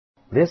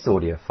This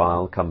audio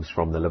file comes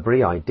from the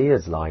L'Abri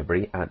Ideas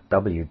Library at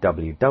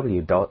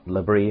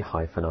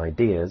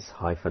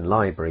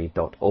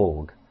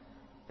www.labri-ideas-library.org.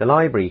 The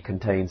library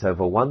contains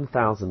over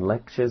 1,000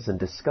 lectures and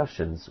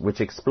discussions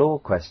which explore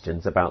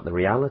questions about the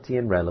reality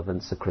and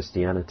relevance of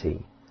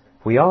Christianity.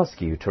 We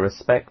ask you to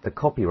respect the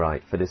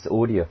copyright for this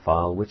audio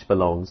file which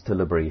belongs to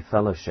L'Abri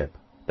Fellowship.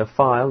 The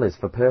file is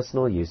for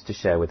personal use to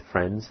share with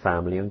friends,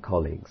 family and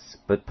colleagues,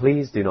 but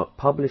please do not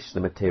publish the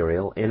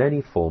material in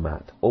any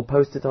format or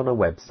post it on a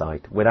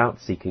website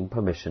without seeking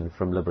permission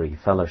from L'Abri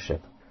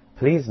Fellowship.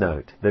 Please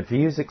note that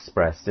views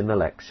expressed in the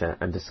lecture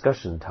and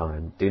discussion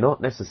time do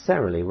not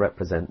necessarily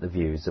represent the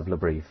views of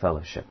L'Abri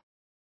Fellowship.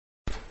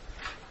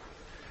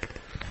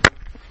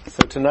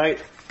 So tonight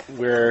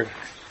we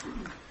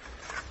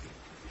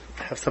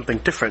have something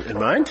different in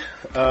mind.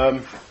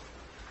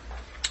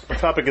 Our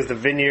topic is the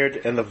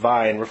Vineyard and the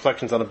Vine,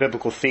 reflections on a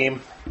biblical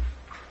theme.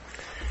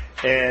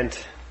 And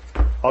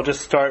I'll just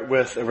start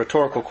with a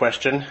rhetorical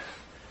question.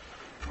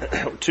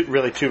 Two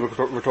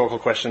rhetorical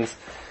questions.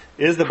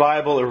 Is the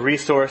Bible a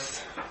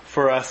resource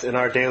for us in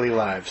our daily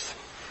lives?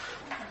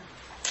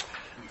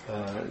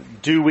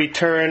 Do we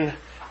turn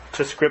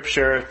to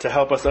Scripture to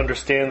help us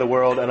understand the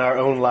world and our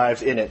own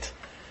lives in it?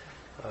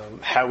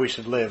 How we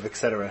should live,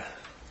 etc.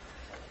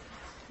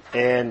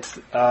 And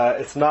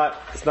it's not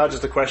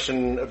just a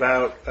question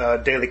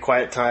about daily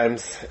quiet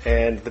times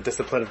and the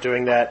discipline of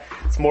doing that.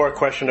 It's more a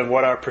question of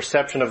what our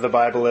perception of the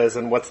Bible is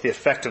and what's the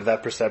effect of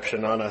that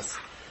perception on us.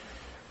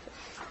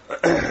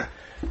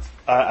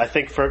 I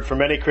think for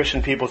many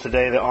Christian people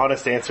today, the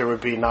honest answer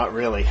would be not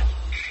really.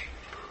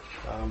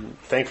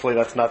 Thankfully,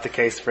 that's not the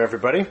case for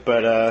everybody,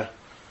 but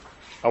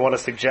I want to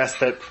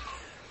suggest that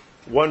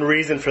one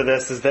reason for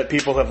this is that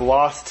people have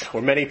lost,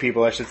 or many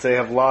people, I should say,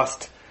 have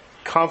lost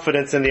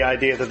confidence in the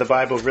idea that the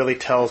Bible really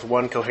tells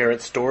one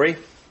coherent story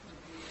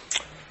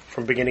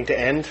from beginning to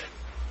end.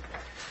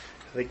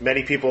 I think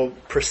many people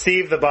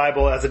perceive the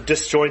Bible as a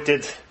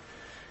disjointed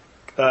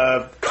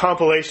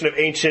compilation of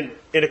ancient,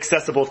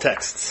 inaccessible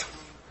texts.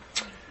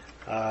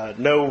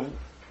 No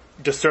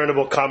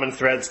discernible common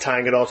threads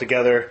tying it all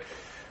together.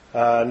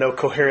 No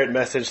coherent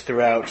message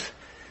throughout.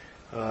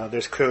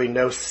 There's clearly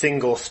no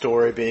single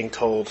story being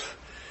told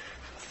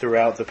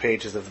throughout the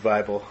pages of the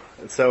Bible.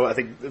 And so I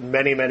think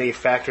many, many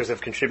factors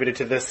have contributed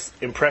to this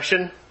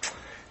impression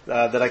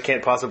that I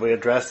can't possibly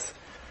address.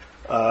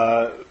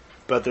 But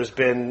there's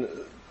been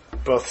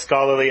both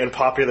scholarly and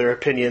popular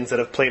opinions that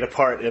have played a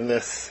part in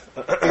this.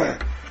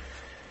 But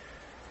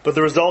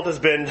the result has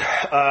been,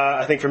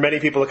 I think for many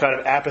people, a kind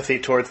of apathy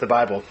towards the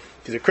Bible.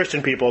 These are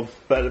Christian people,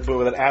 but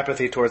with an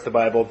apathy towards the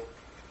Bible.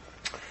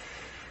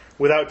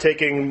 Without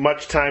taking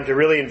much time to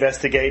really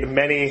investigate,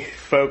 many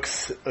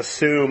folks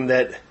assume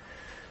that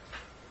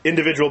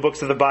individual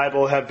books of the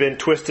Bible have been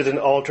twisted and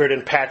altered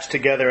and patched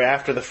together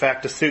after the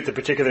fact to suit the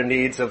particular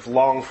needs of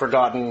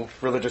long-forgotten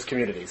religious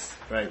communities.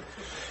 Right?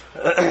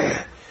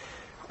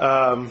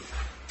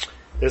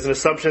 There's an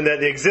assumption that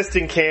the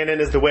existing canon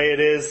is the way it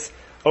is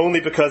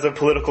only because of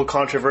political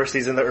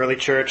controversies in the early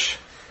church,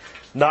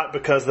 not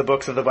because the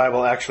books of the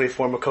Bible actually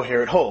form a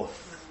coherent whole.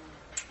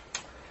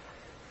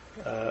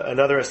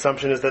 Another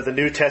assumption is that the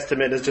New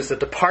Testament is just a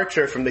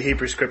departure from the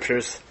Hebrew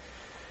Scriptures,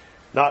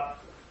 not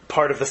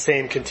part of the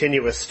same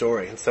continuous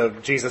story. And so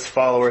Jesus'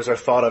 followers are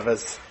thought of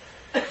as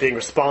being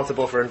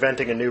responsible for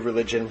inventing a new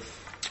religion.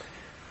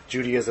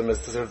 Judaism is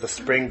sort of the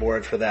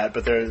springboard for that,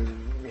 but you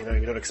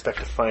don't expect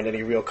to find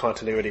any real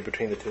continuity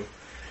between the two.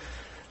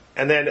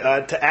 And then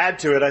to add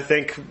to it, I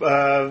think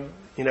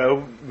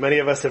many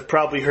of us have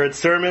probably heard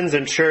sermons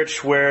in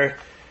church where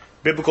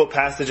biblical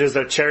passages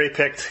are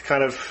cherry-picked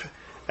kind of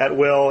at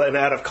will and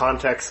out of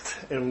context,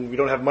 and we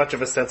don't have much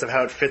of a sense of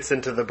how it fits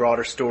into the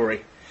broader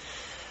story.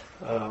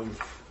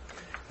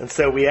 And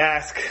so we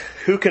ask,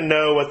 who can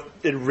know what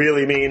it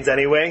really means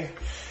anyway?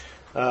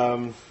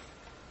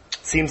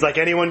 Seems like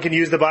anyone can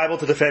use the Bible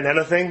to defend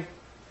anything.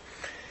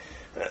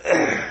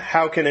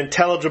 How can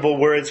intelligible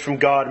words from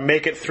God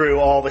make it through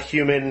all the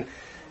human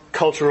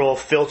cultural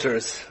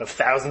filters of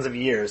thousands of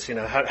years?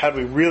 How do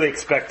we really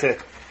expect to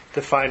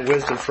find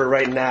wisdom for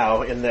right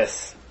now in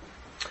this?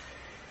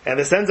 And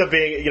this ends up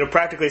being,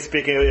 practically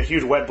speaking, a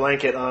huge wet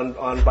blanket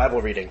on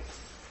Bible reading.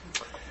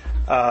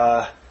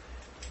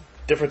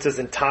 Differences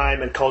in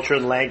time and culture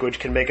and language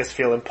can make us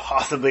feel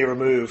impossibly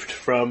removed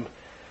from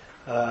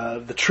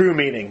the true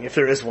meaning, if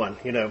there is one,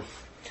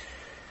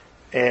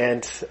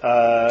 And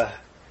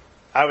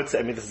I would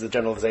say, this is a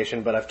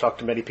generalization, but I've talked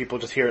to many people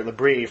just here at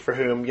L'Abri for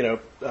whom,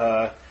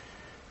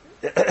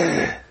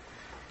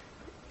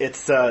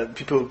 it's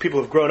people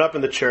who've grown up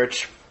in the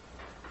church,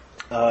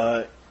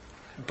 but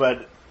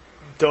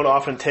don't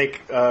often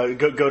go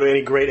to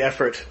any great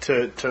effort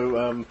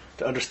to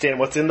understand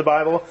what's in the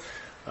Bible.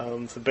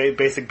 So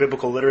basic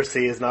biblical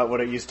literacy is not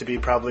what it used to be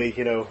probably,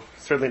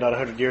 certainly not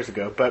 100 years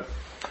ago. But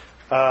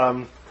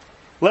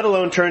let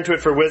alone turn to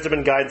it for wisdom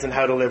and guidance on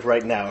how to live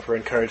right now, for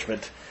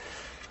encouragement.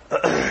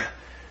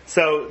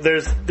 So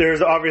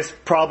there's obvious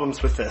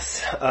problems with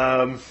this.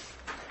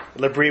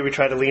 L'Abri, we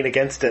try to lean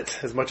against it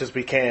as much as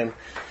we can.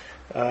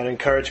 and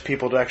encourage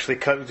people to actually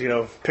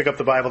pick up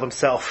the Bible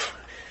themselves,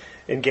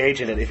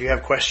 engage in it. If you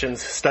have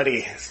questions,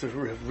 study,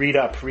 read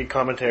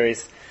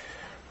commentaries,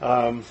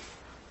 because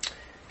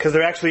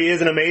there actually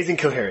is an amazing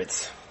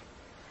coherence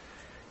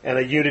and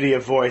a unity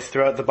of voice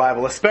throughout the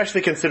Bible,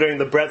 especially considering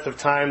the breadth of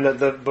time that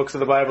the books of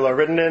the Bible are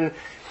written in,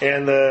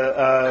 and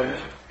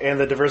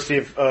the diversity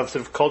of sort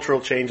of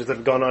cultural changes that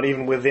have gone on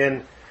even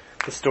within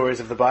the stories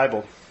of the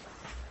Bible.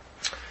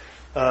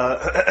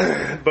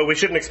 But we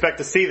shouldn't expect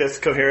to see this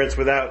coherence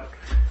without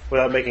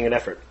making an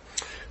effort.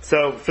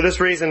 So for this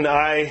reason,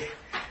 I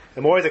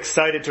am always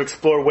excited to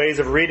explore ways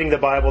of reading the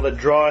Bible that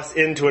draw us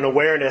into an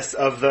awareness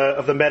of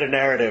the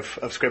meta-narrative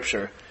of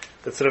Scripture,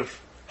 that sort of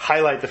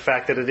highlight the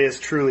fact that it is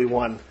truly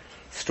one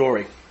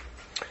story.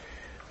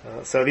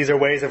 So these are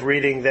ways of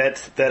reading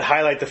that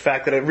highlight the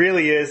fact that it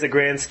really is a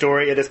grand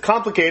story. It is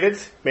complicated,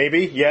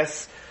 maybe,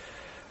 yes.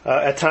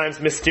 At times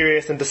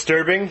mysterious and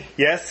disturbing,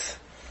 yes.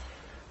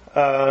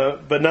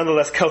 But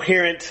nonetheless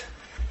coherent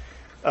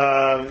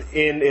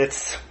in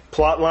its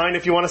plot line,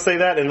 if you want to say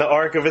that, in the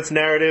arc of its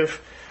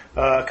narrative,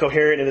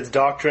 coherent in its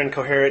doctrine,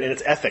 coherent in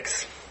its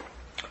ethics.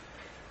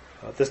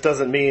 This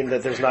doesn't mean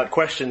that there's not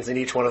questions in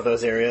each one of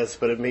those areas,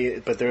 but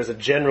there's a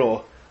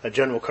general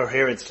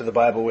coherence to the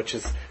Bible, which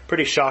is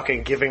pretty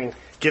shocking given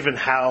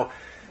how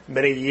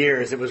many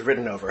years it was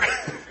written over,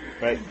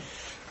 right?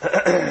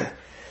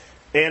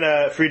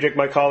 Anna Friedrich,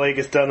 my colleague,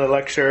 has done a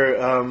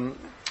lecture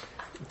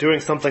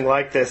doing something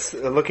like this,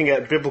 looking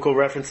at biblical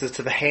references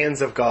to the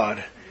hands of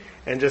God,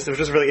 and it was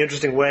just a really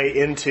interesting way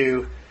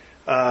into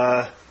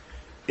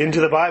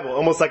the Bible,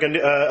 almost like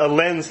a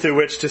lens through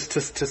which to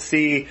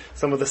see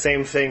some of the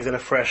same things in a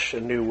fresh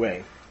and new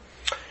way.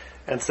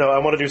 And so I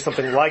want to do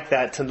something like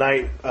that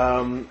tonight.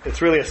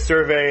 It's really a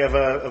survey of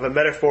a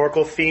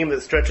metaphorical theme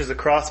that stretches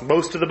across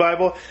most of the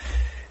Bible.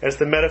 And it's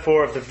the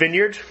metaphor of the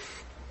vineyard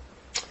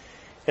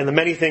and the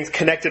many things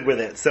connected with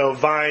it. So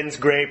vines,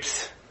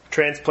 grapes,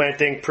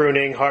 transplanting,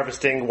 pruning,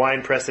 harvesting,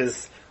 wine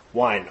presses,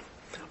 wine.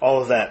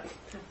 All of that.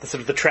 The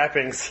sort of the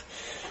trappings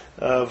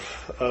of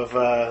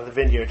the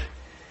vineyard.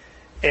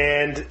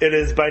 And it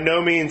is by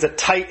no means a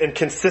tight and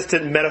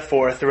consistent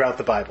metaphor throughout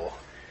the Bible.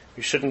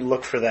 You shouldn't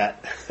look for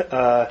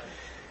that.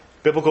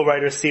 Biblical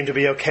writers seem to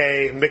be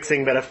okay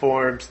mixing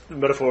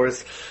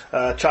metaphors,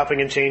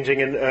 chopping and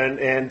changing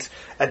and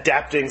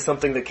adapting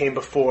something that came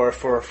before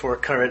for a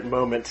current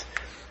moment.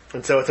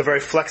 And so it's a very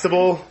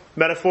flexible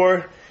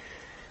metaphor.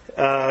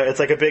 It's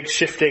like a big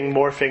shifting,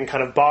 morphing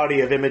kind of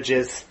body of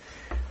images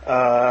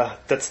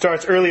that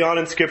starts early on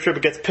in Scripture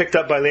but gets picked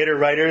up by later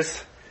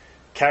writers,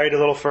 carried a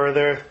little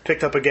further,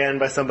 picked up again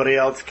by somebody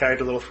else,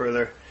 carried a little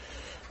further.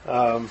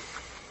 And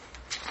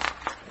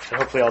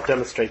hopefully I'll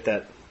demonstrate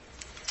that.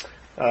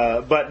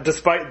 But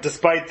despite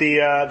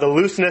the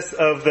looseness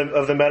of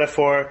the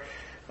metaphor,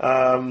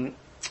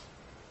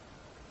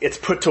 it's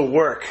put to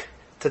work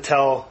to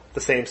tell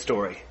the same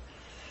story.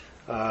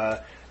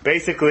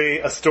 Basically,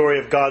 a story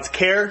of God's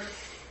care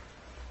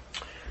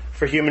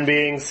for human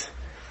beings,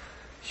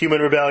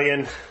 human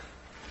rebellion,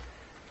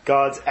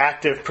 God's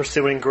active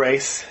pursuing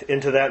grace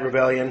into that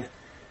rebellion,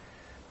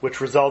 which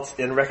results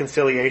in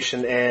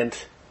reconciliation and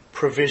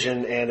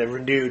provision and a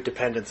renewed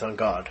dependence on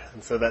God.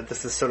 And so that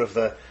this is sort of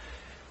the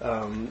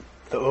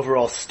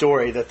overall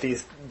story that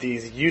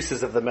these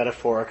uses of the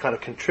metaphor are kind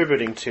of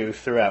contributing to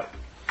throughout.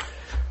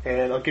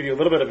 And I'll give you a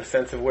little bit of a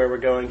sense of where we're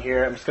going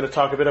here. I'm just going to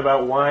talk a bit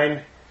about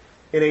wine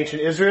in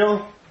ancient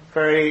Israel,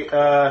 very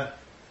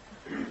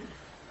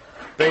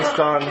based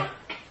on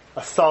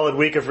a solid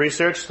week of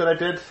research that I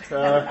did.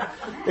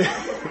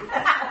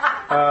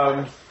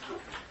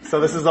 So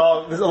this is a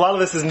lot of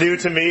this is new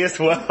to me as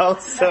well.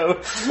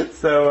 So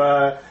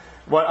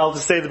what I'll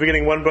just say at the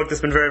beginning, one book that's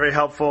been very, very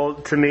helpful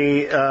to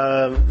me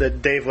that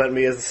Dave lent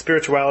me is The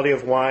Spirituality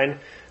of Wine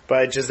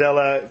by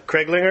Gisela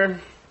Kreglinger. I'm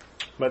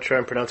not sure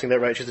I'm pronouncing that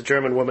right. She's a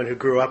German woman who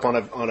grew up on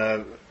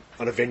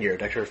a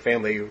vineyard. Actually, her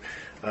family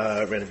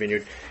ran a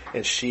vineyard,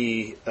 and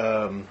she.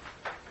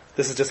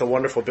 This is just a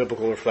wonderful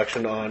biblical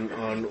reflection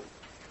on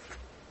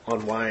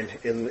wine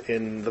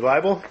in the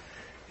Bible,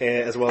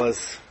 as well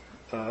as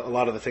a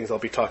lot of the things I'll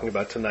be talking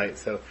about tonight.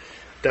 So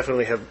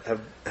definitely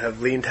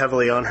have leaned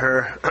heavily on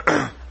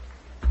her.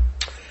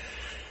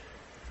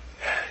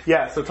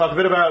 Yeah, so talk a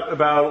bit about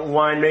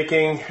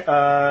winemaking,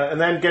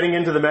 and then getting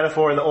into the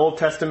metaphor in the Old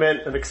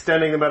Testament and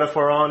extending the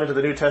metaphor on into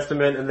the New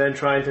Testament, and then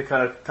trying to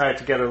kind of tie it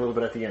together a little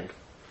bit at the end.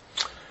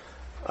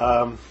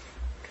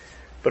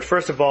 But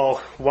first of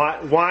all,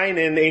 wine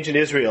in ancient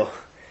Israel.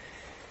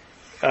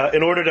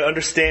 In order to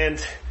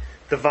understand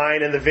the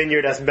vine and the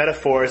vineyard as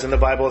metaphors in the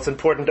Bible, it's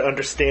important to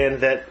understand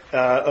that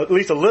at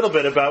least a little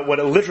bit about what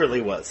it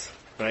literally was,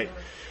 right?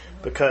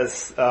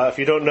 Because if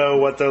you don't know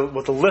what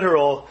the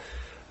literal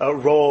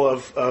role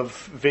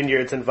of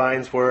vineyards and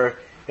vines were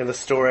in the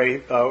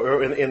story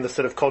or in the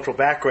sort of cultural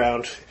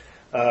background,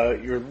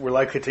 we're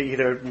likely to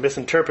either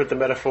misinterpret the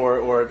metaphor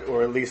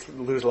or at least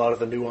lose a lot of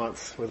the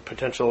nuance or the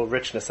potential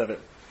richness of it.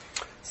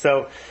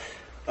 So,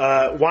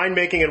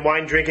 winemaking and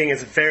wine drinking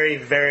is a very,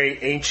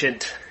 very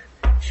ancient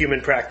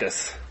human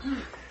practice.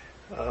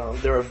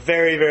 There are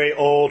very, very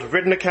old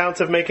written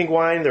accounts of making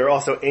wine. There are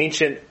also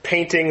ancient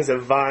paintings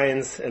of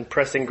vines and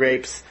pressing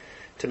grapes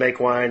to make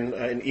wine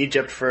in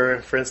Egypt,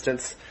 for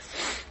instance.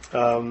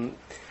 Wine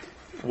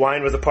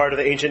was a part of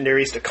the ancient Near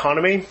East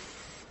economy.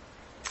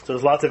 So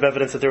there's lots of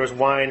evidence that there was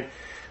wine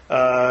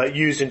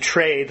used in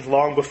trade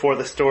long before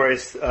the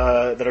stories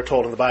that are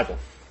told in the Bible.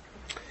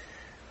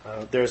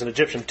 There's an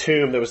Egyptian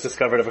tomb that was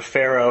discovered of a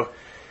pharaoh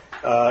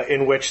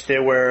in which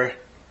there were,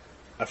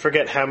 I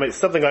forget how many,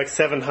 something like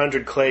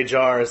 700 clay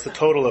jars, a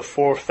total of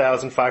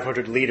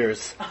 4,500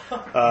 liters.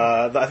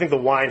 I think the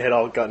wine had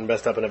all gotten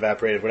messed up and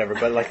evaporated, whatever,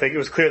 but it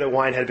was clear that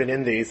wine had been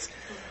in these.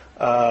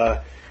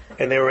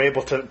 And they were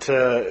able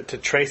to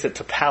trace it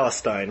to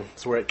Palestine,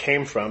 is where it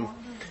came from.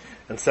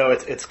 And so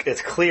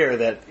it's clear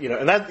that,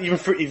 and that even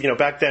for,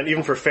 back then,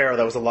 even for Pharaoh,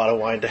 that was a lot of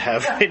wine to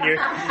have in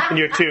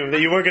your tomb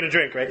that you weren't going to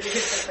drink, right?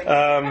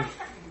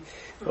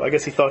 Well, I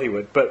guess he thought he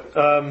would, but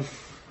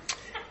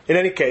in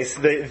any case,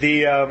 it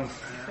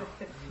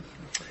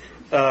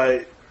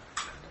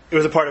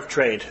was a part of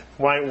trade.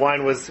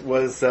 Wine was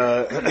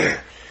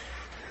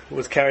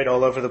carried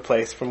all over the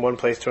place, from one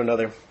place to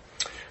another.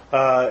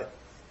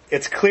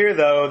 It's clear,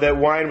 though, that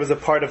wine was a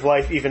part of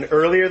life even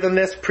earlier than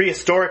this.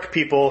 Prehistoric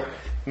people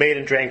made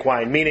and drank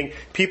wine, meaning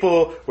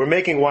people were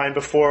making wine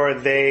before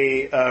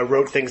they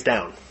wrote things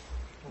down.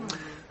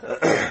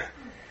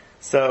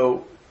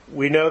 So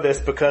we know this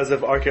because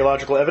of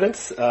archaeological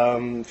evidence.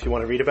 If you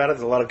want to read about it,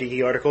 there's a lot of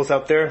geeky articles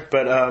out there.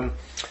 But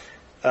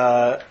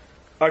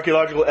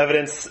archaeological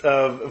evidence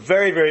of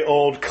very, very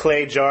old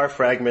clay jar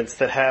fragments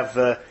that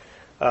have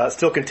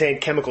still contain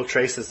chemical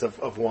traces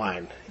of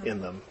wine in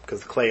them,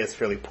 because the clay is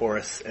fairly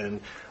porous, and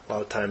a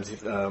lot of times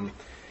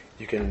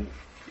you can,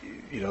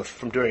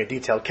 from doing a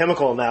detailed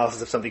chemical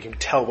analysis of something, you can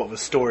tell what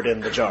was stored in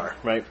the jar,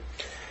 right?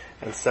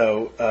 And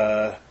so,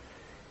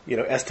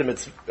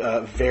 estimates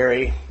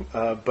vary,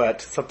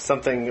 but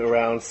something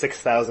around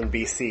 6,000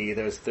 BC,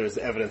 there's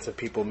evidence of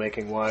people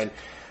making wine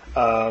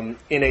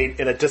in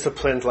a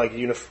disciplined,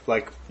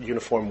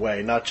 uniform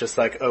way, not just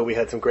we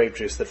had some grape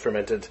juice that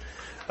fermented,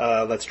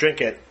 let's drink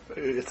it.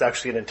 It's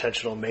actually an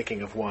intentional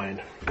making of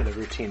wine in a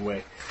routine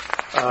way.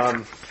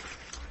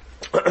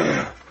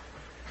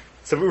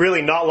 So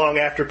really not long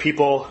after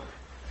people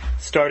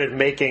started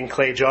making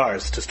clay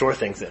jars to store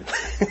things in.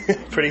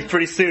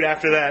 pretty soon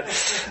after that.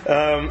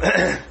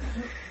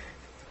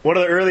 One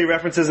of the early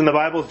references in the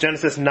Bible is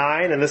Genesis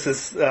 9, and this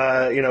is,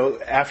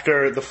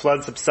 after the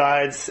flood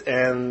subsides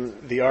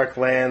and the ark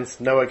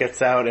lands, Noah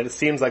gets out, and it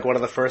seems like one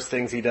of the first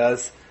things he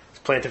does is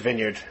plant a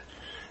vineyard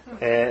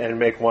and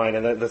make wine,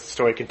 and the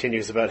story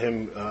continues about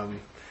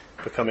him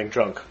becoming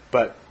drunk.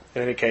 But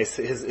in any case,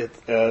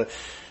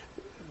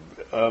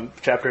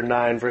 chapter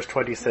 9, verse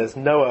 20 says,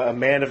 Noah, a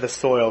man of the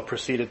soil,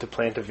 proceeded to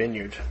plant a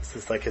vineyard. This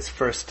is like his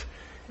first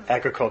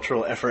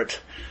agricultural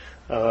effort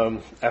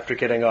after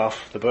getting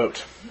off the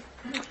boat.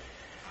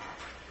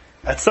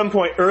 At some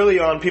point early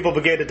on, people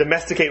began to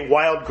domesticate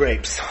wild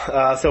grapes.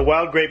 So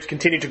wild grapes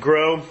continued to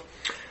grow,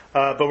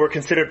 but were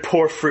considered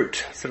poor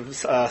fruit, sort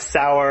of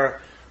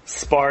sour,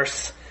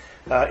 sparse,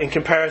 in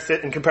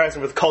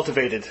comparison with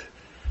cultivated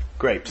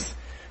grapes.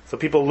 So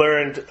people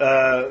learned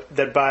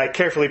that by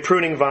carefully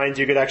pruning vines,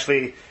 you could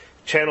actually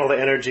channel the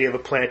energy of a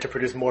plant to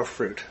produce more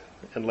fruit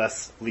and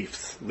less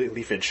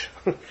leafage.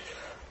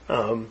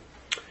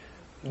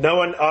 No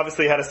one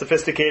obviously had a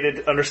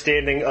sophisticated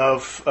understanding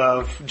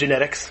of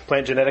genetics,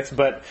 plant genetics,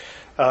 but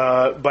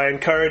by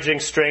encouraging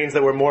strains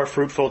that were more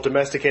fruitful,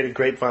 domesticated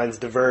grapevines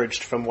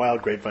diverged from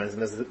wild grapevines.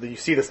 And as you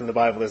see this in the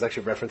Bible, there's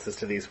actually references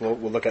to these we'll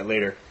look at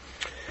later.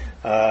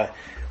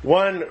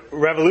 One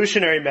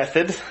revolutionary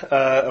method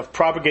of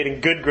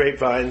propagating good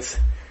grapevines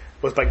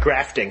was by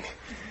grafting.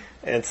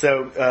 And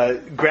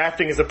so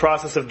grafting is a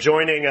process of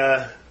joining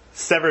a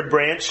severed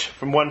branch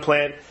from one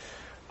plant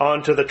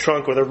onto the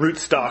trunk or the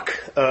rootstock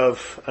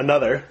of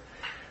another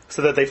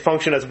so that they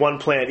function as one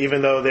plant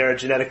even though they're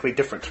genetically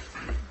different.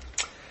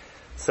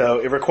 So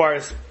it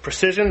requires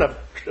precision. I've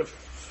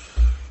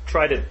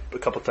tried it a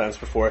couple times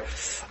before,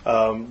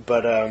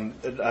 but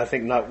I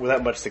think not with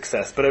that much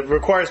success. But it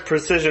requires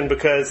precision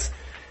because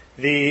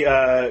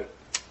the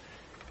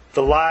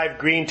live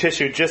green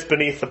tissue just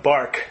beneath the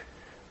bark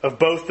of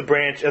both the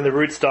branch and the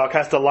rootstock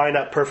has to line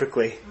up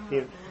perfectly,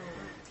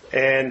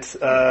 and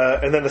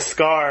then the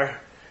scar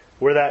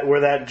where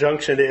that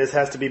junction is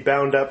has to be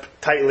bound up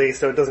tightly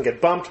so it doesn't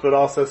get bumped, but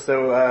also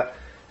so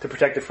to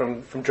protect it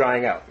from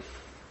drying out.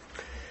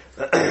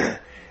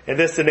 And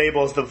this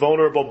enables the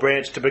vulnerable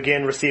branch to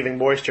begin receiving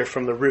moisture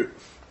from the root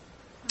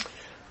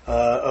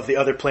of the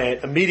other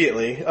plant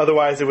immediately.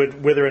 Otherwise, it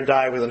would wither and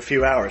die within a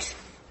few hours.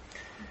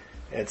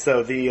 And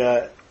so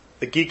the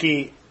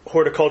geeky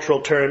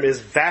horticultural term is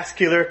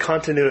vascular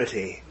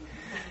continuity.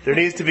 There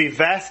needs to be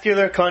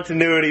vascular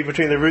continuity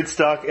between the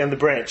rootstock and the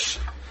branch,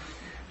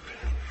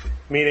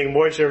 meaning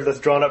moisture that's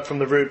drawn up from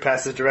the root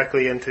passes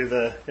directly into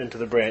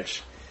the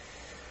branch.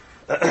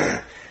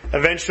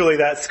 Eventually,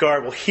 that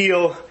scar will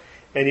heal,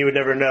 and you would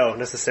never know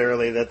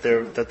necessarily that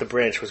the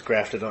branch was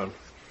grafted on.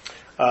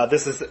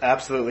 This is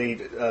absolutely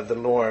the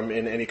norm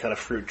in any kind of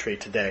fruit tree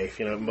today.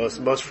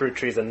 Most fruit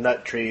trees and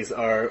nut trees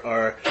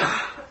are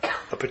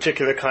a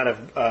particular kind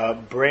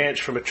of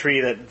branch from a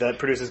tree that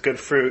produces good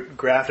fruit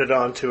grafted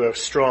onto a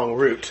strong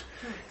root.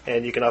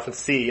 And you can often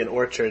see in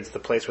orchards the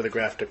place where the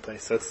graft took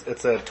place. So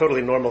it's a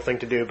totally normal thing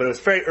to do, but it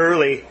was very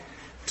early,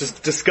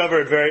 just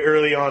discovered very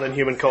early on in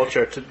human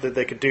culture that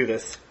they could do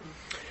this.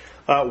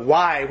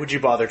 Why would you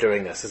bother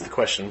doing this is the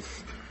question.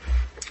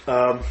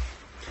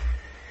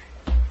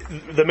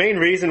 The main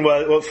reason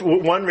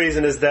one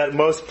reason is that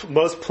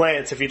most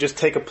plants, if you just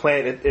take a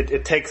plant,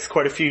 it takes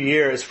quite a few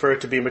years for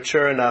it to be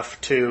mature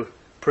enough to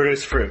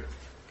produce fruit.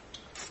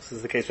 This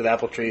is the case with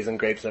apple trees and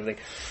grapes and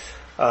everything.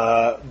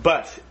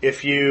 But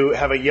if you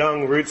have a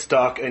young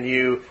rootstock and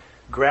you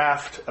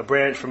graft a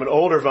branch from an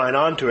older vine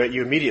onto it,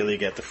 you immediately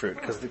get the fruit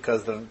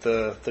because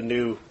the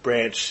new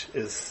branch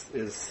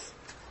is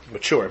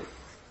mature.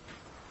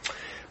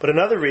 But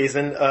another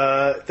reason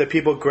that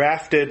people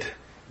grafted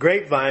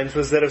grapevines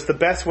was that it was the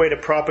best way to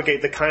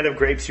propagate the kind of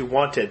grapes you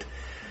wanted.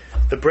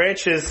 The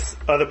branches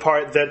are the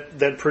part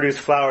that produce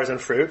flowers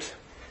and fruit.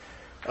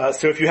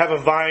 So if you have a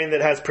vine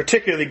that has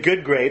particularly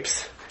good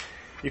grapes,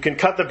 you can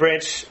cut the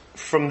branch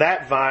from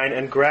that vine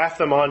and graft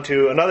them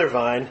onto another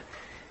vine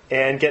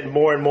and get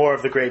more and more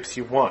of the grapes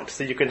you want.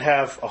 So you can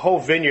have a whole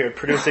vineyard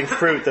producing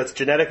fruit that's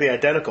genetically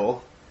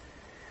identical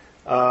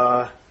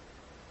to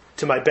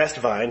my best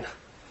vine,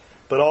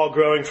 but all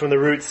growing from the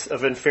roots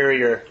of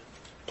inferior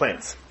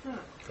plants.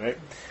 Right?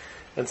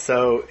 And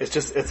so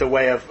it's a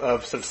way of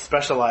sort of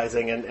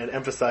specializing and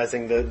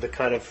emphasizing the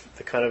kind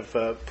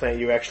of plant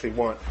you actually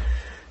want.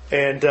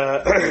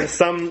 And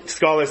some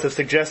scholars have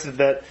suggested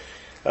that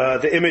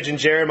the image in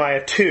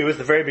Jeremiah 2, at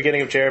the very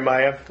beginning of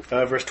Jeremiah,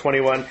 verse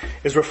 21,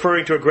 is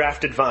referring to a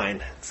grafted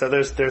vine. So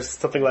there's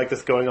something like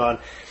this going on.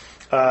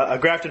 A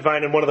grafted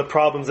vine, and one of the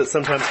problems that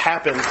sometimes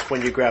happens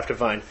when you graft a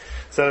vine.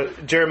 So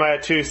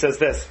Jeremiah 2 says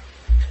this: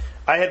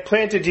 I had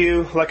planted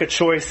you like a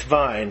choice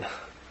vine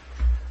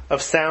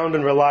of sound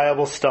and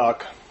reliable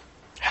stock.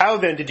 How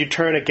then did you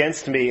turn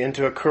against me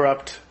into a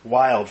corrupt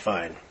wild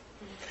vine?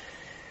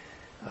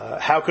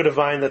 How could a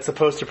vine that's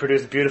supposed to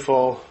produce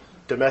beautiful,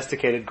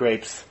 domesticated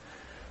grapes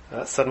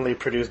suddenly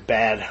produce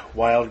bad,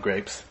 wild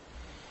grapes?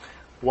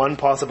 One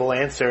possible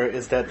answer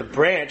is that the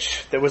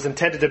branch that was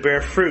intended to bear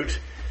fruit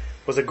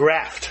was a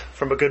graft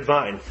from a good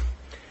vine.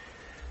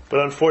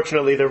 But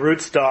unfortunately, the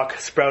rootstock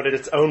sprouted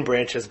its own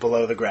branches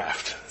below the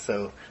graft.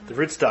 So the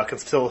rootstock can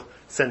still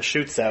send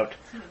shoots out.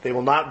 They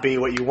will not be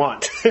what you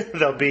want.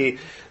 They'll be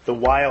the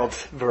wild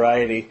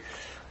variety.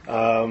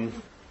 And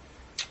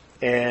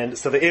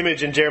so the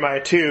image in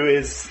Jeremiah 2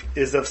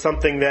 is of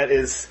something that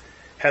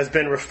has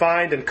been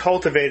refined and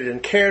cultivated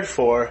and cared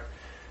for,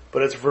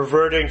 but it's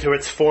reverting to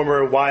its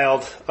former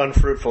wild,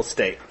 unfruitful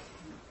state.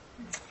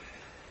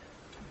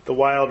 The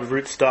wild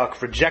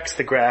rootstock rejects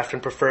the graft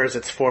and prefers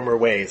its former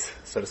ways,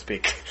 so to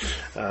speak.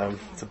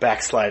 It's a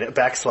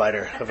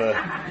backslider of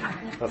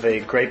a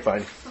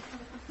grapevine.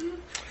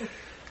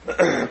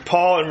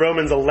 Paul in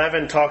Romans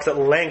 11 talks at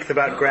length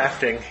about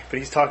grafting, but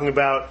he's talking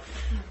about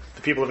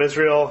the people of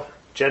Israel,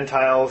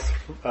 Gentiles,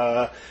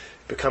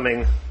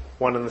 becoming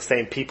one and the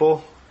same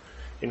people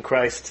in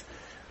Christ.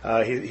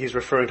 He's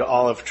referring to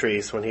olive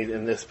trees when he's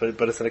in this,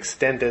 but it's an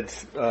extended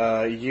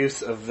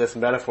use of this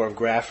metaphor of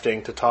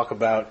grafting to talk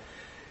about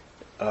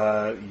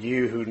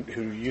you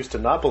who used to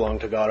not belong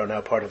to God are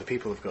now part of the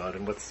people of God,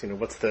 and what's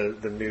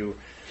the new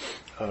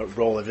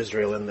role of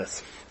Israel in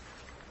this.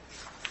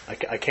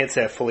 I can't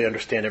say I fully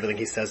understand everything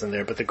he says in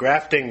there, but the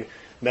grafting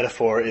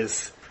metaphor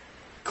is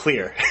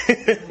clear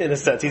in a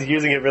sense. He's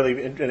using it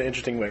really in an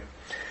interesting way.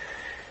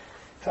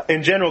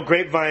 In general,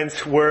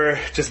 grapevines were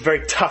just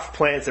very tough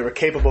plants that were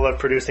capable of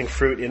producing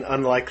fruit in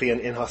unlikely and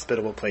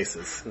inhospitable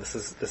places.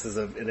 This is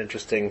an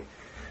interesting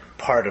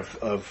part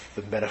of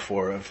the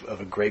metaphor of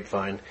a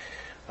grapevine.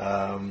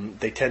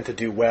 They tend to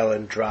do well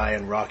in dry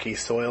and rocky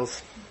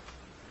soils.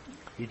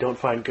 You don't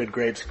find good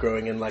grapes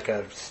growing in like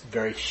a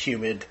very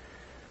humid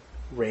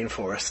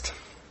rainforest.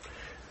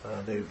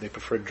 They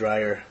prefer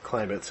drier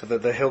climates. So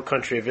the hill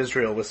country of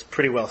Israel was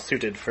pretty well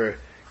suited for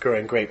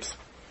growing grapes.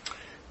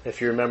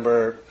 If you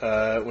remember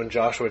when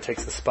Joshua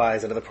takes the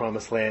spies into the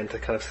promised land to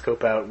kind of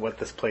scope out what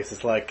this place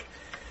is like,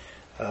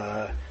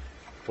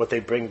 what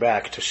they bring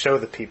back to show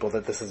the people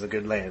that this is a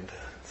good land.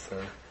 It's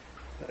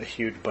a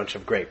huge bunch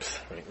of grapes.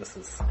 Right? This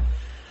is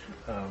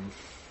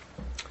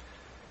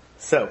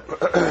so.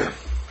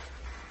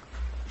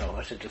 Oh,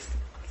 I should just.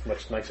 It's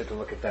much nicer to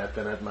look at that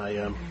than at my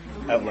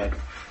outline.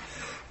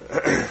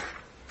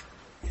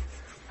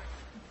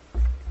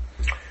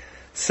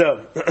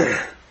 So.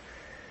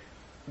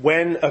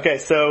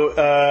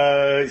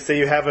 So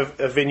you have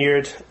a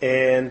vineyard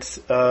and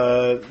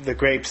the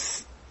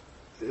grapes,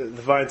 the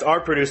vines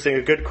are producing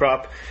a good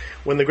crop.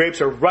 When the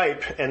grapes are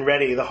ripe and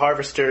ready, the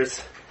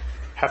harvesters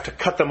have to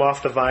cut them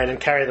off the vine and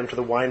carry them to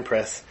the wine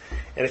press.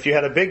 And if you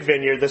had a big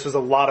vineyard, this was a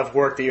lot of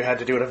work that you had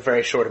to do in a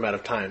very short amount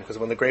of time, because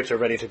when the grapes are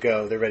ready to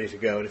go, they're ready to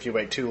go. And if you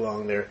wait too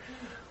long, they're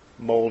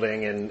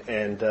molding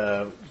and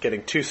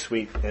getting too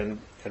sweet and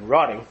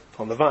rotting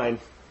on the vine.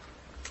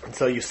 And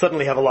so you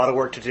suddenly have a lot of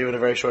work to do in a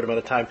very short amount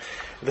of time.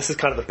 This is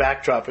kind of the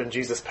backdrop in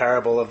Jesus'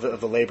 parable of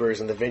the laborers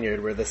in the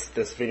vineyard, where this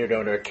vineyard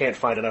owner can't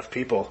find enough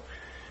people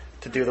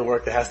to do the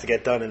work that has to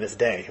get done in this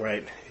day,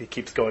 right? He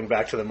keeps going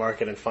back to the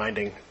market and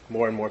finding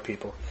more and more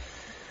people.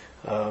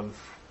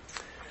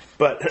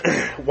 But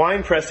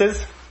wine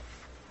presses,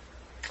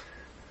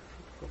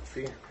 let's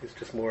see, these are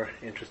just more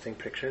interesting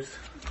pictures.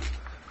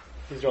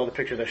 These are all the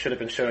pictures I should have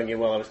been showing you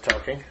while I was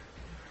talking.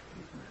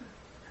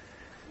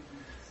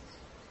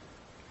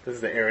 This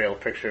is the aerial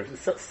picture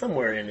of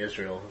somewhere in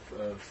Israel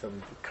of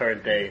some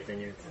current day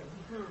vineyards.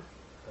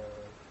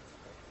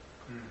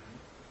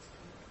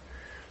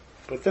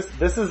 But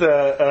this is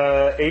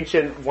a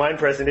ancient wine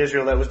press in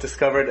Israel that was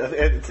discovered.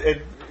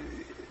 It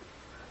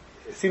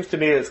seems to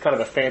me it's kind of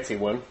a fancy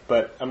one,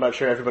 but I'm not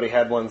sure everybody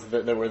had ones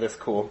that were this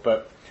cool.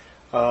 But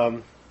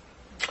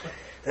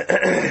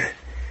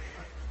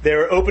they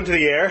were open to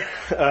the air,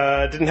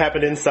 didn't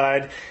happen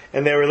inside,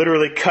 and they were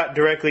literally cut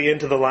directly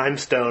into the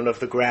limestone of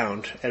the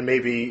ground, and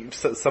maybe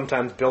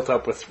sometimes built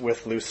up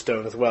with loose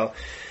stone as well.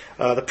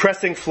 The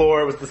pressing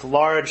floor was this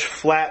large,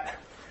 flat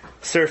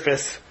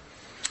surface,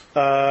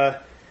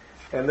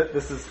 and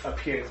this is up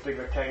here, this big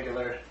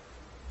rectangular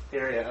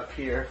area up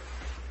here.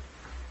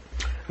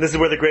 This is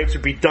where the grapes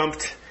would be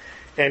dumped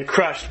and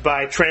crushed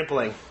by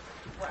trampling.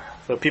 Wow.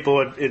 So people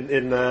would,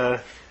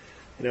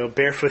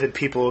 barefooted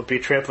people would be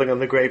trampling on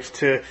the grapes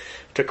to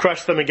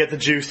crush them and get the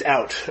juice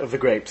out of the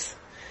grapes.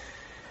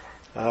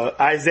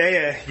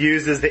 Isaiah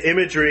uses the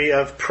imagery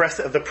of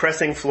the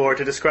pressing floor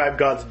to describe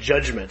God's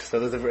judgment.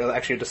 So there's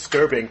actually a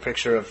disturbing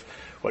picture of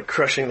what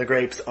crushing the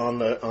grapes on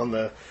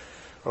the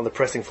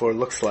pressing floor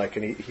looks like,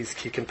 and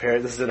he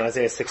compares. This is in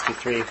Isaiah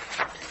 63.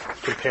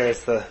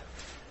 Compares the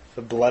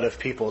blood of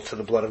people to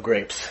the blood of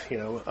grapes.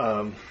 You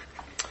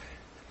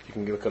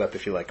can look it up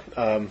if you like.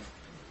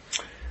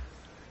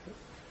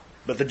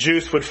 But the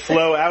juice would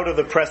flow out of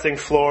the pressing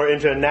floor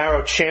into a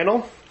narrow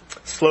channel,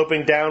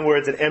 sloping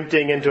downwards and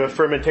emptying into a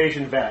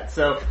fermentation vat.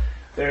 So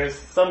there's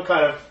some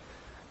kind of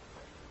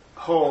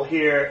hole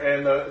here,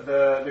 and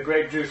the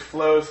grape juice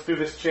flows through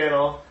this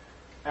channel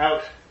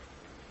out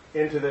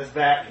into this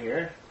vat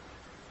here.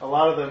 A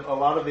lot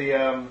of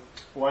the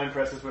wine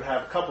presses would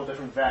have a couple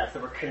different vats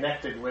that were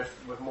connected with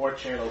more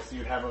channels, so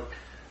you'd have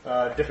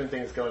different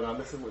things going on.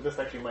 This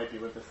actually might be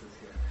what this is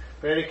here.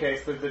 But in any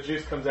case, the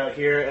juice comes out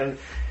here, and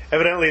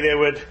evidently they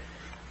would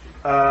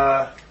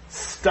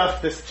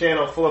stuff this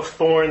channel full of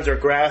thorns or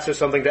grass or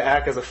something to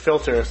act as a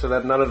filter, so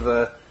that none of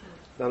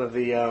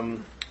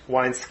the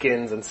wine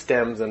skins and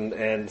stems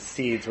and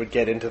seeds would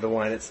get into the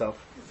wine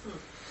itself.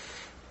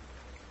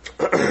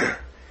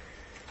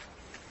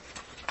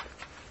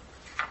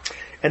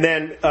 And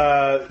then,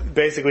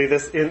 basically,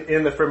 this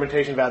in the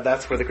fermentation vat,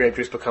 that's where the grape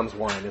juice becomes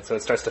wine, and so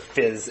it starts to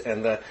fizz,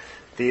 and the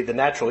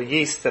natural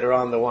yeast that are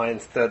on the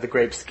wines, the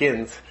grape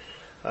skins,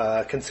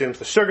 consumes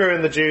the sugar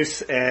in the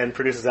juice and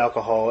produces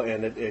alcohol,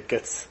 and it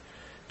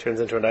turns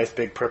into a nice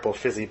big purple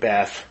fizzy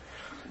bath.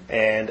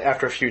 And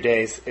after a few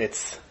days,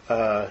 it's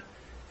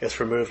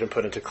removed and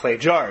put into clay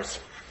jars.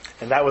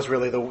 And that was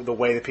really the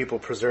way that people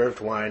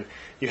preserved wine.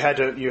 You had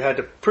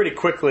to pretty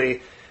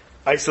quickly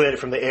isolate it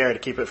from the air to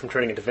keep it from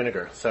turning into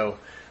vinegar. So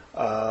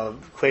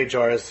clay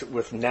jars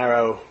with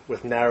narrow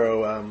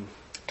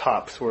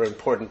tops were an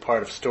important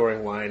part of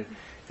storing wine,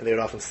 and they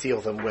would often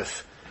seal them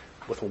with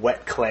a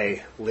wet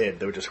clay lid.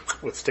 They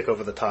would stick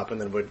over the top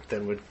and then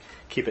would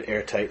keep it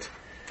airtight.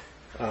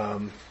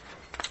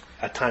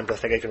 At times, I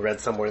think I even read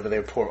somewhere that they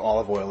would pour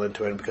olive oil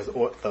into it, and because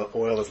the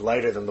oil is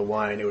lighter than the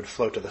wine, it would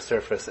float to the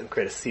surface and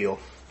create a seal,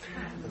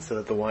 and so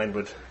that the wine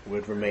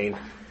would remain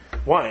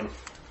wine.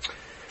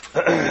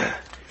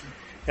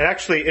 And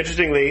actually,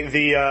 interestingly,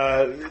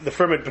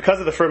 because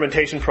of the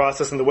fermentation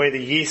process and the way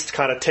the yeast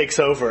kind of takes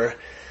over,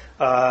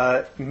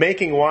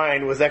 making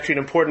wine was actually an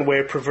important way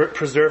of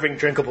preserving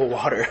drinkable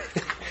water.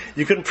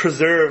 You couldn't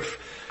preserve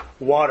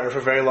water for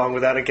very long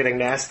without it getting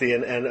nasty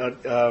and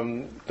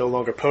no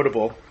longer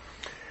potable.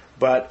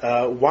 But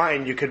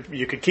wine you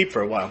could keep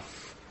for a while.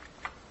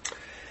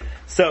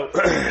 So,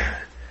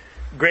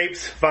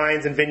 grapes,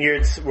 vines, and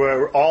vineyards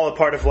were all a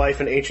part of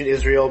life in ancient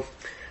Israel.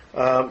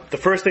 The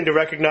first thing to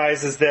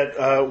recognize is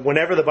that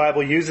whenever the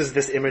Bible uses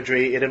this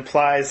imagery, it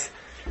implies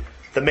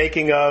the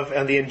making of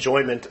and the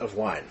enjoyment of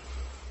wine.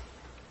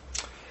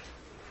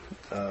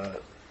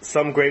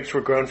 Some grapes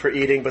were grown for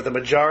eating, but the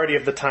majority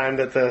of the time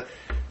that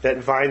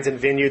vines and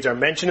vineyards are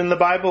mentioned in the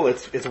Bible,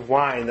 it's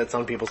wine that's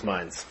on people's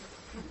minds.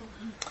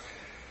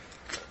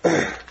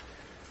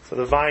 So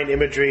the vine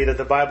imagery that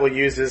the Bible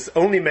uses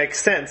only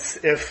makes sense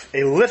if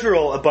a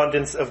literal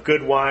abundance of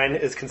good wine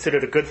is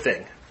considered a good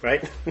thing,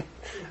 right?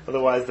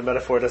 Otherwise, the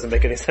metaphor doesn't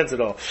make any sense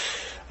at all.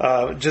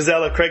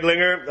 Gisela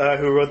Kraiglinger,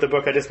 who wrote the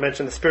book I just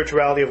mentioned, The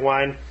Spirituality of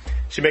Wine,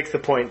 she makes the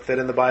point that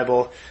in the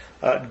Bible,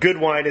 good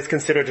wine is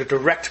considered a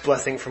direct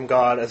blessing from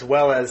God, as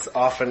well as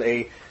often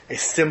a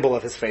symbol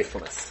of His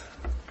faithfulness.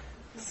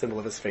 Symbol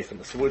of His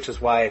faithfulness, which is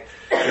why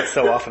it's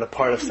so often a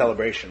part of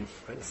celebration.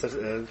 Right? It's such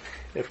a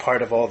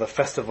part of all the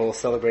festivals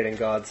celebrating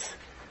God's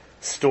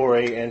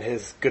story and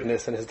His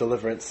goodness and His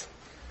deliverance.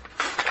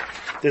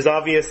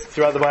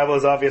 throughout the Bible,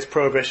 there's obvious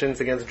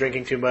prohibitions against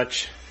drinking too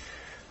much,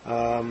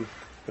 and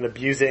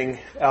abusing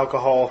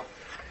alcohol,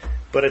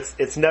 but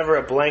it's never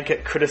a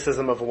blanket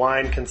criticism of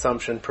wine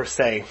consumption per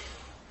se.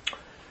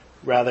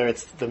 Rather,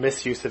 it's the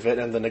misuse of it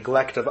and the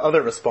neglect of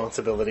other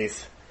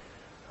responsibilities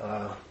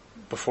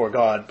before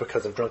God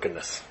because of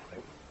drunkenness.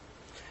 Right?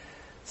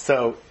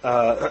 So,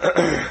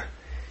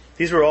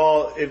 these were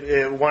all,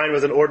 wine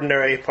was an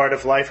ordinary part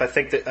of life. I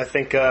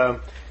think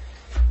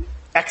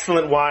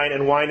excellent wine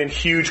and wine in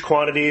huge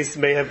quantities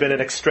may have been an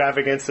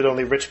extravagance that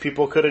only rich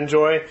people could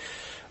enjoy,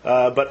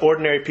 but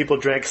ordinary people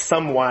drank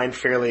some wine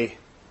fairly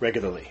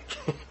regularly.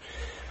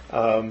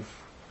 And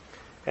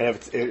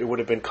it would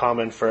have been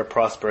common for a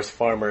prosperous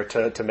farmer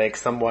to make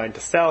some wine to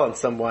sell and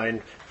some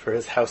wine for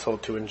his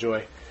household to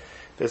enjoy.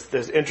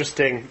 There's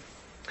interesting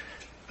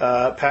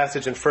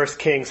passage in 1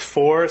 Kings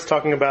 4. It's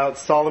talking about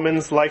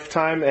Solomon's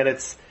lifetime, and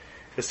it's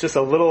just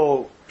a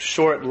little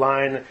short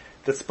line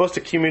that's supposed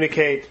to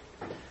communicate,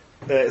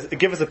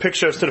 give us a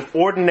picture of sort of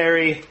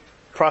ordinary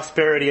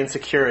prosperity and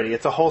security.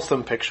 It's a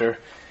wholesome picture.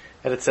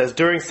 And it says,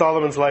 during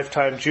Solomon's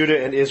lifetime,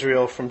 Judah and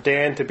Israel from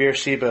Dan to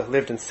Beersheba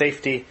lived in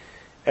safety,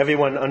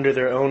 everyone under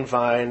their own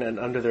vine and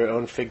under their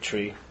own fig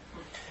tree.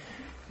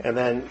 And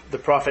then the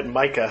prophet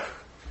Micah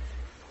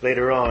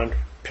later on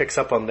picks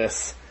up on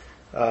this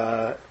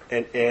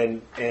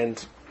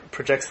and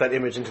projects that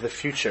image into the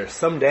future.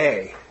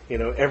 Someday,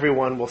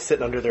 everyone will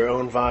sit under their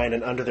own vine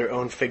and under their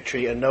own fig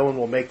tree, and no one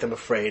will make them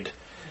afraid,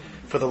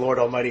 for the Lord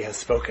Almighty has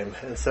spoken.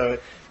 And so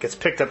it gets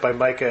picked up by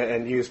Micah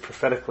and used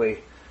prophetically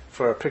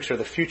for a picture of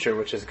the future,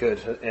 which is good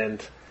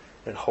and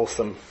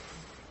wholesome.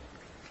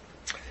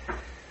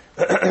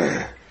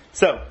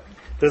 So,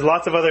 there's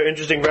lots of other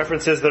interesting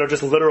references that are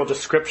just literal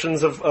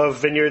descriptions of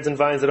vineyards and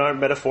vines that aren't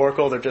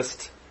metaphorical. They're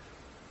just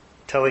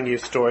telling you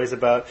stories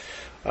about,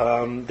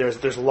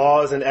 there's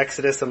laws in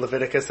Exodus and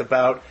Leviticus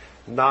about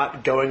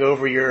not going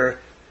over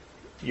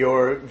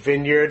your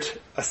vineyard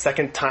a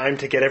second time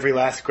to get every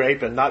last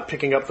grape, and not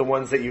picking up the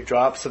ones that you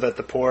drop so that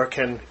the poor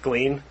can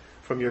glean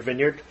from your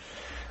vineyard.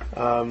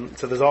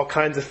 So there's all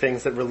kinds of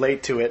things that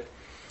relate to it.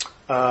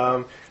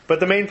 But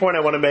the main point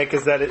I want to make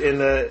is that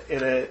in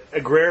an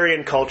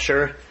agrarian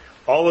culture,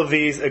 all of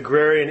these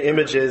agrarian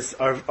images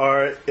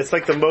are it's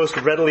like the most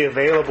readily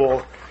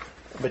available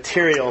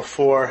material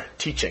for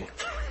teaching,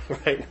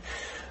 right?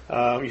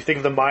 You think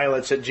of the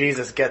mileage that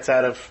Jesus gets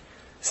out of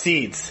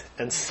seeds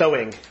and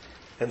sowing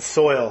and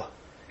soil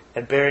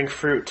and bearing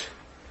fruit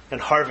and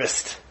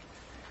harvest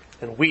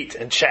and wheat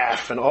and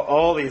chaff, and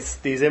all these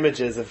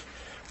images of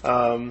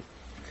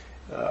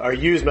are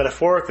used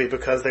metaphorically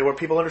because they're what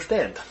people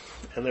understand,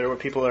 and they're what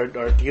people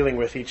are dealing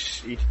with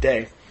each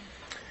day.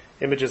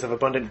 Images of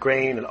abundant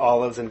grain and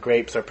olives and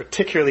grapes are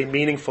particularly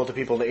meaningful to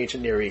people in the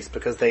ancient Near East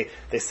because they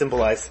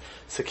symbolize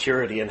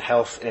security and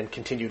health and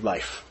continued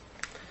life.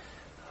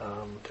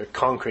 They're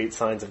concrete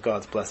signs of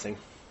God's blessing.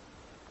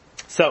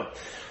 So,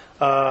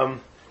 and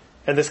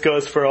this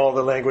goes for all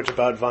the language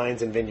about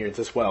vines and vineyards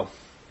as well.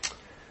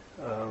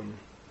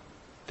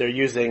 They're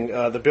using,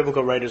 the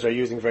biblical writers are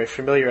using very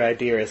familiar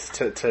ideas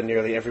to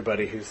nearly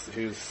everybody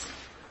who's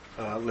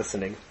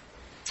listening.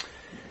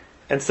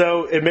 And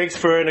so it makes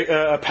for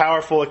a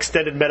powerful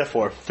extended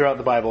metaphor throughout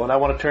the Bible. And I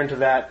want to turn to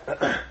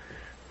that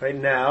right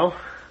now.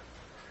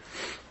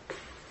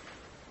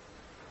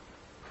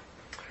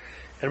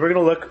 And we're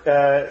going to look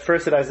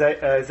first at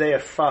Isaiah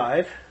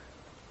 5.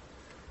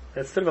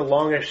 It's sort of a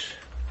longish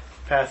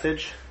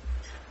passage.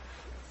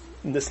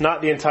 It's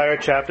not the entire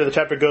chapter. The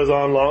chapter goes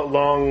on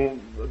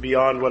long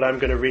beyond what I'm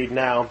going to read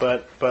now,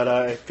 but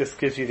it just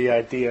gives you the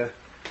idea.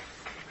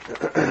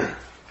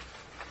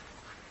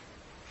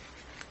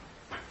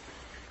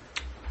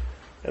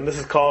 And this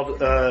is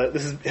called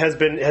has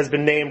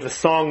been named the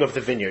Song of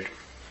the Vineyard.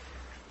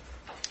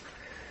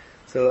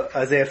 So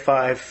Isaiah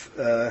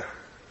 5,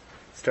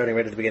 starting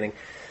right at the beginning.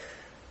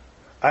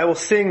 I will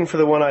sing for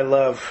the one I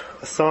love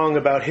a song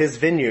about his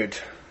vineyard.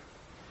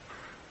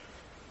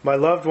 My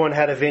loved one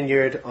had a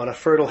vineyard on a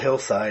fertile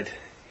hillside.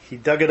 He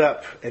dug it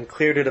up and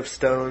cleared it of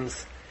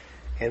stones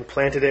and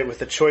planted it with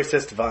the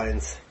choicest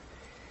vines.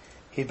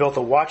 He built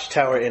a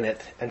watchtower in it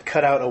and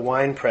cut out a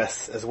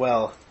winepress as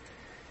well.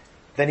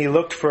 Then he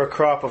looked for a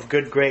crop of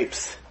good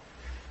grapes,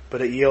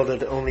 but it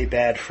yielded only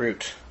bad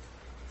fruit.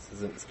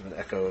 This is an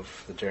echo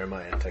of the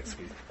Jeremiah text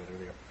we read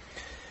earlier.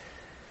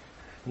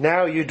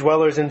 Now you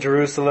dwellers in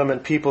Jerusalem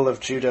and people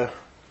of Judah,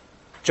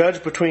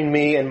 judge between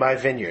me and my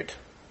vineyard.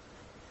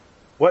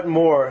 What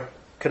more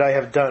could I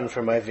have done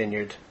for my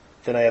vineyard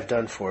than I have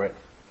done for it?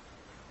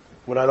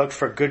 When I looked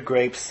for good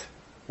grapes,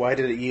 why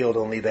did it yield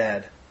only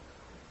bad?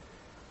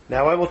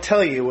 Now I will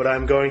tell you what I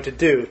am going to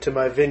do to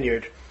my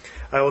vineyard.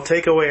 I will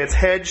take away its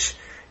hedge,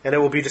 and it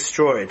will be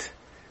destroyed.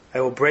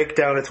 I will break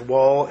down its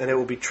wall, and it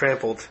will be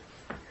trampled.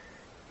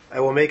 I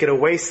will make it a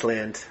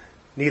wasteland,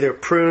 neither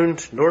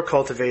pruned nor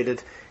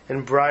cultivated,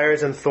 and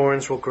briars and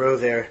thorns will grow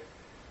there.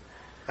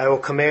 I will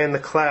command the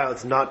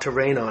clouds not to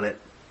rain on it.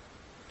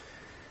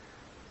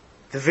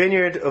 The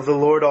vineyard of the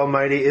Lord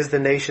Almighty is the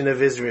nation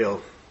of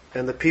Israel,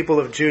 and the people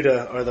of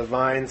Judah are the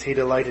vines he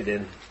delighted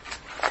in.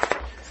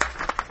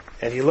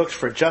 And he looked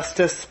for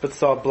justice, but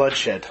saw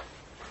bloodshed,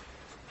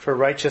 for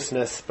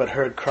righteousness, but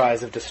heard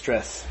cries of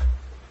distress.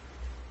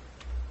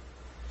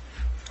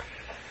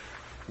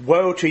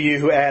 Woe to you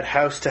who add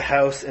house to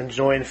house and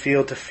join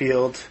field to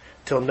field,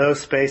 till no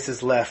space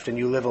is left and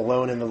you live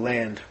alone in the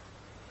land.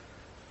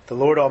 The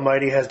Lord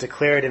Almighty has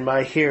declared in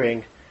my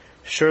hearing,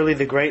 surely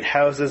the great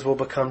houses will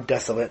become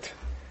desolate,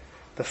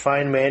 the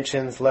fine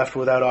mansions left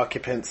without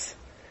occupants.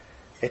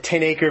 A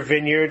 10-acre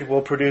vineyard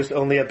will produce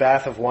only a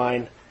bath of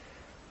wine.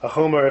 A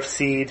homer of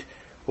seed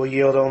will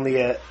yield only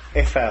an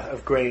ephah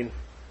of grain.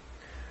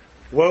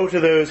 Woe to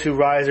those who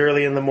rise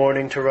early in the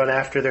morning to run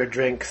after their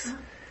drinks,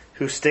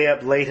 who stay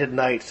up late at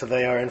night till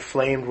they are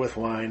inflamed with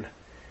wine.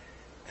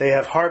 They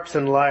have harps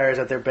and lyres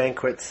at their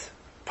banquets,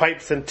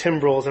 pipes and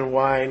timbrels and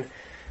wine,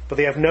 but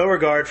they have no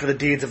regard for the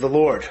deeds of the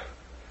Lord,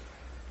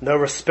 no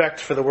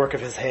respect for the work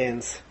of his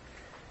hands.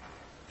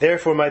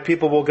 Therefore my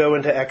people will go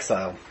into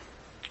exile,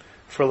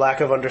 for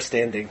lack of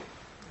understanding.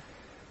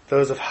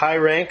 Those of high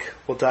rank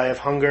will die of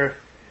hunger,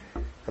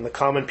 and the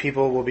common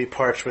people will be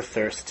parched with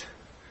thirst.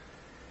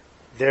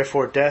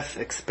 Therefore death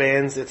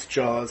expands its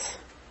jaws,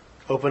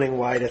 opening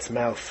wide its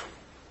mouth,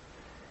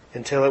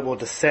 until it will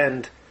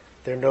descend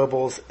their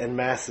nobles and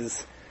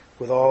masses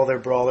with all their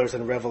brawlers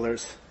and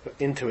revelers.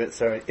 Into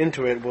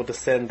it will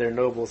descend their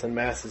nobles and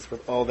masses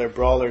with all their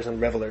brawlers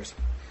and revelers.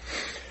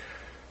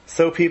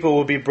 So people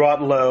will be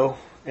brought low,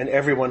 and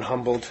everyone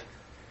humbled,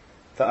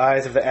 the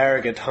eyes of the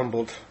arrogant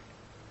humbled.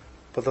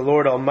 But the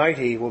Lord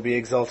Almighty will be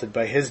exalted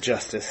by his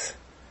justice,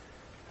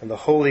 and the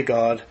holy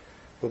God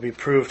will be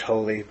proved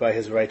holy by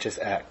his righteous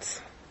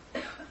acts.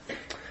 And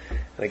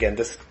again,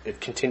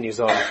 it continues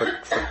on for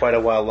quite a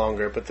while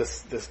longer, but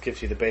this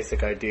gives you the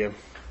basic idea.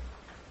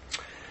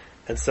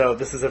 And so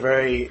this is a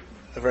very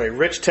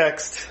rich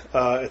text.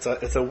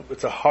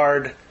 It's a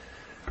hard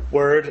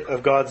word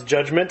of God's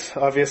judgment,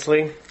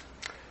 obviously.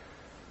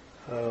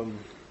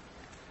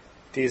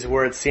 These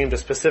words seem to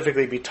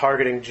specifically be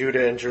targeting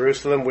Judah and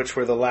Jerusalem, which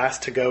were the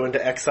last to go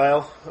into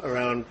exile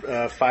around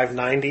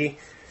 590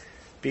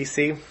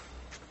 BC.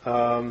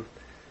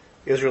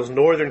 Israel's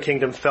northern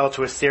kingdom fell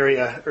to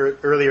Assyria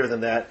earlier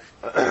than that,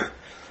 the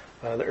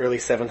early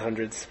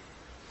 700s.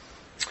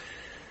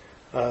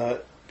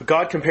 But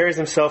God compares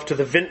himself to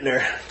the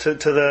vintner, to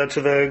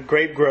the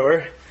grape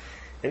grower,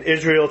 and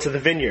Israel to the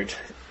vineyard.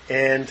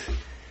 And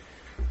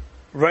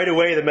right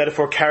away the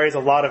metaphor carries a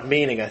lot of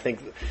meaning, I think.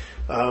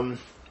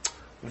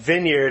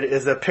 Vineyard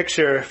is a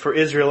picture for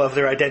Israel of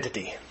their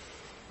identity.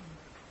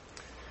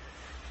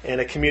 And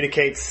it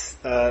communicates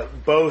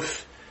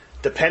both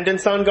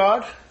dependence on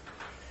God,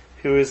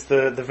 who is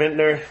the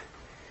vintner,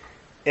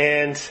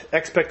 and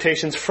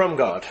expectations from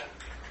God.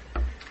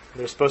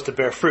 They're supposed to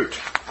bear fruit.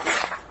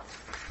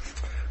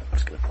 I'm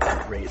just going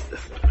to raise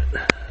this a little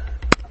bit.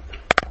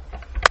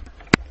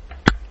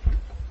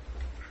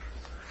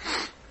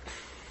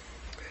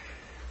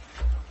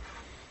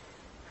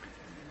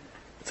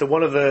 So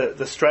one of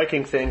the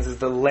striking things is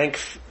the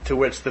length to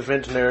which the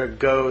vintner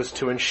goes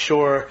to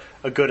ensure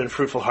a good and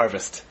fruitful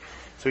harvest.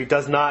 So he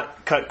does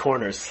not cut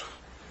corners.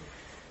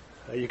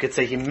 You could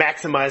say he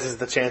maximizes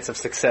the chance of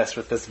success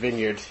with this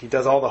vineyard. He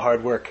does all the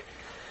hard work.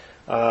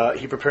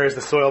 He prepares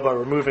the soil by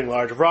removing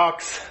large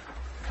rocks.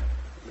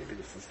 Maybe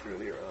this is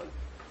earlier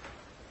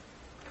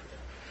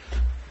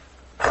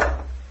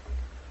on.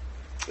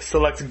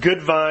 Selects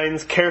good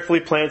vines, carefully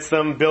plants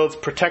them, builds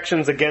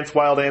protections against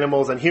wild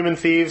animals and human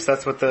thieves.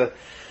 That's what the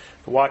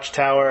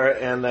watchtower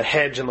and the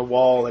hedge and the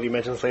wall that he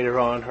mentions later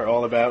on are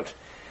all about.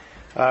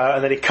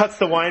 And then he cuts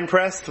the wine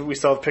press. We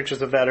saw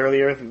pictures of that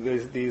earlier.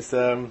 These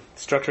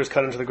structures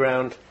cut into the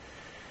ground.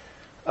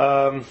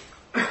 And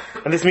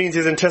this means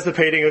he's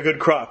anticipating a good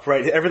crop,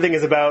 right? Everything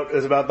is about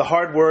the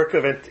hard work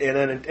of it and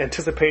an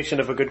anticipation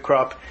of a good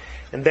crop.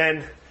 And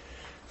then,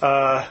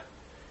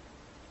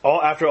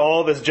 after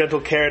all this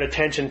gentle care and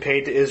attention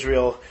paid to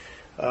Israel,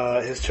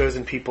 his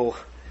chosen people,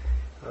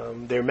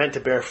 they're meant to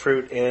bear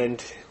fruit, and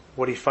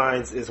what he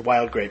finds is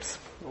wild grapes,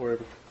 or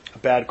a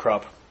bad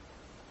crop.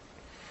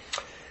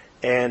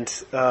 And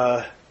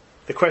the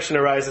question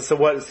arises: so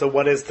what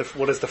is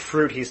the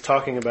fruit he's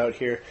talking about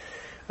here?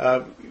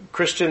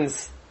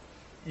 Christians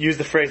use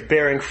the phrase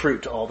 "bearing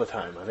fruit" all the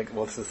time. I think,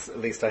 at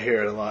least I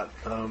hear it a lot.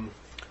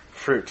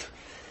 Fruit,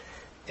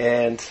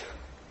 and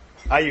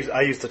I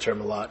use the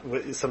term a lot,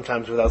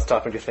 sometimes without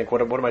stopping to think,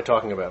 what am I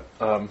talking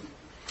about?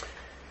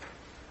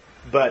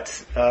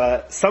 But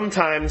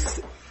sometimes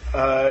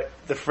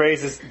the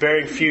phrase is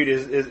 "bearing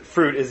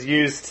fruit" is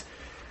used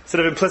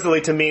sort of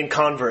implicitly to mean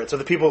converts, or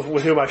the people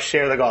with whom I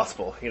share the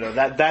gospel.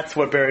 That's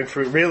what bearing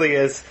fruit really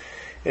is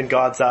in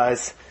God's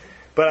eyes.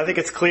 But I think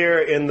it's clear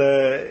in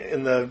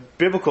the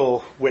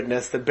biblical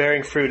witness that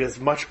bearing fruit is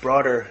much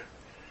broader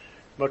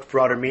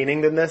meaning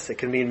than this. It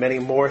can mean many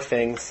more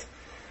things.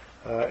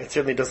 It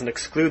certainly doesn't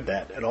exclude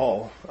that at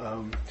all.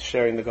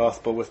 Sharing the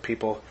gospel with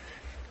people,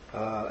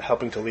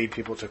 helping to lead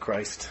people to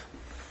Christ.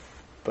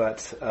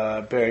 But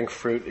bearing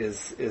fruit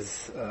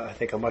is I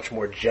think, a much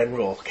more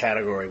general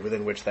category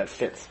within which that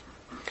fits.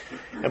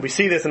 And we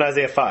see this in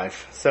Isaiah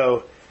 5.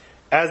 So,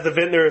 as the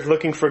vintner is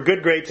looking for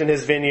good grapes in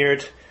his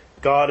vineyard,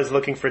 God is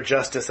looking for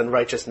justice and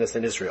righteousness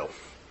in Israel.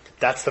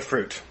 That's the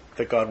fruit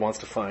that God wants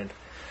to find.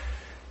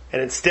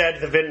 And instead,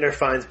 the vintner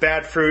finds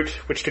bad fruit,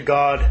 which to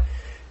God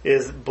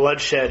is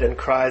bloodshed and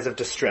cries of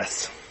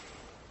distress.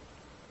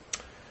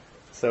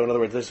 So in other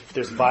words,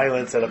 there's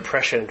violence and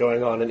oppression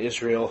going on in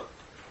Israel,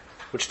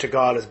 which to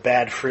God is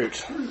bad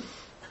fruit.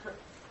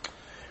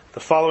 The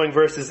following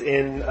verses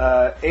in 8,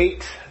 I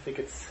think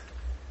it's,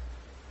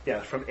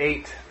 from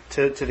 8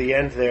 to the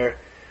end there,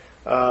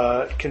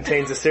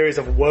 contains a series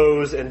of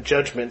woes and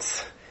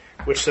judgments,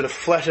 which sort of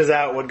fleshes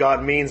out what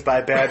God means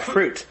by bad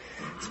fruit.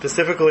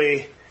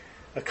 Specifically,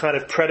 a kind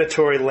of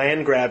predatory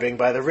land grabbing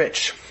by the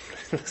rich.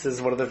 This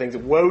is one of the things.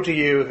 Woe to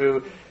you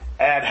who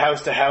add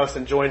house to house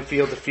and join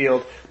field to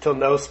field till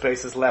no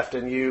space is left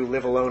and you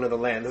live alone in the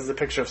land. This is a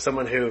picture of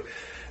someone who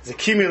is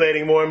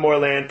accumulating more and more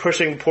land,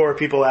 pushing poor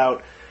people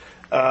out,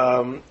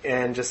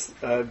 and just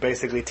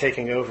basically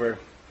taking over,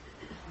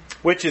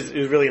 which is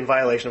really in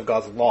violation of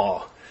God's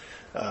law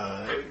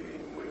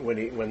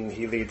when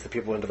he leads the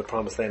people into the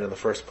promised land in the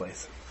first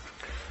place.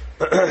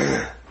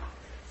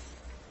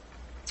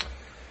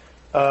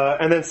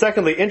 And then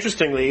secondly,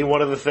 interestingly,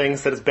 one of the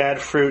things that is bad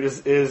fruit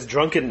is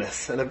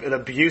drunkenness and an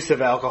abuse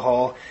of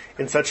alcohol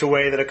in such a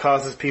way that it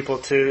causes people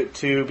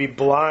to be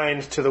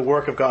blind to the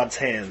work of God's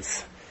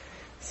hands.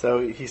 So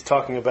he's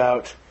talking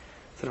about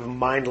sort of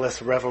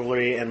mindless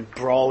revelry and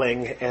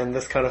brawling and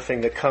this kind of thing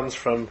that comes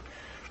from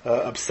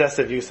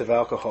obsessive use of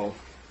alcohol.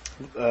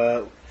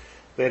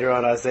 Later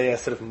on, Isaiah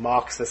sort of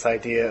mocks this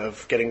idea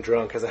of getting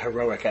drunk as a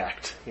heroic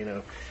act.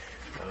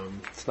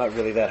 It's not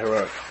really that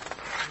heroic.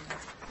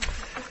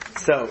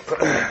 So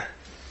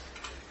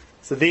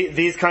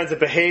these kinds of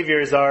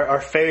behaviors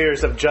are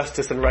failures of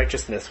justice and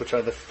righteousness, which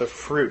are the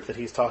fruit that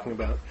he's talking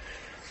about.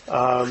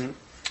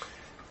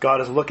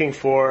 God is looking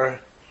for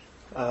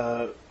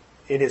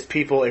in his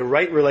people a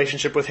right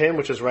relationship with him,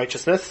 which is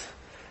righteousness,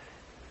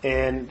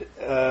 and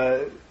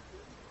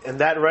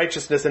that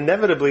righteousness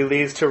inevitably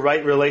leads to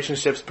right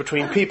relationships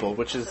between people,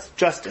 which is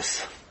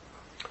justice,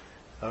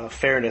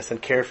 fairness, and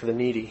care for the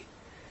needy.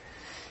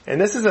 And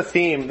this is a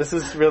theme. This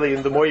is really,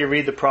 the more you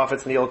read the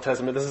prophets in the Old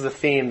Testament, this is a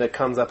theme that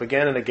comes up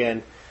again and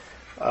again.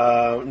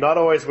 Not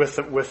always with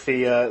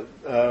the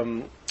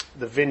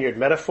vineyard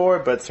metaphor,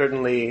 but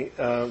certainly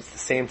it's the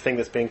same thing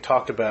that's being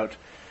talked about.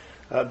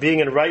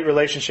 Being in right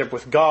relationship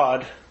with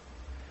God,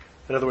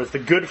 in other words, the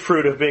good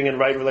fruit of being in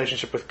right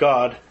relationship with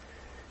God,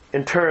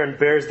 in turn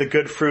bears the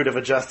good fruit of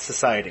a just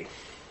society.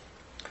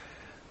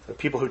 So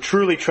people who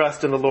truly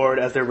trust in the Lord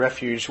as their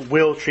refuge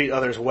will treat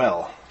others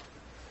well.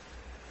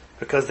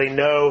 Because they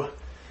know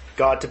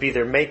God to be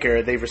their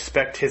maker, they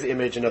respect his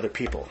image in other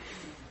people.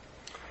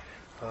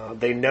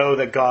 They know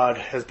that God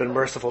has been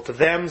merciful to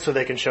them, so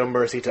they can show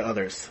mercy to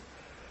others.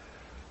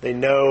 They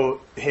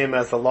know him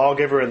as the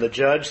lawgiver and the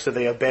judge, so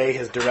they obey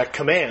his direct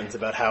commands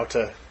about how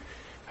to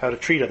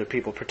treat other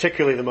people,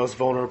 particularly the most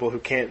vulnerable who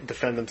can't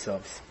defend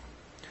themselves.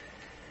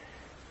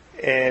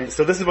 And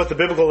so this is what the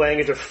biblical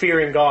language of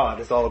fearing God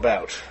is all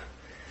about.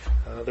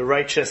 The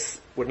righteous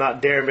would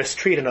not dare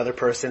mistreat another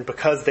person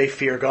because they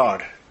fear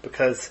God,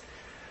 because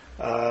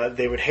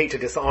they would hate to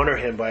dishonor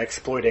him by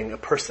exploiting a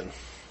person.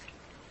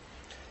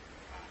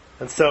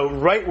 And so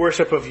right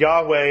worship of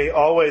Yahweh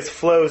always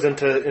flows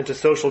into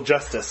social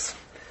justice.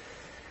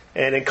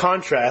 And in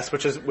contrast,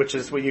 which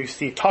is what you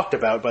see talked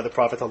about by the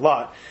prophets a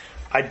lot,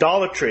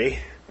 idolatry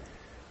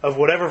of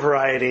whatever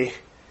variety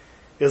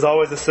is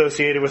always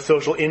associated with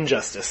social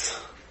injustice,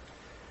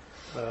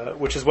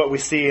 which is what we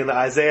see in the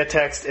Isaiah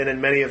text and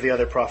in many of the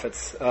other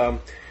prophets.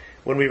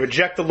 When we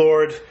reject the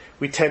Lord,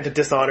 we tend to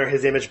dishonor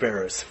his image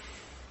bearers,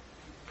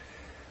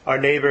 our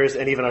neighbors,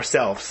 and even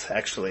ourselves,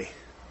 actually.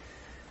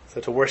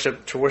 So to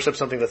worship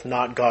something that's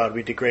not God,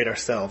 we degrade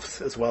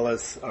ourselves as well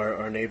as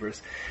our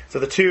neighbors. So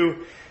the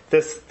two,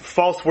 this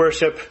false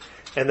worship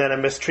and then a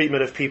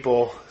mistreatment of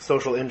people,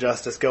 social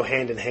injustice, go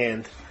hand in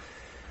hand.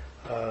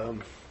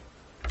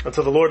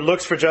 Until the Lord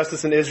looks for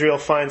justice in Israel,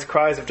 finds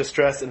cries of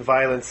distress and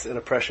violence and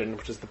oppression,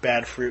 which is the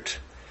bad fruit.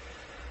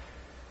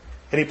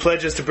 And he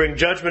pledges to bring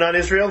judgment on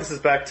Israel. This is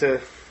back to,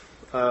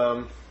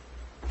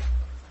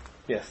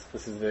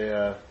 this is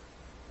the,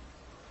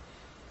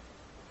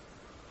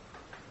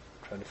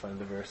 trying to find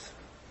the verse.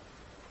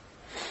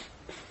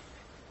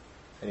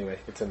 Anyway,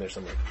 it's in there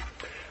somewhere.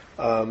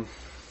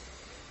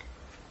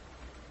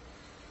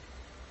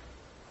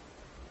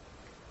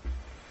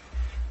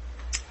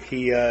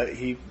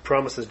 He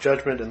promises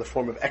judgment in the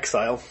form of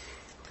exile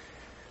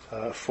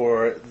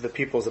for the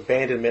people's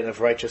abandonment of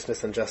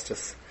righteousness and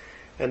justice.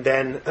 And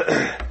then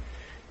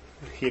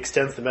he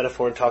extends the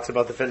metaphor and talks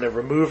about the vintner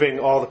removing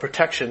all the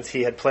protections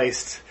he had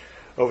placed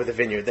over the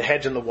vineyard. The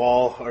hedge and the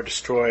wall are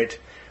destroyed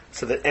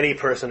so that any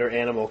person or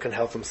animal can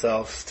help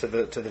themselves to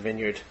the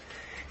vineyard.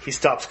 He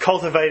stops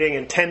cultivating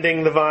and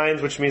tending the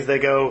vines, which means they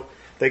go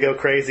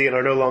crazy and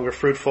are no longer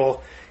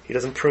fruitful. He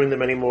doesn't prune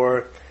them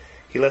anymore.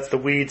 He lets the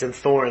weeds and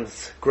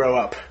thorns grow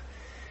up,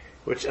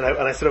 and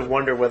I sort of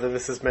wonder whether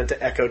this is meant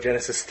to echo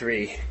Genesis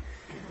 3.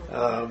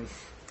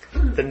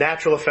 The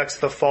natural effects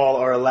of the fall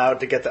are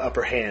allowed to get the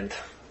upper hand.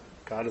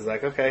 God is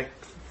like, okay,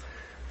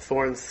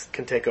 thorns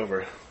can take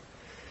over.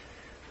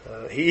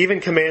 He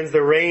even commands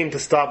the rain to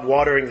stop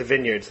watering the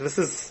vineyard. So this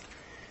is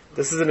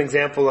an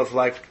example of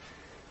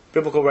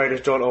biblical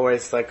writers don't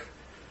always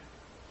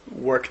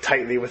work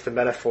tightly with the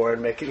metaphor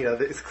and make it,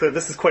 it's clear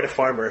this is quite a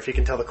farmer if he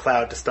can tell the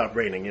cloud to stop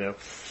raining,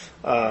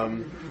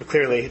 But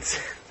clearly it's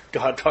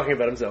God talking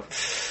about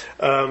himself.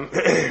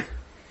 Then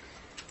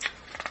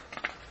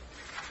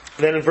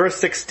in verse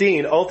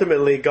 16,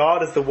 ultimately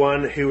God is the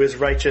one who is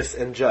righteous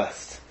and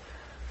just.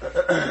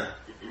 But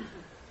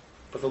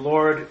the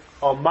Lord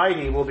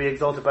Almighty will be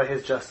exalted by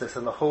his justice,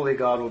 and the holy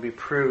God will be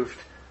proved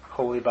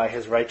holy by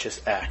his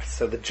righteous acts.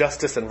 So the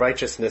justice and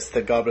righteousness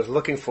that God was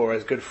looking for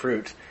as good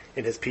fruit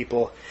in his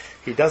people,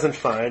 he doesn't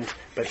find,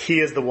 but he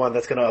is the one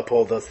that's going to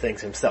uphold those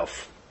things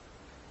himself.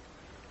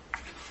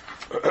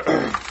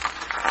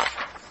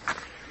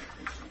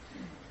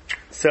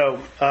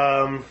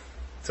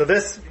 So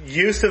this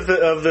use of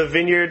the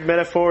vineyard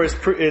metaphor is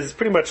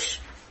pretty much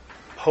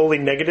wholly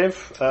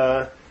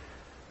negative.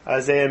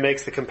 Isaiah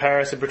makes the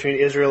comparison between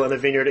Israel and the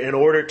vineyard in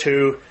order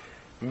to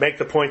make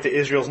the point that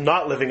Israel's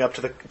not living up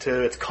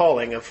to its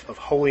calling of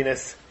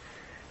holiness,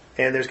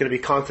 and there's going to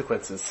be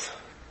consequences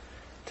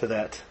to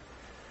that.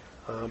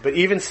 But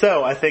even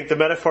so, I think the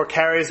metaphor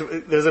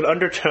there's an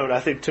undertone, I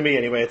think to me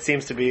anyway, it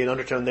seems to be an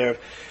undertone there.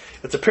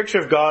 It's a picture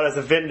of God as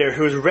a vintner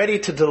who is ready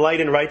to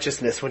delight in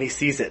righteousness when he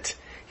sees it.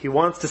 He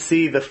wants to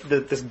see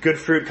this good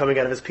fruit coming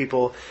out of his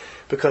people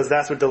because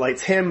that's what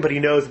delights him, but he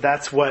knows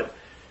that's what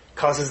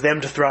causes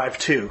them to thrive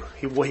too.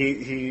 He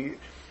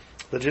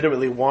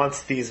legitimately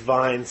wants these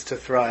vines to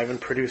thrive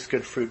and produce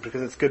good fruit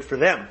because it's good for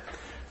them,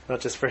 not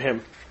just for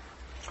him.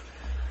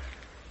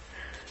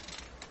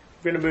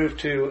 We're going to move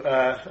to,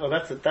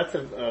 that's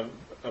a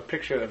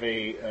picture of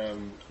a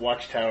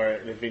watchtower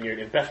in a vineyard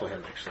in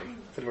Bethlehem, actually.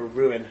 Sort of a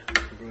ruin of a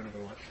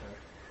watchtower.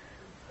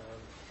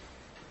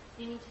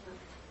 You need to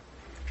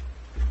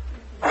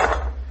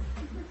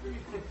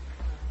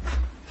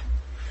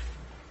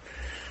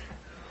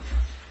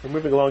We're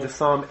moving along to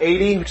Psalm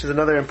 80, which is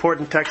another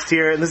important text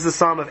here. And this is the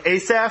Psalm of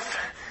Asaph.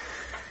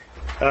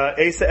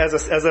 Asaph,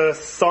 as a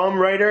psalm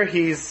writer,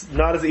 he's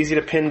not as easy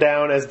to pin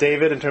down as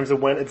David in terms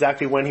of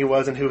exactly when he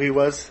was and who he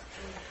was.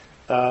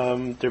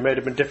 There may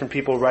have been different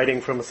people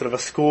writing from sort of a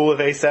school of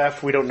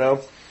Asaph. We don't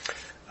know.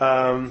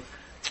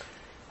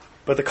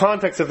 But the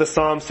context of the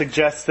psalm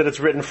suggests that it's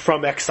written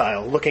from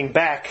exile, looking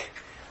back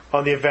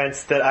on the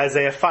events that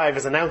Isaiah 5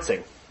 is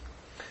announcing.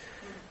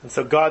 And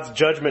so God's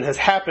judgment has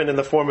happened in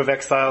the form of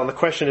exile, and the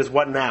question is,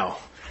 what now?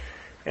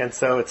 And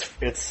so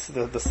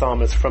the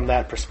psalm is from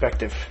that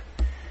perspective.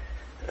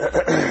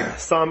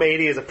 Psalm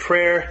 80 is a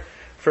prayer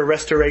for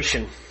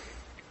restoration.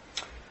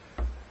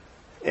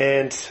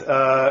 And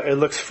it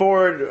looks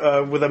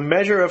forward with a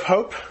measure of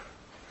hope,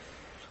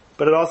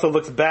 but it also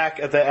looks back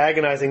at the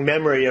agonizing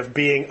memory of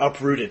being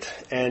uprooted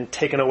and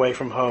taken away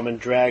from home and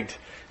dragged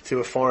to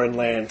a foreign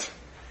land.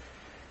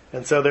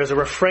 And so there's a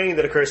refrain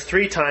that occurs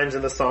 3 times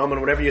in the psalm, and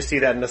whenever you see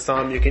that in the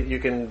psalm, you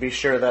can be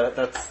sure that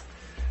that's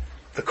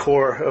the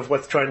core of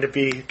what's trying to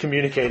be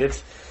communicated.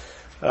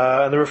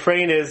 And the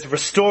refrain is,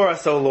 "Restore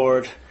us, O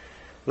Lord,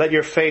 let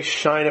your face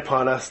shine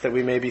upon us that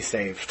we may be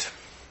saved."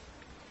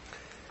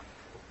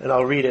 And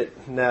I'll read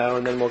it now,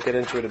 and then we'll get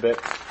into it a bit.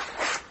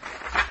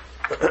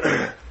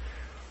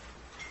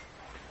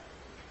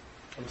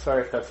 I'm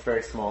sorry if that's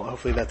very small.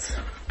 Hopefully that's...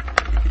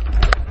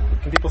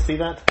 Can people see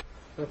that?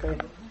 Okay.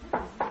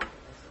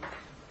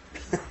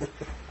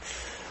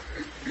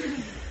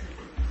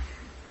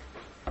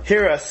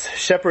 Hear us,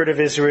 shepherd of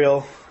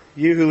Israel,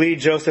 you who lead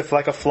Joseph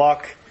like a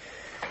flock,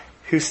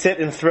 who sit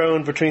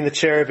enthroned between the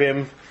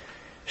cherubim.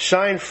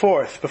 Shine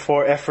forth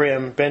before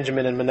Ephraim,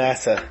 Benjamin, and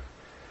Manasseh.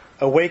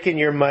 Awaken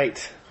your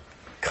might.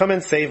 Come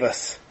and save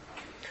us.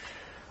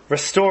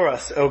 Restore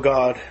us, O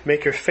God.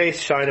 Make your face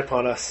shine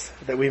upon us,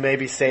 that we may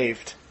be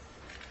saved.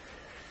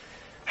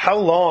 How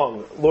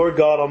long, Lord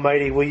God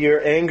Almighty, will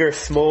your anger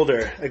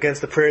smolder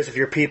against the prayers of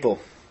your people?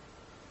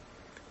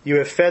 You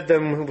have fed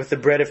them with the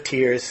bread of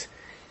tears.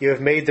 You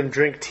have made them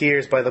drink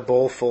tears by the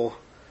bowlful.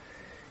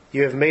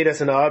 You have made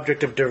us an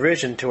object of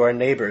derision to our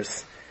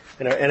neighbors,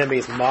 and our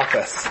enemies mock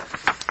us.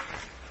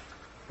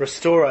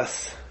 Restore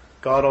us,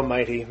 God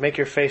Almighty. Make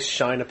your face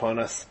shine upon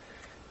us,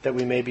 that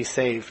we may be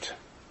saved.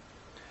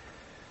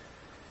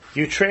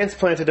 You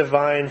transplanted a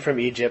vine from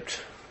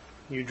Egypt.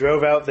 You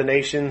drove out the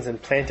nations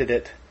and planted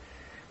it.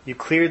 You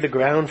cleared the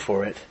ground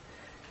for it,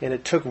 and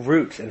it took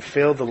root and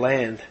filled the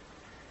land.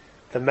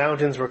 The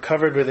mountains were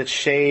covered with its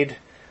shade,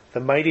 the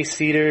mighty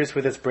cedars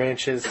with its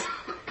branches.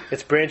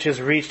 Its branches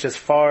reached as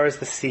far as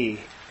the sea,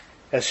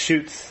 its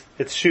shoots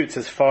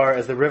as far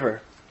as the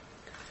river.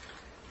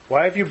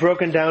 Why have you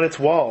broken down its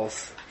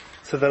walls,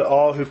 so that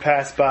all who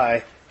pass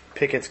by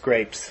pick its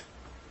grapes?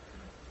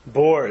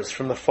 Boars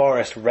from the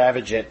forest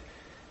ravage it,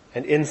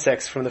 and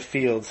insects from the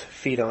fields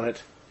feed on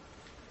it.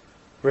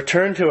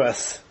 Return to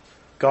us,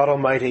 God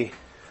Almighty.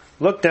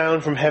 Look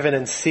down from heaven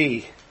and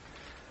see.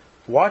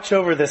 Watch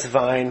over this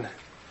vine,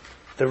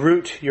 the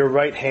root your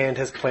right hand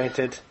has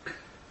planted,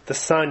 the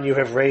son you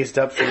have raised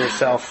up for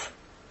yourself.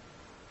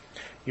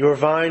 Your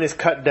vine is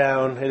cut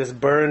down, it is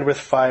burned with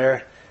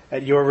fire,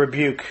 At your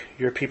rebuke,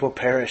 your people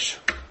perish.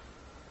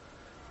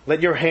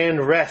 Let your hand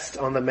rest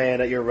on the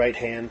man at your right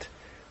hand,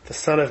 the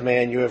Son of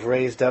Man you have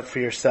raised up for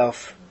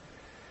yourself.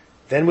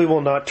 Then we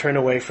will not turn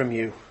away from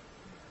you.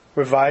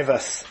 Revive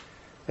us,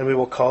 and we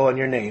will call on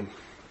your name.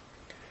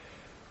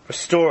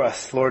 Restore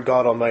us, Lord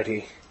God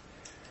Almighty.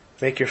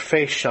 Make your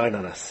face shine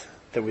on us,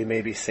 that we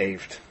may be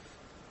saved.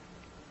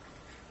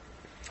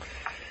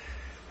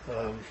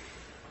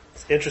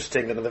 It's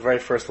interesting that in the very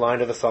first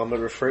line of the psalm,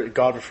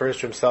 God refers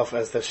to himself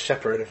as the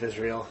shepherd of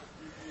Israel,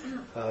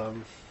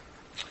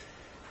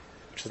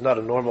 which is not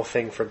a normal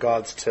thing for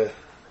not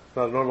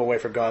a normal way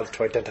for gods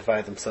to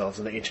identify themselves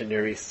in the ancient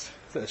Near East,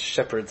 as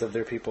shepherds of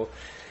their people.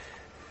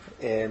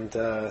 And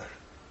I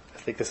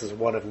think this is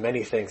one of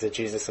many things that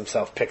Jesus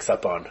himself picks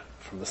up on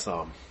from the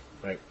psalm,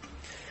 right?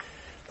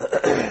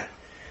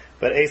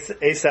 But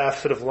Asaph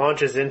sort of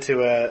launches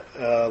into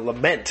a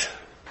lament.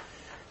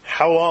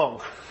 How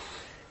long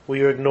will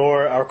you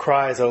ignore our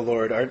cries, O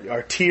Lord?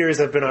 Our tears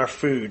have been our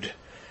food.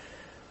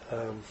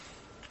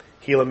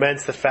 He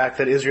laments the fact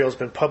that Israel's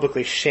been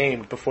publicly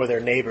shamed before their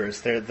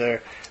neighbors.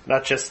 They're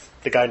not just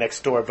the guy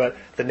next door, but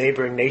the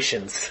neighboring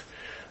nations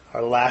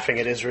are laughing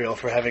at Israel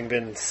for having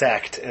been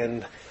sacked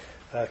and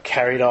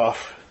carried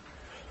off.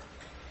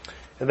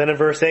 And then in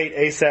verse 8,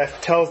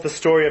 Asaph tells the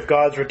story of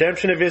God's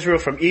redemption of Israel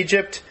from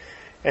Egypt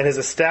and his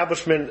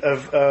establishment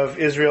of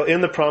Israel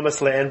in the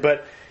promised land.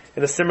 But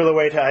in a similar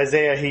way to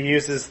Isaiah, he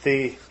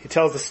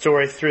tells the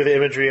story through the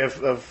imagery of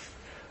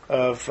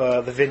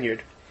the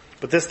vineyard.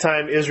 But this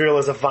time Israel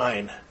is a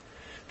vine,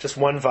 just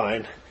one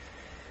vine.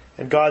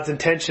 And God's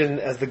intention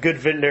as the good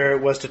vintner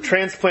was to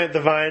transplant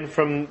the vine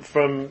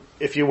from,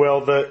 if you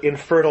will, the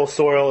infertile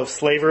soil of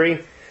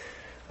slavery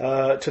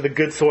to the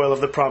good soil of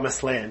the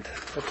promised land,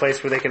 a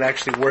place where they can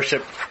actually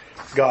worship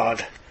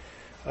God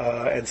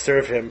and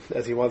serve him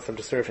as he wants them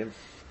to serve him.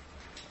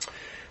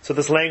 So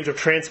this language of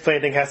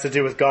transplanting has to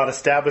do with God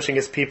establishing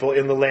his people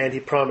in the land he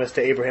promised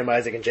to Abraham,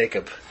 Isaac, and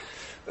Jacob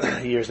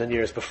years and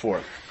years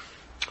before.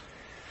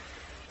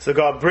 So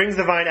God brings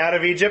the vine out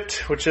of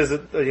Egypt, which is a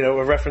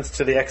reference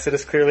to the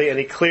Exodus clearly, and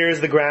he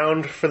clears the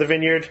ground for the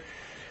vineyard,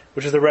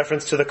 which is a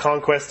reference to the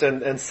conquest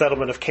and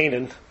settlement of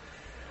Canaan.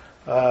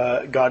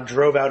 God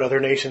drove out other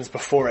nations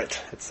before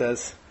it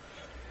says.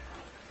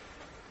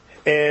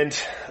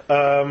 And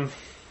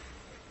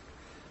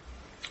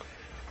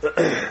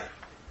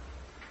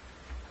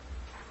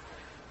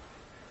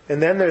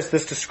and then there's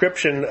this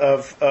description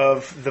of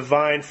the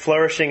vine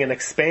flourishing and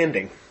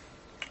expanding.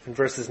 In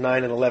verses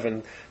 9 and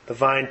 11, the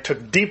vine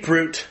took deep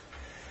root,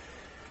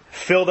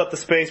 filled up the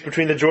space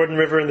between the Jordan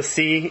River and the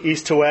sea,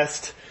 east to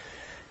west,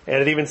 and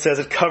it even says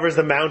it covers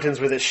the mountains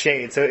with its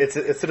shade. So it's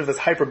sort of this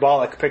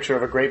hyperbolic picture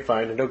of a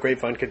grapevine, and no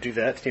grapevine could do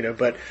that,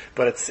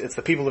 but it's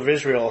the people of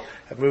Israel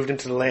have moved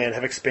into the land,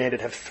 have expanded,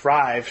 have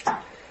thrived,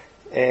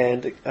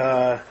 and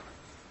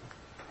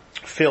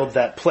filled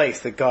that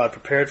place that God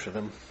prepared for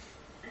them.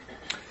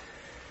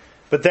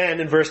 But then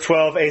in verse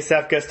 12,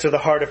 Asaph gets to the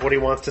heart of what he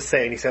wants to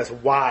say, and he says,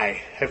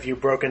 why have you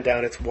broken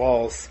down its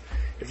walls?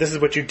 If this is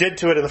what you did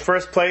to it in the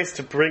first place,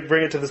 to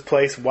bring it to this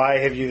place, why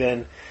have you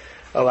then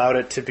allowed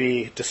it to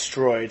be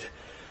destroyed?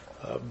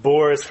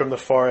 Boars from the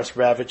forest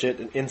ravage it,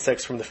 and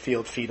insects from the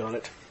field feed on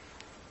it.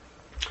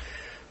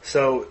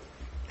 So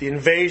the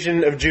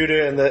invasion of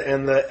Judah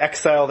and the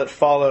exile that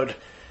followed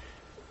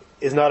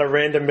is not a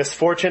random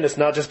misfortune. It's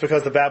not just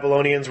because the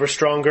Babylonians were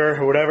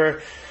stronger or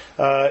whatever.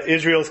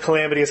 Israel's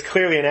calamity is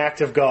clearly an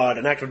act of God,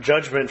 an act of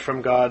judgment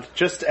from God,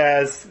 just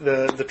as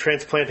the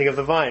transplanting of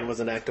the vine was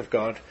an act of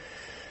God.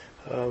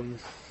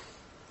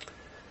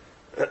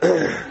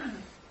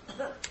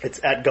 It's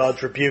at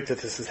God's rebuke that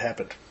this has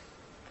happened.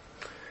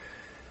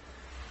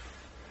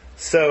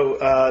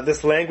 So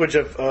this language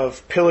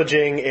of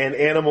pillaging and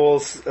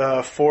animals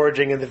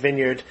foraging in the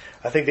vineyard,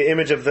 I think the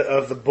image of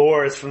the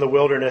boars from the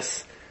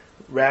wilderness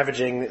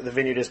ravaging the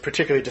vineyard is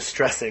particularly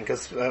distressing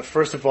because,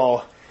 first of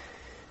all,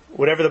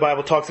 whenever the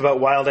Bible talks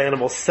about wild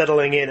animals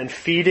settling in and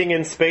feeding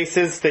in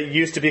spaces that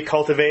used to be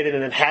cultivated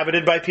and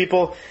inhabited by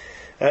people,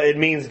 it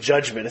means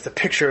judgment. It's a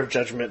picture of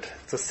judgment.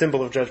 It's a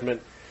symbol of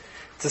judgment.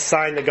 It's a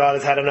sign that God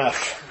has had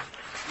enough.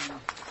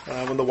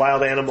 When the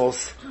wild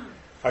animals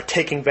are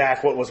taking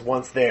back what was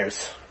once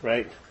theirs,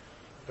 right?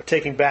 Or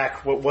taking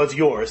back what was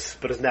yours,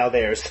 but is now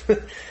theirs.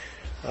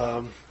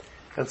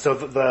 And so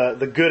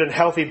the good and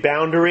healthy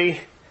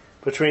boundary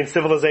between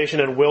civilization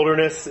and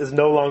wilderness is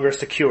no longer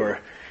secure.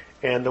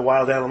 And the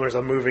wild animals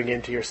are moving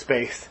into your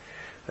space.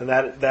 And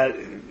that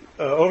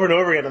over and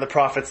over again in the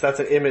prophets,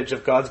 that's an image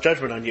of God's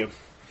judgment on you.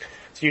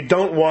 So you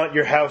don't want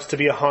your house to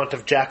be a haunt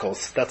of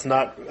jackals. That's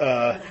not,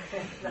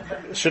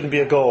 shouldn't be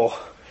a goal.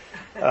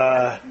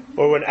 Or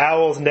when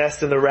owls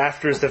nest in the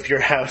rafters of your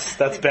house,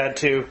 that's bad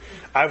too.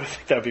 I would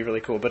think that would be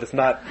really cool, but it's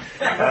not.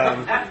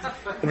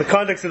 In the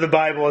context of the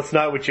Bible, it's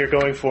not what you're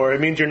going for.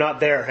 It means you're not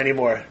there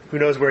anymore. Who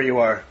knows where you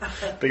are,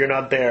 but you're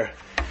not there.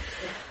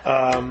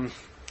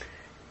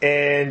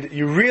 And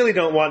you really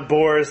don't want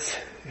boars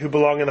who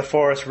belong in the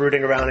forest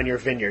rooting around in your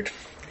vineyard.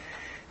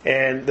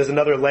 And there's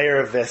another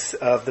layer of this,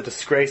 of the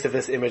disgrace of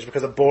this image,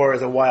 because a boar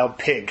is a wild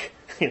pig.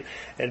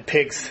 And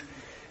pigs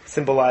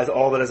symbolize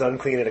all that is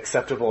unclean and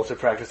acceptable to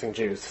practicing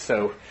Jews.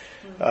 So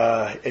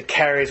it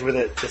carries with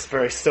it this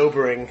very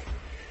sobering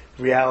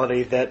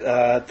reality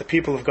that the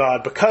people of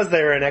God, because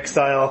they are in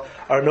exile,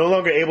 are no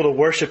longer able to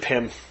worship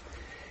Him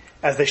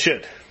as they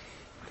should.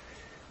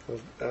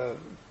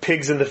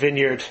 Pigs in the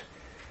vineyard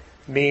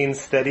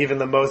means that even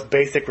the most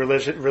basic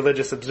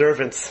religious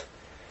observance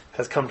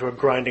has come to a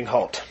grinding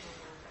halt.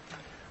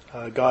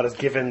 God has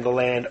given the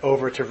land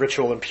over to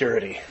ritual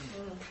impurity,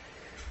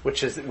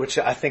 which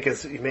I think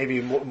is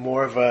maybe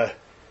more of a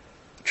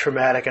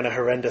traumatic and a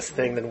horrendous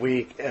thing than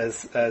we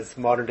as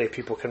modern day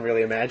people can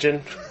really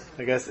imagine.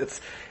 I guess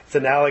it's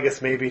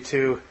analogous maybe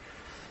to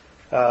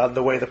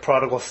the way the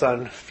prodigal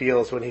son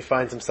feels when he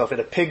finds himself in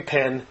a pig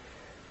pen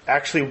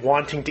actually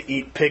wanting to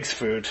eat pig's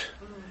food.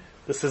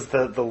 This is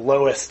the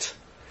lowest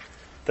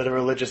that a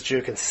religious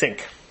Jew can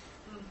sink.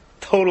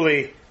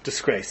 Totally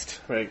disgraced,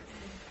 right?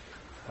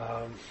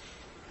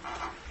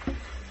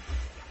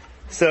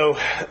 So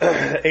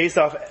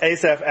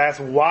Asaph asks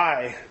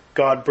why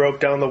God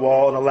broke down the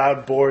wall and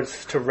allowed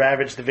boars to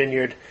ravage the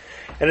vineyard.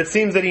 And it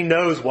seems that he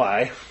knows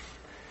why.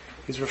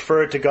 He's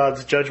referred to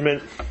God's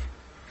judgment.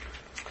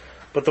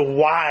 But the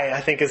why,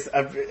 I think,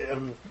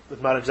 I'm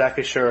not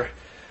exactly sure.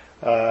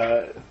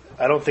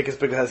 I don't think it's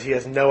because he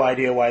has no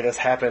idea why this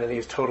happened and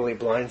he's totally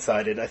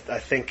blindsided. I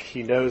think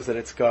he knows that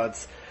it's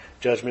God's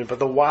judgment. But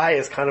the why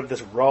is kind of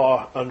this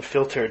raw,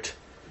 unfiltered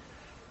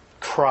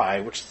cry,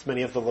 which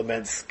many of the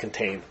laments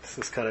contain. It's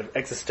this kind of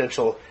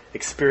existential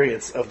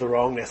experience of the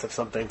wrongness of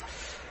something.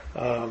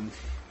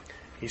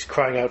 He's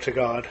crying out to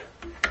God.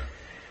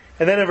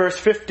 And then in verse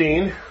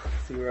 15, let's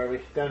see, where are we?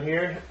 Down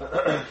here.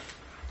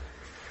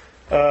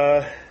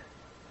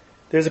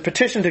 There's a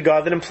petition to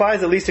God that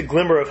implies at least a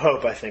glimmer of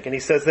hope, I think. And he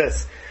says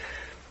this: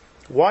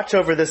 watch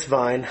over this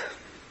vine,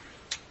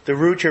 the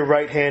root your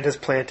right hand has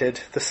planted,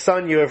 the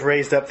son you have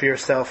raised up for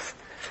yourself.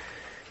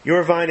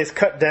 Your vine is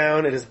cut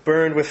down, it is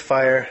burned with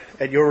fire.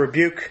 At your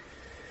rebuke,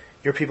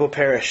 your people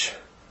perish.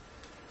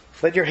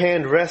 Let your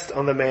hand rest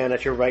on the man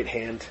at your right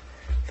hand,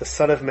 the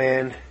Son of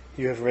Man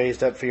you have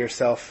raised up for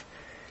yourself.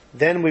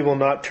 Then we will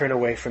not turn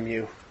away from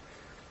you.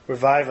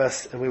 Revive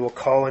us, and we will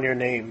call on your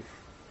name.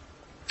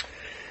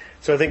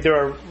 So I think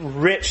there are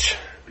rich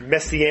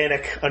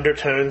messianic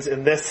undertones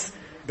in this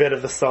bit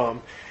of the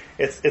psalm.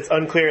 It's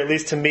unclear, at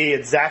least to me,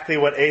 exactly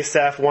what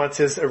Asaph wants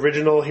his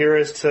original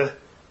hearers to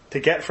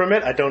get from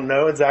it. I don't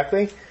know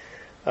exactly.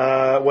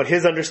 What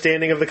his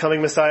understanding of the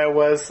coming Messiah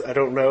was, I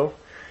don't know.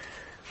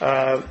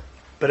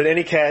 But in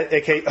any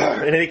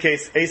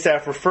case,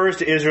 Asaph refers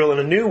to Israel in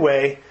a new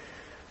way,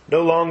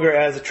 no longer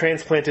as a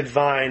transplanted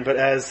vine, but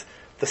as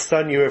the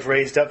son you have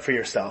raised up for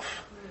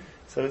yourself.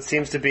 So it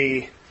seems to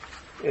be,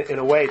 in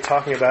a way,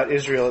 talking about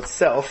Israel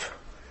itself.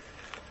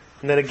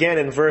 And then again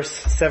in verse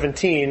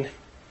 17,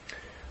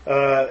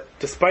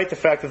 despite the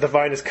fact that the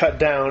vine is cut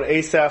down,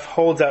 Asaph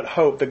holds out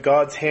hope that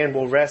God's hand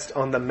will rest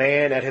on the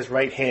man at his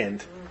right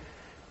hand.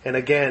 And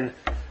again,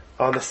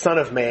 on the Son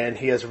of Man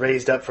he has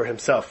raised up for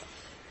himself.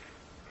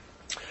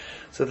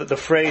 So that the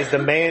phrase, the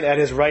man at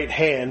his right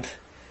hand,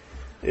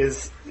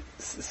 is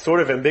sort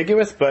of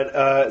ambiguous,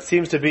 but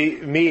seems to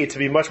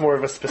be much more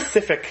of a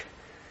specific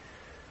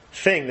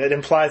thing that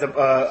implies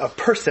a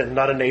person,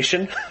 not a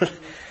nation,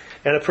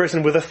 and a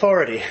person with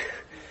authority.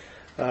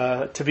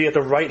 To be at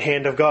the right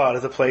hand of God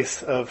is a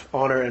place of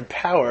honor and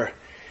power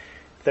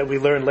that we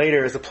learn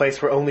later is a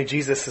place where only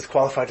Jesus is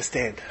qualified to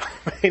stand.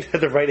 Right?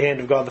 At the right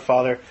hand of God the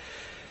Father.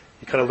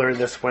 You kind of learn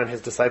this when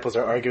his disciples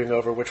are arguing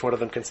over which one of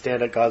them can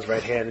stand at God's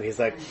right hand, and he's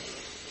like,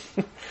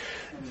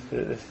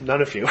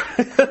 none of you.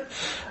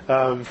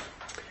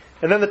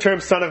 And then the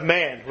term Son of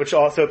Man, which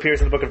also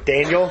appears in the book of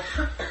Daniel.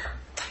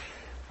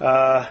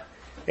 And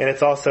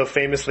it's also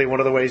famously one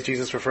of the ways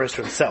Jesus refers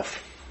to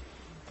himself.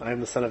 I am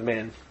the Son of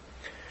Man.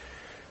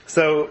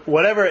 So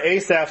whatever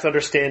Asaph's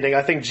understanding,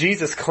 I think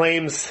Jesus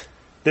claims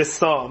this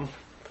psalm,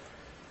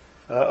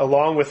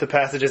 along with the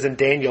passages in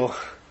Daniel,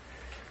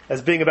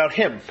 as being about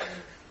him.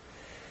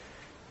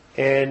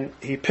 And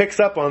he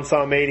picks up on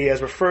Psalm 80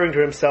 as referring to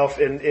himself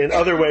in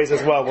other ways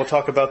as well. We'll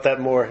talk about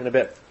that more in a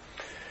bit.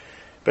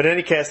 But in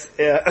any case,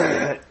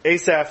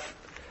 Asaph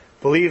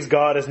believes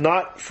God is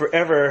not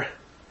forever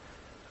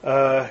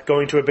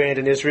going to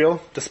abandon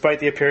Israel, despite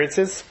the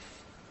appearances,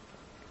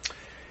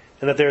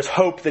 and that there's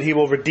hope that he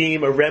will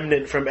redeem a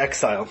remnant from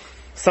exile,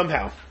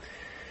 somehow,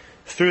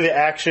 through the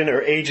action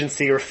or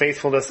agency or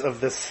faithfulness of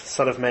this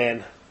Son of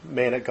Man,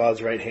 man at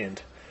God's right hand.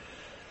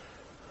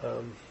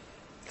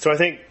 So I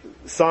think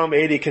Psalm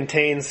 80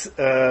 contains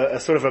a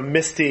sort of a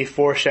misty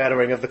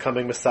foreshadowing of the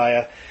coming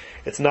Messiah.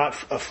 It's not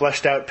a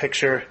fleshed out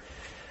picture,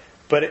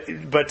 but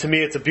to me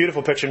it's a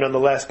beautiful picture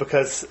nonetheless,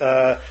 because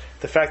the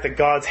fact that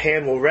God's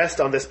hand will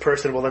rest on this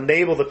person will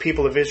enable the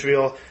people of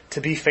Israel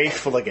to be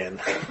faithful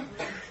again,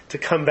 to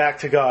come back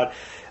to God.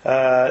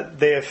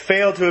 They have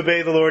failed to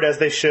obey the Lord as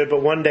they should,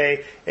 but one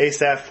day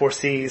Asaph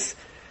foresees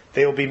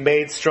they will be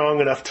made strong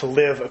enough to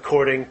live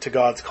according to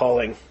God's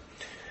calling.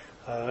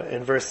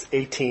 And verse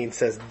 18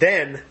 says,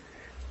 "Then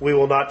we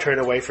will not turn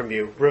away from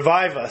you.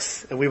 Revive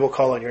us, and we will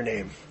call on your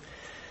name."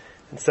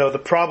 And so the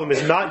problem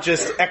is not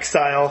just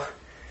exile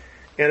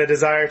and a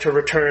desire to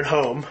return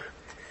home.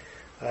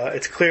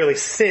 It's clearly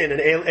sin and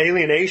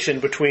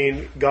alienation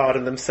between God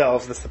and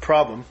themselves that's the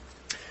problem.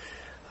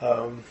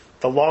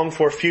 The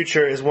longed-for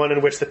future is one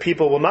in which the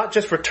people will not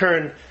just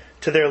return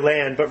to their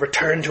land, but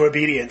return to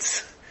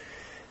obedience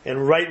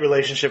and right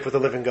relationship with the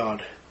living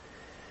God,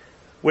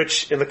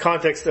 which in the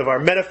context of our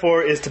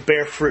metaphor is to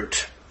bear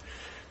fruit,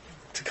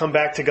 to come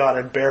back to God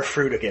and bear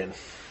fruit again.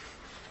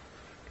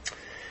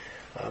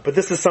 But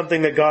this is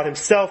something that God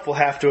himself will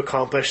have to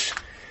accomplish.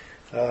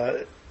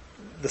 The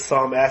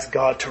psalm asks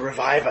God to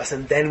revive us,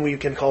 and then we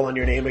can call on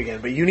your name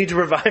again. But you need to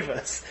revive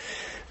us.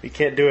 We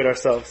can't do it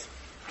ourselves.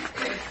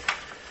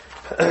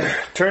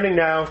 Turning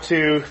now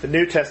to the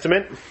New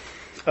Testament,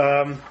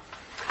 I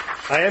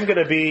am going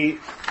to be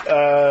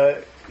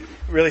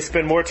really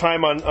spend more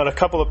time on a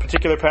couple of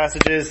particular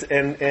passages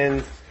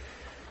and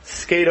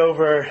skate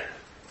over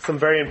some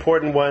very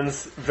important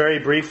ones very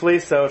briefly.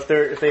 So if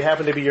they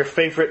happen to be your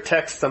favorite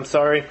texts, I'm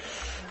sorry,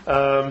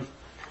 but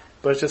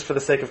it's just for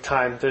the sake of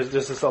time. There's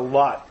just a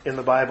lot in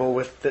the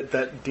Bible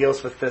that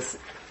deals with this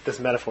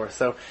metaphor.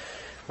 So,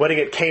 wedding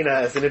at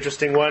Cana is an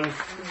interesting one.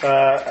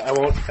 I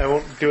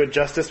won't do it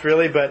justice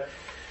really, but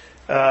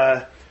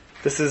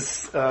this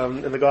is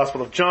in the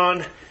Gospel of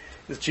John.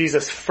 It's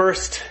Jesus'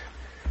 first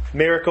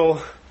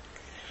miracle,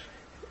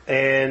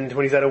 and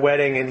when he's at a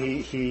wedding and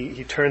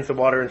he turns the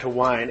water into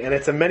wine, and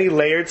it's a many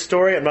layered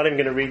story. I'm not even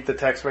going to read the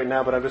text right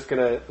now, but I'm just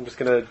going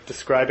to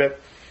describe it.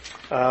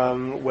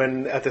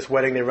 When at this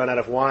wedding they run out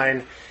of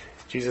wine,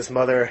 Jesus'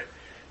 mother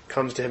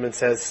comes to him and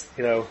says,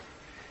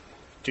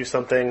 do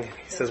something.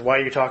 He says, why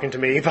are you talking to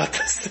me about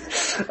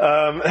this?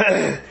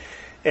 But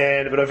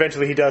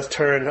eventually he does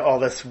turn all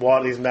this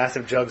water, these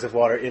massive jugs of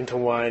water, into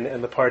wine,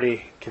 and the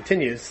party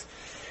continues.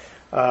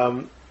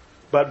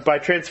 But by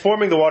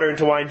transforming the water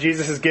into wine,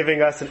 Jesus is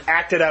giving us an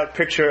acted out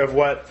picture of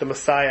what the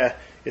Messiah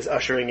is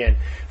ushering in.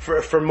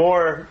 For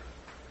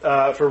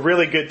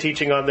really good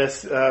teaching on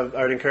this, I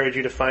would encourage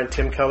you to find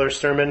Tim Keller's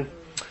sermon,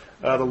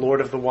 The Lord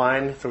of the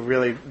Wine. It's a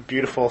really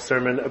beautiful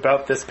sermon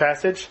about this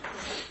passage.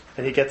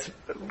 And he gets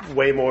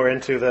way more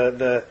into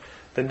the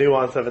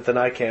nuance of it than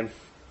I can.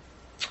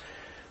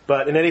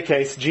 But in any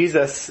case,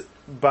 Jesus,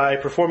 by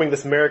performing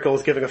this miracle,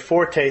 is giving a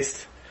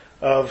foretaste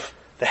of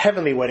the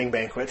heavenly wedding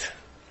banquet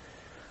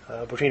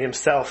between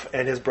himself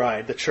and his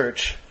bride, the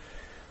church,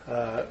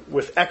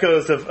 with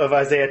echoes of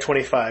Isaiah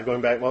 25.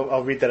 Going back, well,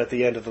 I'll read that at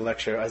the end of the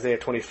lecture. Isaiah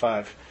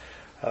 25,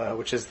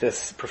 which is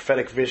this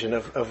prophetic vision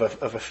of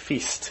a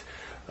feast,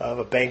 of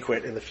a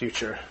banquet in the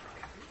future.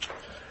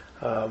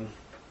 But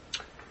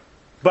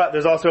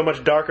there's also a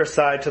much darker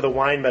side to the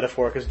wine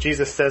metaphor, because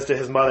Jesus says to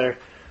his mother,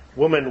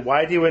 "Woman,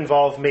 why do you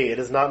involve me? It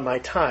is not my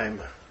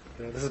time."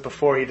 This is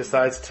before he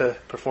decides to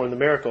perform the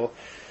miracle.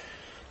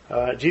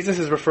 Jesus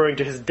is referring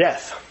to his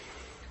death.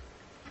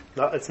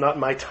 It's not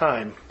my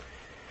time.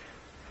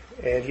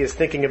 And he is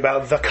thinking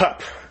about the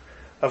cup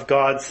of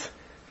God's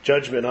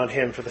judgment on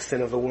him for the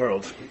sin of the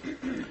world.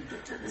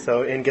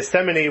 So in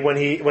Gethsemane, when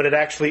it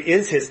actually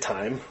is his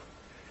time,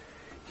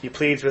 he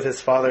pleads with his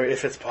father,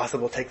 if it's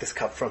possible, take this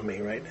cup from me,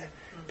 right?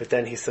 But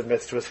then he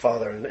submits to his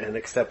father and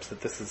accepts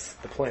that this is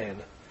the plan.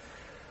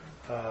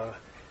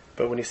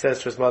 But when he says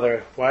to his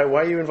mother, why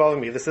are you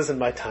involving me? This isn't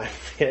my time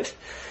yet.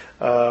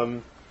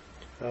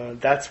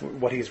 That's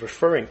what he's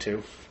referring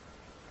to.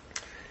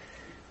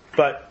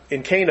 But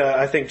in Cana,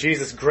 I think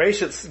Jesus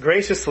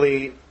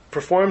graciously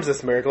performs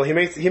this miracle. He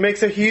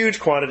makes a huge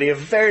quantity of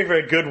very,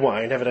 very good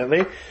wine,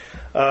 evidently,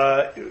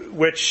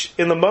 which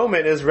in the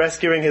moment is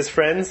rescuing his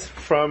friends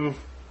from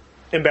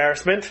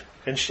embarrassment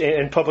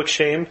and public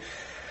shame,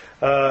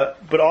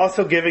 but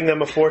also giving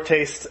them a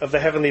foretaste of the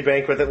heavenly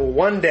banquet that will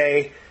one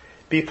day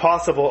be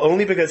possible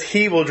only because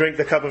he will drink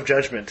the cup of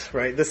judgment.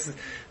 Right? This is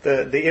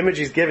the image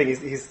he's giving.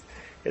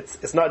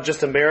 It's not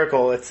just a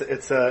miracle.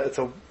 It's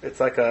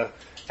like a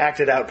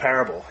acted out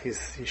parable. He's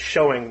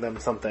showing them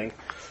something,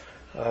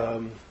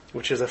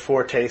 which is a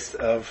foretaste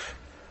of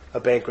a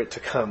banquet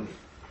to come.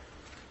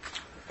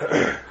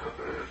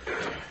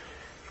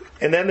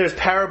 And then there's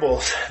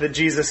parables that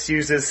Jesus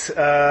uses,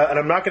 and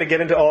I'm not going to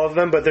get into all of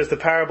them, but there's the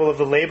parable of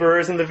the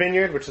laborers in the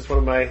vineyard, which is one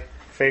of my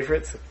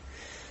favorites.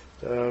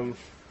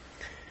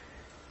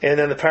 And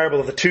then the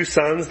parable of the two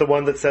sons, the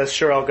one that says,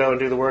 sure, I'll go and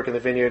do the work in the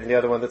vineyard, and the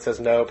other one that says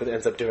no, but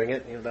ends up doing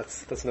it.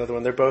 That's another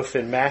one. They're both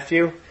in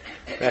Matthew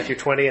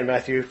 20 and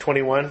Matthew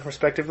 21,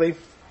 respectively.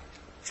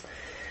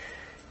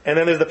 And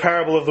then there's the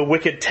parable of the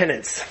wicked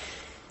tenants,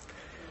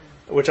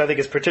 which I think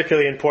is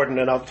particularly important,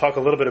 and I'll talk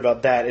a little bit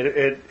about that.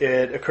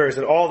 It occurs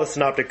in all the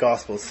synoptic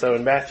gospels. So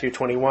in Matthew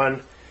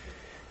 21,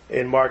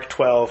 in Mark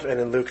 12, and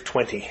in Luke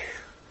 20.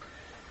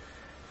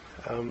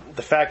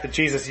 The fact that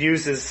Jesus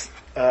uses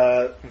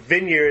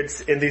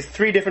vineyards in these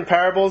three different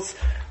parables,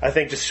 I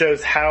think just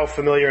shows how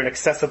familiar and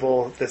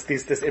accessible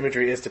this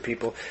imagery is to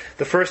people.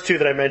 The first two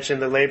that I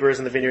mentioned, the laborers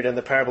in the vineyard and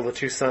the parable of the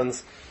two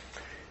sons,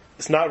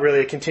 it's not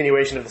really a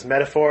continuation of this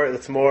metaphor.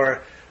 It's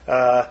more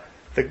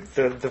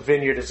the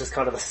vineyard is just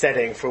kind of a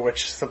setting for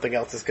which something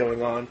else is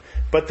going on.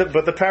 But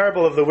the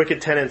parable of the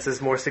wicked tenants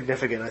is more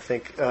significant, I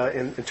think,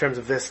 in terms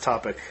of this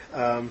topic.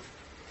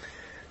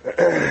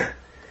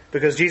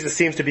 Because Jesus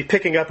seems to be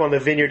picking up on the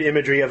vineyard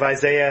imagery of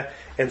Isaiah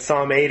and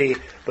Psalm 80,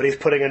 but he's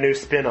putting a new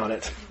spin on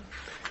it.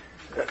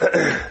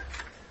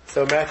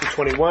 So Matthew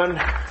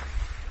 21.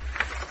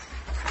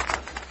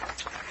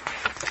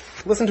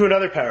 Listen to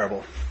another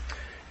parable.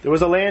 There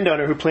was a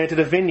landowner who planted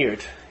a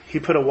vineyard. He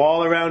put a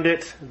wall around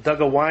it, dug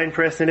a wine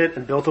press in it,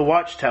 and built a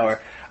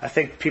watchtower. I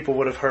think people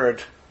would have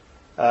heard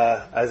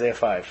Isaiah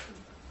 5.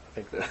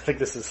 I think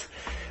this is...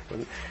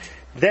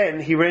 Then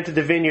he rented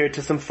the vineyard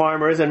to some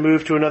farmers and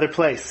moved to another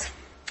place.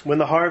 When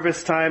the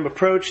harvest time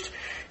approached,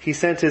 he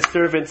sent his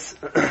servants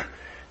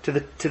to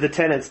the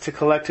tenants to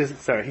collect his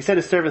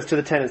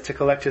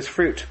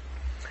fruit.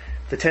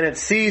 The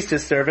tenants seized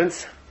his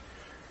servants.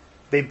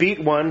 They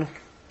beat one,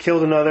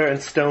 killed another,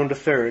 and stoned a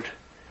third.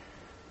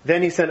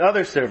 Then he sent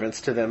other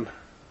servants to them,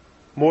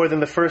 more than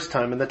the first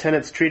time, and the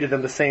tenants treated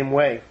them the same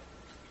way.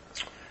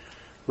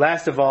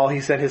 Last of all,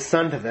 he sent his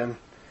son to them.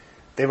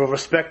 They will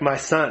respect my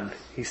son,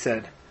 he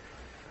said.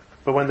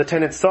 But when the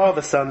tenants saw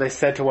the son, they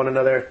said to one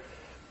another,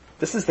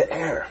 "This is the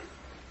heir.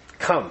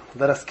 Come,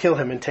 let us kill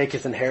him and take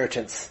his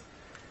inheritance."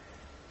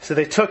 So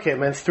they took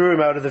him and threw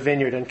him out of the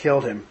vineyard and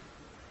killed him.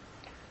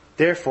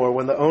 Therefore,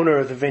 when the owner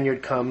of the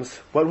vineyard comes,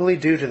 what will he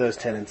do to those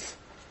tenants?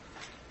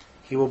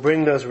 "He will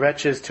bring those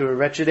wretches to a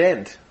wretched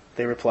end,"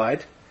 they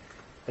replied,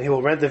 "and he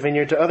will rent the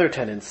vineyard to other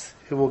tenants,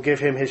 who will give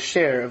him his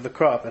share of the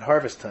crop at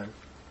harvest time."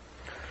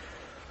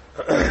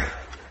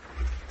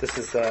 This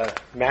is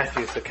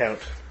Matthew's account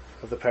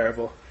of the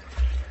parable.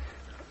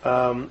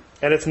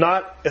 And it's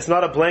not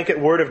a blanket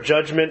word of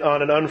judgment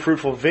on an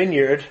unfruitful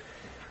vineyard,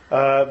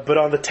 but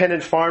on the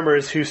tenant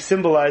farmers who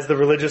symbolize the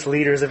religious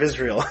leaders of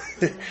Israel.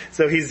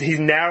 So he's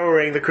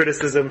narrowing the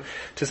criticism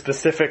to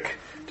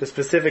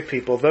specific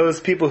people. Those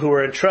people who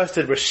are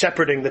entrusted with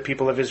shepherding the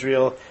people of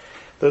Israel,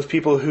 those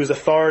people whose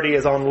authority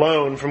is on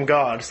loan from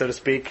God, so to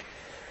speak,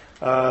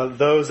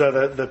 those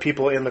are the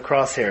people in the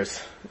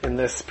crosshairs in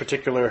this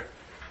particular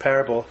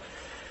parable.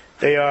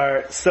 They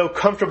are so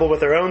comfortable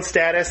with their own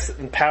status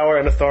and power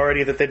and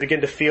authority that they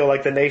begin to feel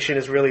like the nation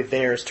is really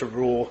theirs to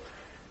rule,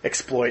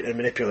 exploit, and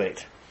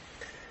manipulate.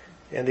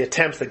 And the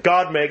attempts that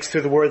God makes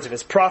through the words of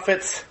his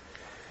prophets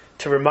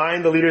to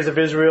remind the leaders of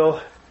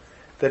Israel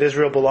that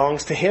Israel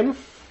belongs to him,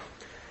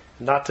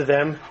 not to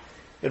them,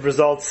 it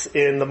results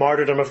in the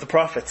martyrdom of the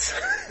prophets,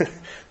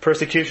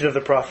 persecution of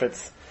the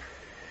prophets.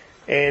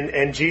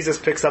 And Jesus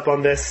picks up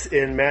on this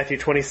in Matthew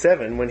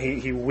 27 when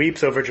he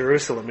weeps over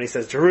Jerusalem. And he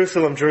says,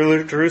 "Jerusalem,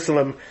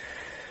 Jerusalem,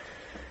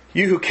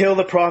 you who kill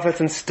the prophets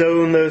and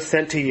stone those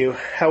sent to you,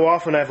 how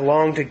often I've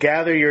longed to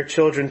gather your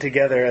children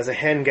together as a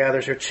hen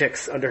gathers her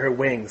chicks under her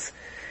wings,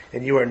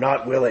 and you are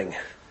not willing."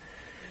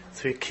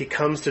 So he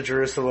comes to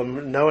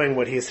Jerusalem knowing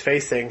what he is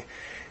facing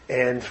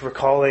and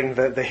recalling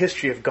the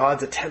history of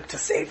God's attempt to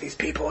save these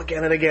people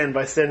again and again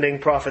by sending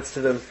prophets to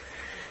them,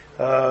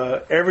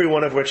 every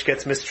one of which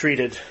gets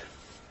mistreated.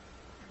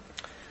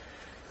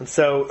 And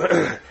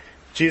so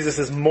Jesus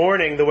is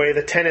mourning the way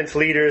the tenants'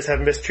 leaders have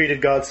mistreated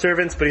God's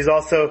servants, but he's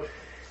also,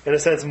 in a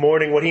sense,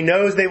 mourning what he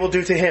knows they will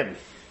do to him.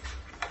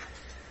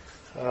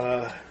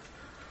 The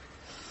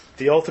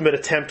ultimate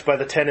attempt by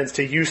the tenants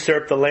to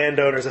usurp the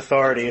landowner's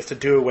authority is to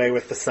do away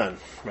with the son,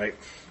 right?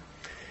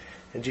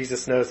 And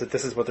Jesus knows that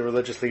this is what the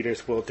religious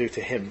leaders will do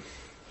to him.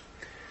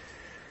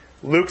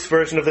 Luke's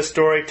version of the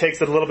story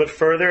takes it a little bit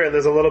further, and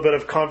there's a little bit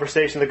of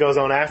conversation that goes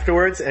on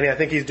afterwards, and I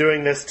think he's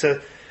doing this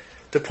to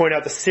point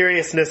out the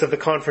seriousness of the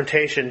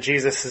confrontation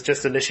Jesus has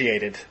just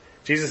initiated.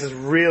 Jesus is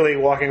really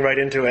walking right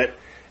into it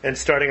and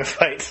starting a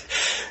fight.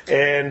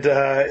 And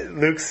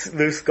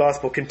Luke's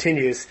gospel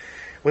continues.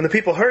 When the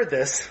people heard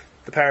this,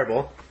 the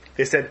parable,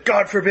 they said,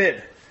 "God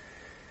forbid."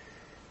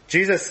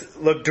 Jesus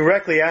looked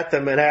directly at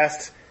them and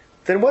asked,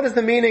 "Then what is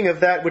the meaning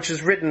of that which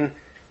is written,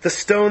 'The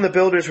stone the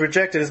builders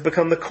rejected has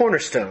become the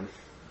cornerstone'?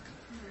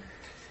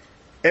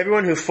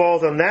 Everyone who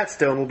falls on that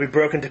stone will be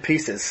broken to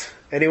pieces.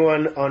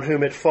 Anyone on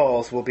whom it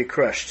falls will be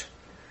crushed."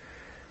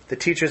 The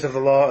teachers of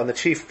the law and the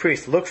chief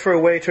priests looked for a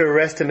way to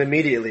arrest him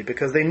immediately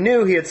because they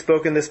knew he had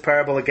spoken this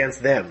parable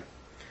against them,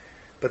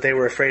 but they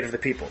were afraid of the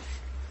people.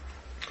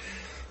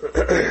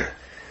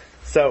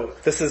 So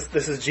this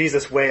is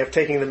Jesus' way of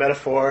taking the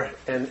metaphor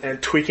and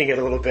tweaking it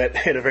a little bit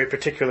in a very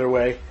particular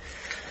way.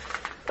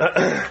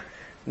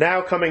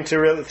 Now coming to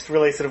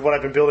really sort of what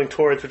I've been building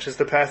towards, which is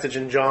the passage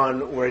in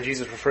John where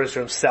Jesus refers to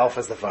himself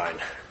as the vine.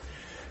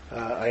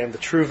 I am the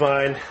true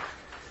vine.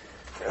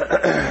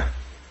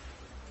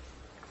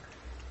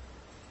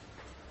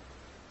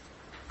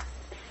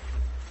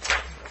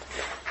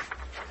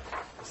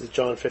 This is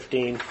John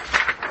 15.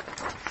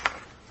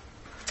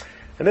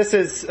 And this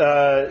is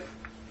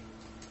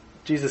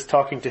Jesus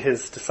talking to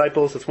his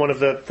disciples. It's one of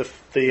the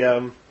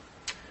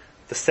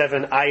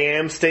 7 I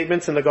am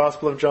statements in the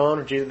Gospel of John,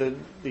 or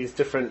these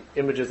different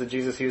images that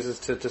Jesus uses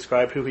to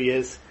describe who he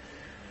is.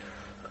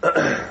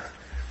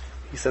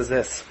 He says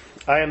this,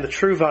 "I am the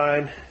true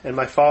vine, and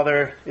my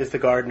Father is the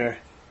gardener.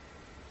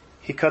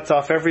 He cuts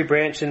off every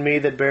branch in me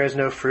that bears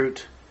no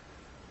fruit,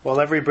 while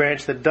every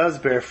branch that does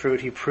bear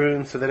fruit he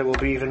prunes so that it will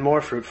be even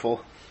more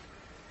fruitful.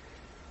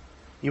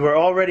 You are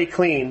already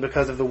clean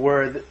because of the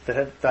word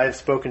that I have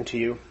spoken to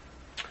you.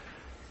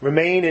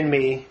 Remain in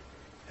me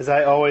as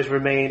I always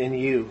remain in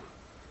you.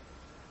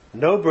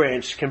 No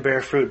branch can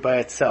bear fruit by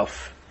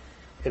itself.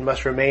 It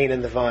must remain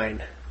in the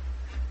vine.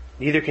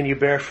 Neither can you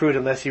bear fruit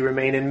unless you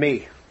remain in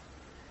me.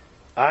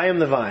 I am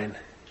the vine.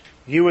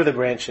 You are the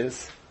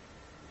branches.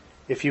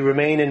 If you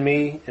remain in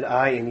me and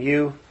I in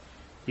you,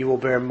 you will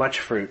bear much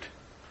fruit.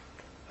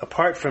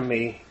 Apart from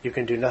me, you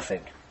can do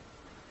nothing.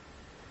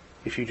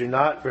 If you do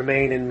not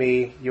remain in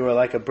me, you are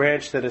like a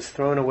branch that is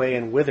thrown away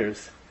and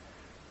withers.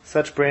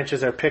 Such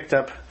branches are picked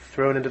up,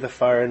 thrown into the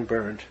fire, and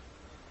burned.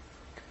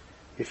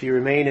 If you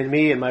remain in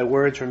me and my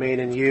words remain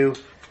in you,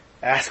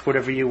 ask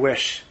whatever you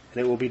wish,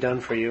 and it will be done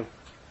for you.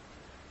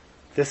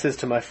 This is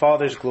to my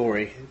Father's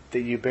glory,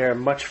 that you bear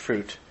much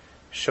fruit,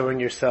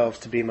 showing yourselves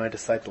to be my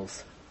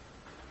disciples.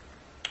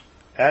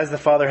 As the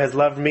Father has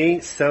loved me,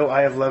 so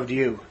I have loved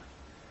you.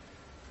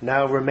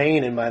 Now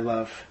remain in my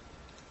love.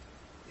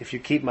 If you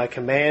keep my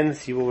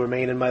commands, you will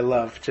remain in my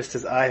love, just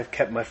as I have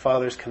kept my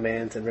Father's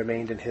commands and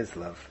remained in his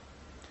love.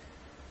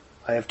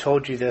 I have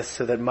told you this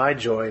so that my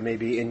joy may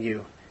be in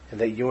you, and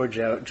that your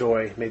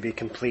joy may be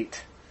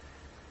complete.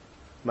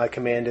 My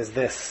command is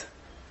this: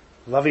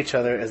 love each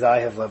other as I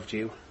have loved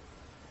you.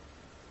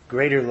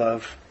 Greater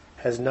love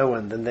has no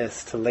one than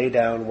this, to lay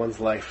down one's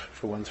life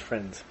for one's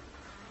friends.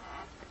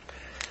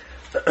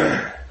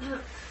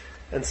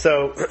 And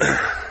so,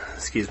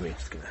 excuse me,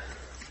 just gonna...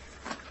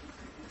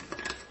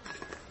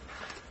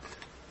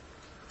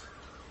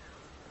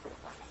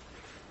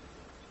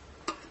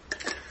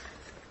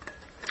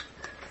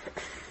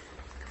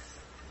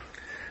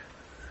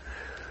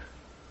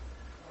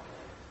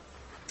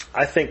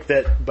 I think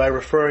that by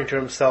referring to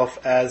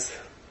himself as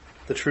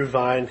the true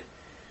vine,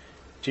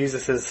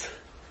 Jesus is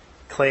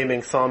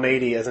claiming Psalm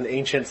 80 as an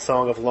ancient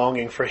song of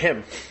longing for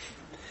him.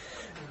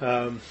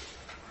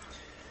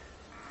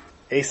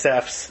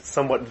 Asaph's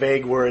somewhat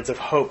vague words of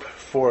hope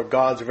for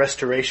God's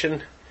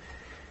restoration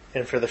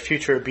and for the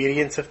future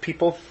obedience of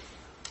people,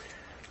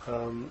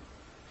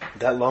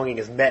 that longing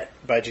is met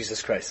by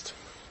Jesus Christ.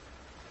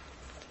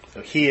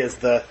 So he is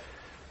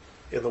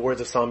in the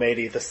words of Psalm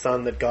 80, the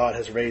Son that God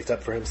has raised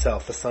up for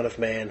himself, the Son of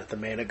Man, the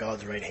man at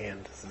God's right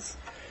hand.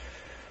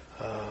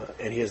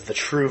 And he is the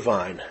true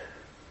vine.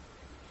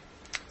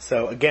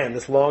 So again,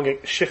 this long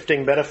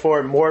shifting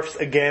metaphor morphs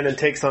again and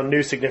takes on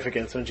new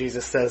significance when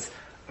Jesus says,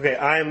 okay,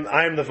 I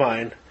am the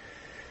vine.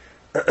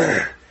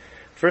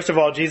 First of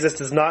all, Jesus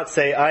does not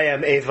say, I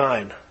am a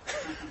vine.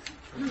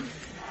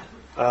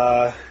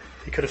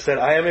 He could have said,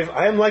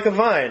 I am like a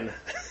vine.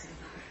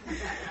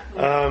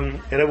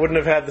 And it wouldn't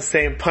have had the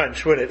same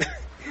punch, would it?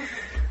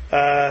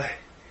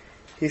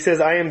 He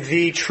says, I am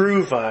the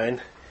true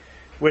vine,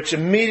 which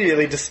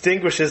immediately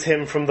distinguishes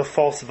him from the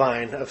false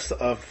vine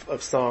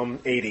of Psalm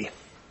 80.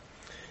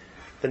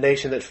 The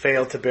nation that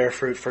failed to bear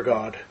fruit for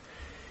God.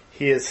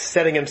 He is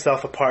setting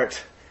himself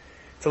apart.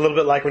 It's a little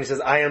bit like when he says,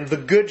 I am the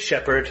good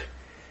shepherd.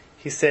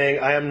 He's saying,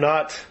 I am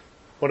not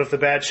one of the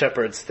bad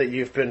shepherds that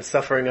you've been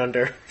suffering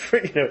under.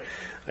 I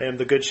am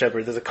the good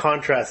shepherd. There's a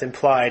contrast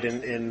implied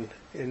in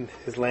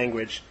his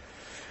language.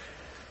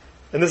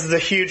 And this is a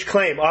huge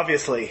claim,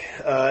 obviously.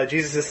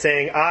 Jesus is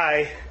saying,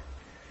 I,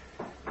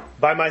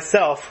 by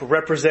myself,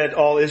 represent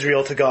all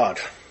Israel to God.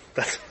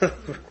 That's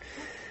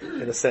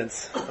in a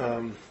sense.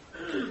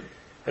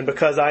 And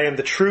because I am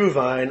the true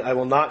vine, I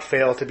will not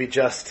fail to be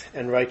just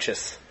and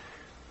righteous,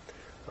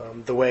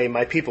 the way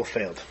my people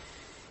failed.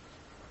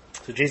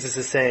 So Jesus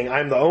is saying,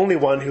 I'm the only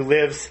one who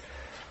lives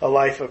a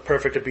life of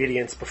perfect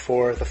obedience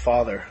before the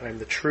Father. I'm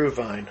the true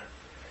vine.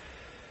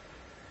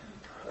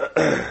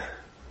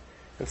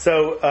 And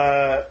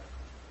so,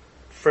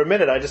 for a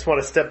minute, I just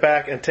want to step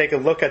back and take a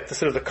look at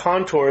the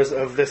contours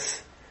of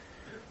this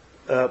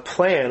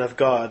plan of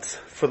God's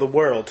for the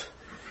world.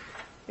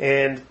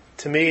 And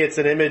to me, it's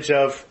an image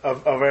of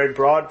a very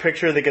broad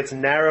picture that gets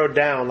narrowed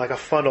down like a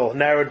funnel,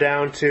 narrowed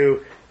down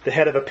to the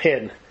head of a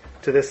pin,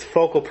 to this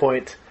focal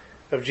point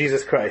of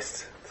Jesus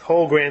Christ. The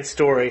whole grand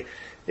story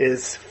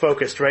is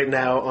focused right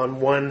now on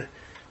one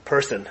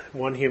person,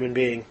 one human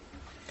being.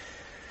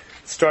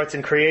 It starts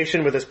in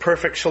creation with this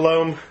perfect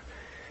shalom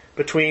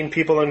between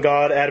people and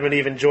God. Adam and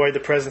Eve enjoyed the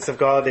presence of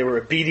God. They were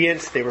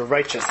obedient. They were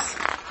righteous.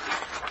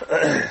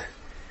 The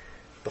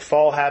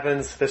fall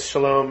happens. This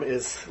shalom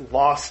is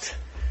lost.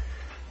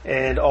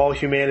 And all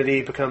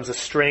humanity becomes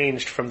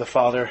estranged from the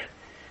Father.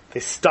 They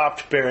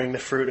stopped bearing the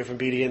fruit of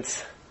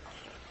obedience.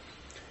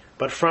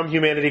 But from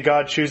humanity,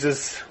 God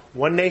chooses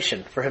one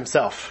nation for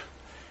himself.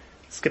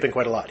 Skipping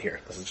quite a lot here.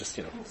 This is just,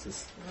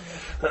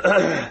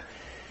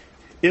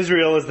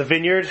 Israel is the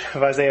vineyard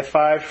of Isaiah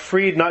 5,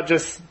 freed not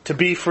just to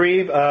be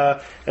free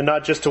and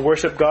not just to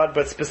worship God,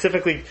 but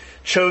specifically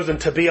chosen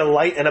to be a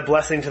light and a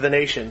blessing to the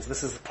nations.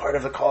 This is part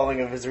of the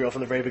calling of Israel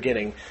from the very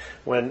beginning,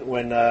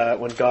 when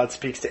God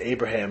speaks to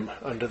Abraham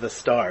under the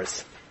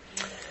stars.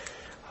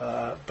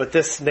 But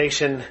this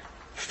nation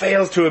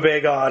fails to obey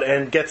God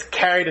and gets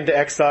carried into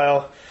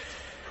exile.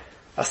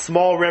 A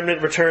small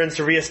remnant returns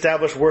to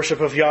reestablish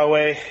worship of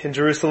Yahweh in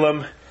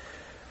Jerusalem.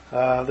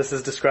 This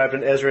is described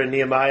in Ezra and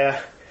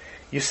Nehemiah.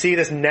 You see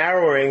this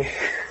narrowing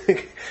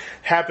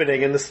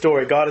happening in the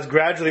story. God is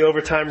gradually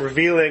over time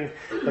revealing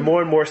a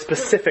more and more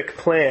specific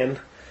plan,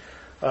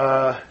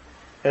 and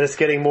it's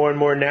getting more and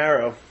more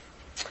narrow.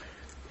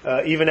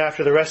 Even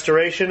after the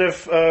restoration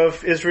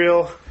of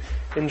Israel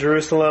in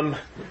Jerusalem,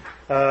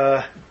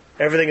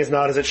 everything is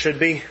not as it should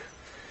be.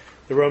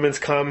 The Romans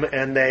come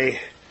and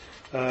they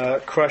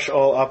crush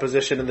all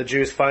opposition, and the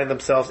Jews find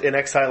themselves in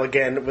exile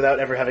again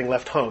without ever having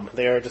left home.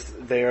 They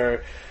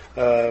are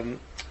an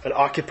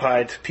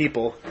occupied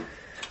people.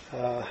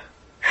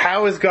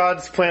 How is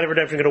God's plan of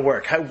redemption going to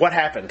work? What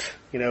happened?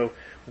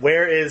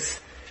 Where is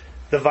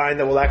the vine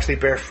that will actually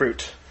bear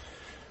fruit?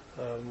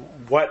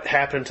 What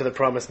happened to the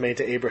promise made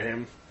to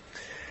Abraham?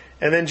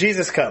 And then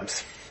Jesus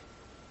comes.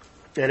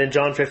 And in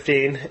John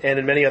 15 and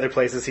in many other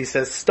places he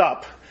says,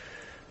 stop.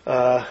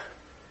 I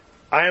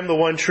am the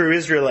one true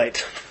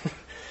Israelite.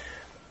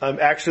 I'm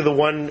actually the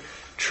one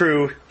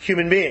true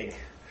human being.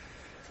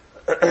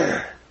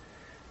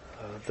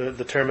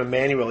 The term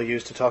Emmanuel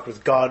used to talk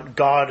with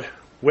God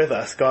with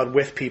us, God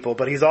with people,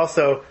 but he's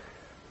also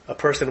a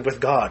person with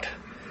God.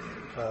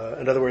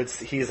 In other words,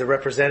 he's a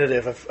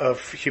representative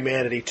of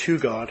humanity to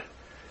God.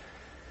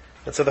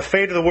 And so the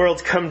fate of the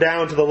world's come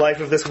down to the life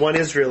of this one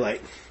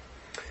Israelite.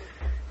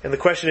 And the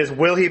question is,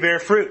 will he bear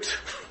fruit?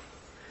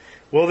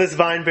 Will this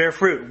vine bear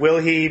fruit? Will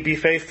he be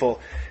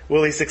faithful?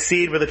 Will he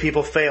succeed where the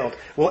people failed?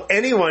 Will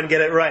anyone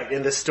get it right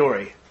in this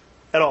story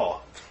at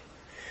all?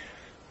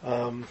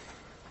 And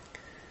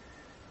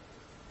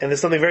there's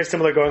something very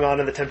similar going on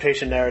in the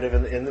temptation narrative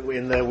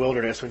in the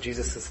wilderness, when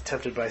Jesus is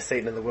tempted by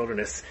Satan in the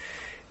wilderness.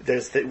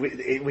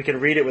 We can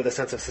read it with a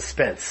sense of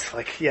suspense.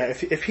 Like, yeah,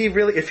 if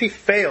he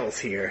fails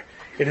here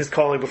in his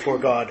calling before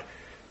God,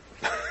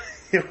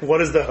 what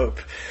is the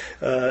hope?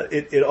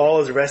 It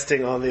all is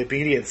resting on the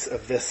obedience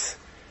of this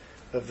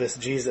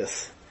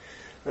Jesus.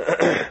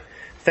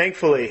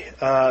 Thankfully,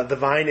 the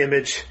vine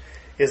image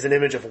is an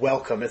image of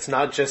welcome. It's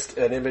not just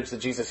an image that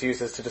Jesus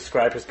uses to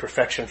describe his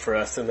perfection for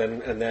us and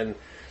then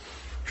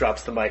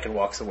drops the mic and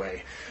walks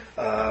away.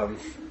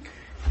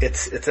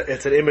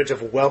 It's an image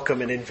of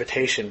welcome and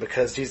invitation,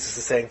 because Jesus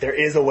is saying there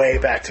is a way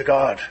back to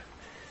God.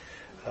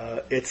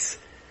 It's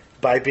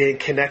by being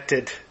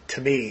connected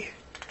to me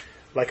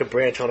like a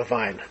branch on a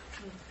vine.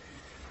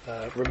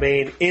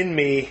 Remain in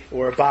me,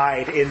 or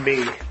abide in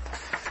me.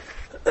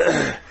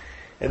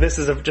 And this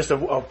is just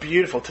a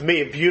beautiful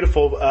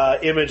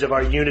image of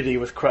our unity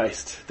with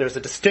Christ. There's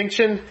a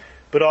distinction,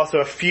 but also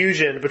a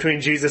fusion between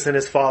Jesus and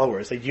his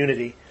followers, a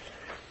unity.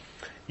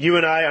 You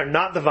and I are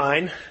not the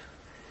vine.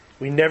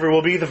 We never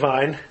will be the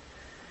vine.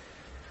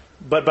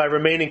 But by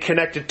remaining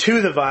connected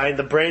to the vine,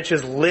 the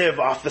branches live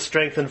off the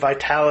strength and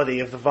vitality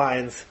of the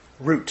vine's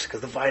root,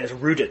 because the vine is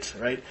rooted,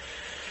 right?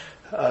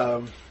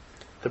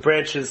 The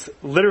branches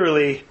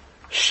literally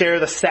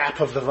share the sap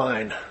of the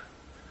vine.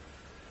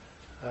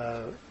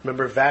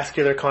 Remember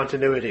vascular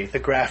continuity, the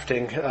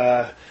grafting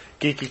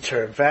geeky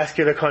term,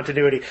 vascular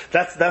continuity.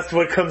 That's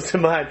what comes to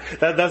mind.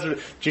 That's what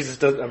Jesus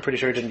does. I'm pretty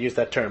sure he didn't use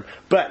that term,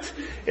 but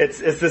it's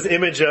this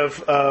image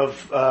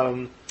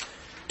of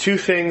two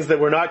things that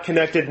were not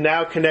connected,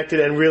 now connected,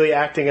 and really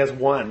acting as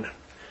one.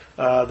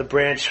 The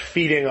branch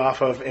feeding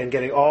off of and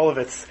getting all of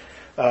its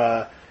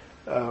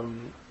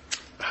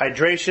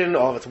hydration,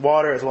 all of its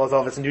water, as well as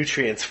all of its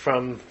nutrients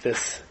from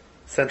this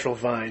central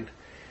vine.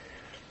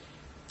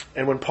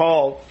 And when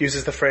Paul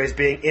uses the phrase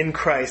being in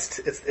Christ,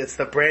 it's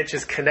the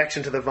branch's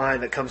connection to the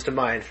vine that comes to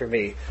mind for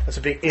me. That's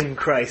what being in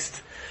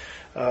Christ.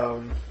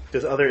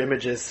 There's other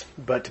images,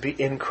 but to be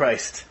in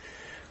Christ.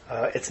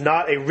 It's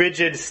not a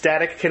rigid,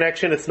 static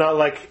connection. It's not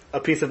like a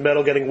piece of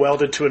metal getting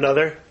welded to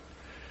another.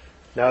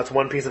 Now it's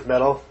one piece of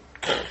metal.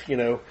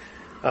 It's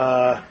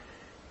a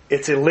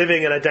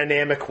living and a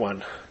dynamic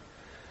one.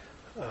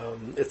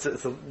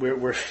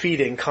 We're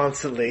feeding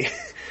constantly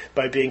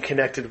by being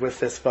connected with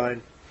this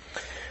vine.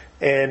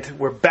 And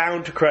we're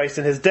bound to Christ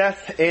in his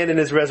death and in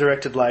his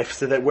resurrected life,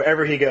 so that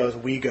wherever he goes,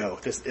 we go.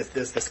 There's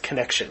this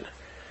connection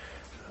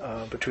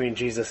between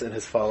Jesus and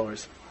his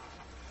followers.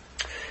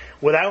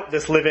 Without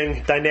this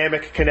living,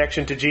 dynamic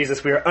connection to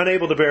Jesus, we are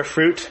unable to bear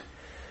fruit,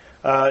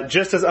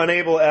 just as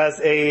unable as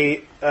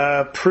a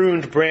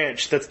pruned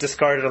branch that's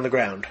discarded on the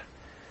ground.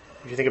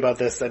 If you think about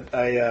this,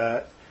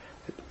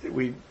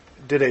 we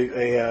did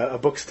a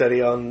book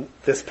study on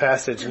this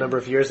passage a number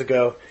of years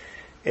ago,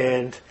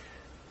 and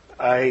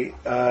I,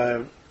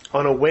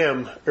 on a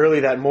whim, early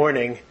that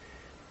morning,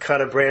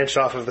 cut a branch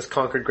off of this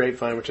Concord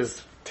grapevine, which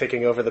is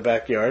taking over the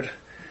backyard,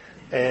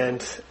 and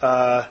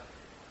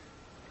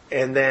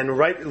then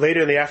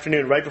later in the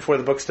afternoon, right before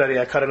the book study,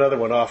 I cut another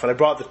one off, and I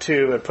brought the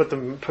two and put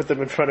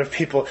them in front of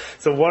people.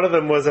 So one of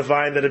them was a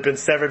branch that had been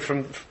severed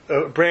from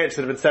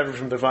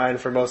the vine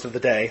for most of the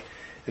day,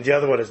 and the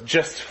other one is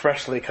just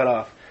freshly cut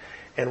off.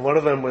 And one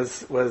of them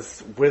was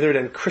withered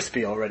and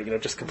crispy already,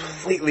 just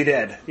completely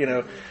dead.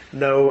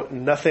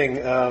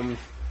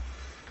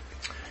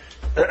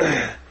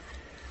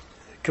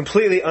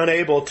 completely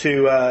unable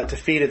to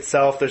feed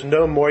itself. There's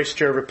no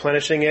moisture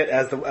replenishing it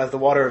as the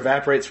water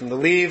evaporates from the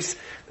leaves.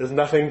 There's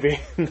nothing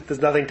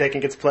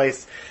taking its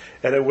place,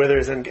 and it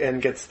withers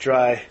and gets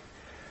dry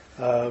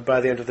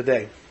by the end of the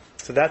day.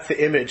 So that's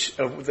the image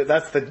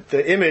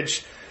the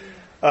image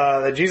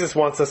that Jesus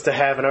wants us to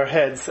have in our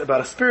heads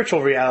about a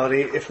spiritual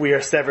reality if we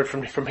are severed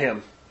from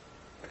Him.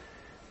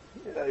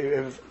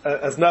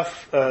 As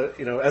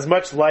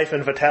much life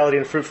and vitality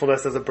and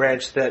fruitfulness as a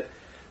branch that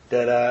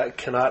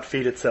cannot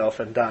feed itself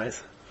and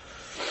dies.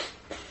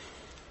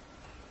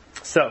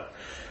 So,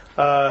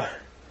 but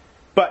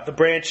the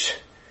branch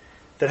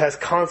that has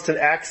constant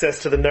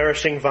access to the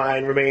nourishing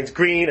vine remains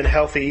green and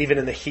healthy even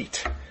in the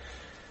heat.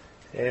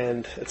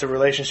 And it's a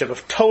relationship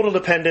of total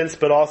dependence,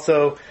 but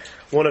also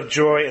one of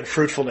joy and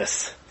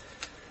fruitfulness.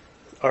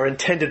 Our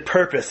intended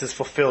purpose is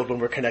fulfilled when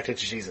we're connected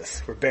to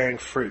Jesus. We're bearing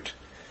fruit.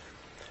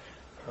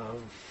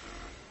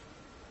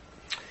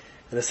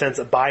 In a sense,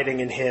 abiding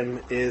in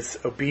Him is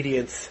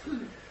obedience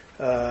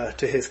to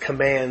His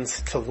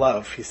commands to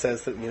love. He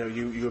says that,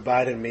 you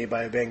abide in me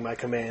by obeying my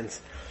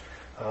commands.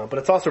 But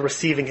it's also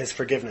receiving His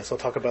forgiveness. We'll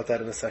talk about that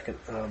in a second.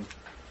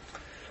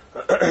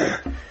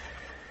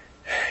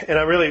 And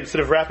I'm really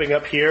sort of wrapping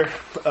up here.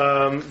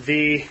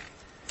 The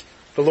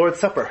Lord's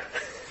Supper.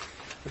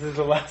 This is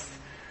the last.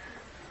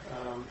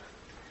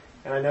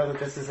 And I know that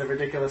this is a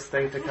ridiculous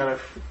thing to kind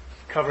of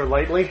cover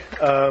lightly,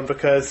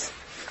 because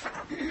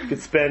you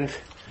could spend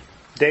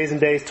days and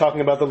days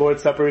talking about the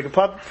Lord's Supper. We could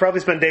probably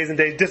spend days and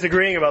days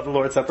disagreeing about the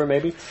Lord's Supper,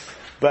 maybe.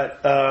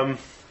 But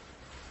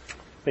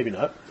maybe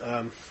not.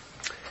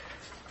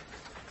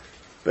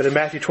 But in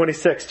Matthew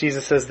 26,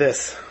 Jesus says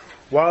this.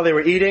 While they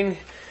were eating...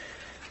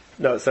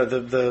 No, so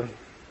the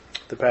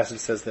passage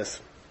says this.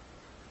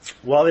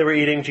 While they were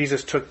eating,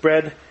 Jesus took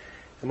bread,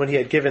 and when He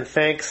had given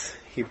thanks,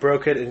 He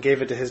broke it and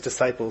gave it to His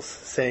disciples,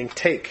 saying,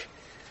 "Take,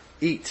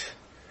 eat.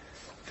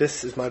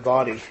 This is my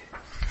body."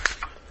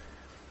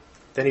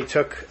 Then He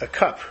took a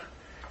cup,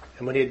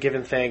 and when He had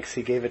given thanks,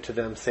 He gave it to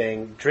them,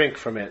 saying, "Drink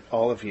from it,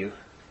 all of you.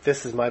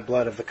 This is my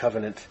blood of the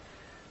covenant,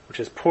 which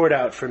is poured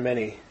out for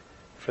many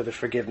for the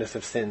forgiveness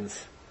of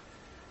sins.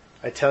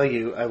 I tell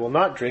you, I will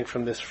not drink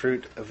from this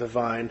fruit of the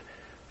vine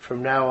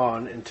from now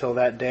on until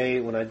that day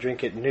when I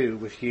drink it new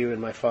with you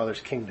in my Father's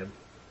kingdom."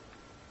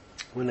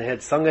 When they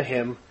had sung a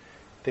hymn,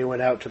 they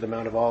went out to the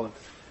Mount of Olives.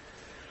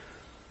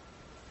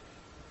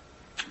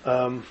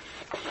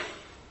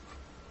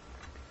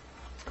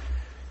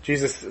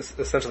 Jesus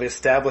essentially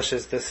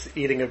establishes this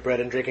eating of bread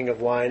and drinking of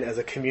wine as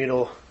a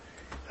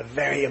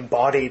very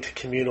embodied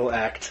communal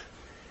act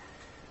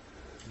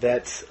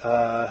that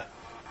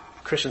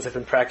Christians have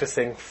been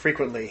practicing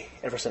frequently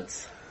ever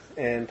since.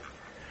 And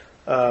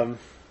I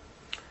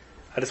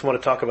just want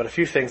to talk about a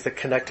few things that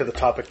connect to the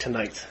topic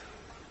tonight,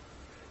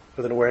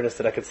 with an awareness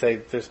that I could say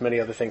there's many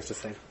other things to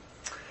say.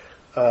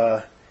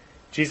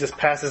 Jesus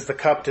passes the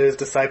cup to His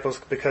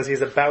disciples because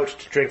He's about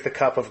to drink the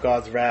cup of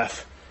God's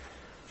wrath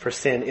for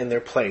sin in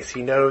their place.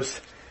 He knows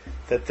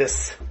that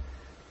this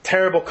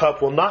terrible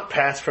cup will not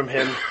pass from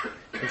Him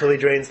until He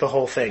drains the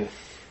whole thing.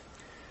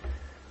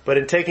 But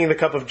in taking the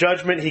cup of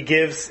judgment, He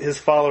gives His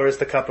followers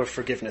the cup of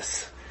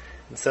forgiveness.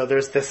 And so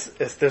there's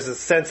a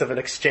sense of an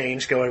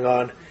exchange going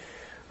on.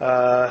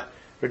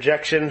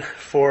 Rejection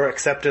for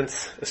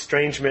acceptance,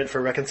 estrangement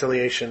for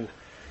reconciliation,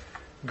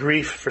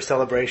 grief for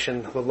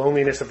celebration, the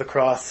loneliness of the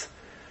cross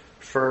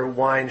for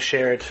wine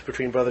shared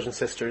between brothers and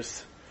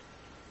sisters.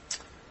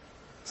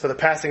 So the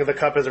passing of the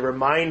cup is a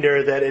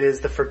reminder that it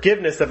is the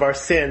forgiveness of our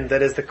sin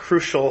that is the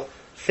crucial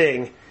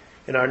thing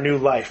in our new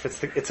life.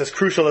 It's as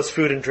crucial as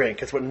food and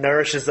drink. It's what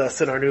nourishes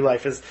us in our new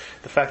life, is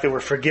the fact that we're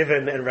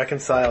forgiven and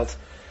reconciled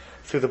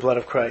through the blood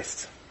of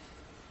Christ.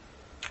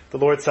 The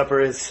Lord's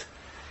Supper is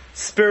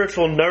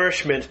spiritual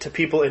nourishment to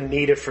people in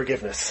need of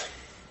forgiveness,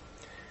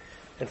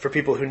 and for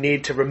people who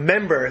need to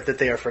remember that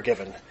they are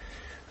forgiven,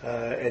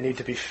 and need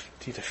to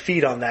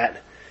feed on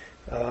that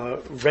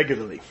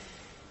regularly.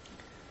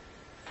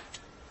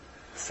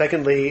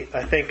 Secondly,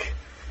 I think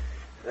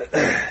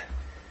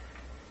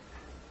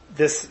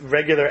this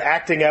regular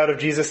acting out of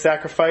Jesus'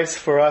 sacrifice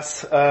for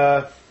us is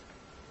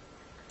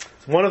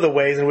one of the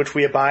ways in which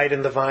we abide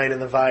in the vine,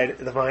 and the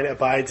vine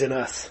abides in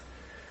us.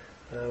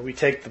 We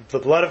take the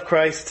blood of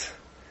Christ,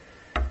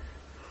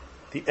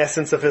 the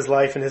essence of His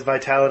life and His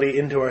vitality,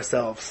 into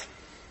ourselves.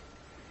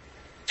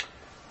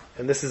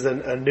 And this is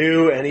a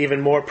new and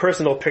even more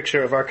personal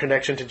picture of our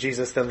connection to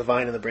Jesus than the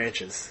vine and the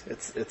branches.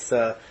 It's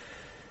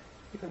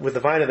with the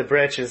vine and the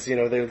branches,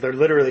 they're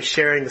literally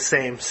sharing the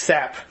same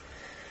sap.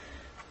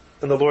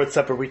 In the Lord's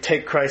Supper, we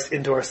take Christ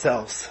into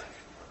ourselves,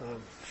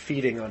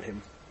 feeding on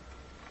Him.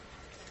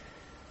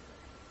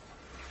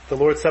 The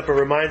Lord's Supper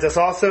reminds us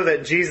also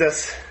that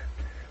Jesus,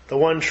 the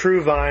one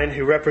true vine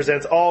who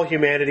represents all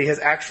humanity, has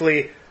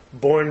actually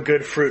borne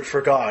good fruit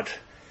for God.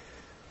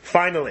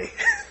 Finally,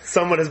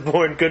 someone has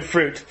borne good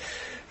fruit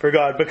for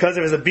God because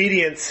of His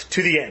obedience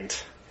to the end.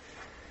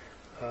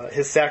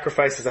 His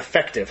sacrifice is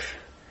effective,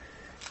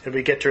 and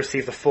we get to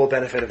receive the full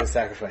benefit of His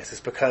sacrifice.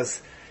 It's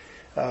because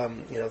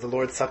the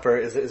Lord's Supper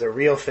is a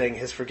real thing.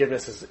 His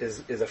forgiveness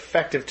is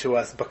effective to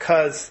us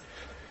because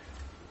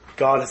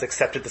God has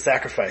accepted the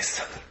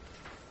sacrifice.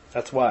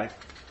 That's why.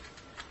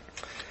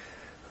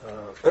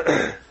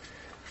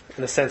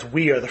 In a sense,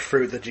 we are the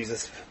fruit that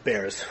Jesus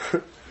bears.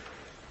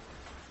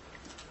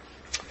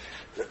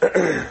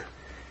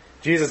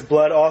 Jesus'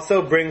 blood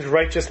also brings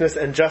righteousness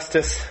and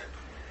justice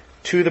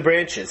to the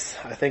branches.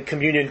 I think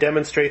communion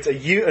demonstrates a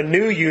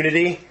new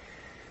unity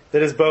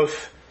that is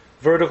both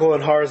vertical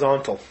and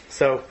horizontal.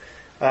 So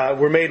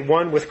we're made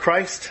one with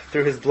Christ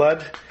through His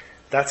blood.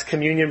 That's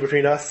communion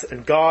between us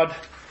and God.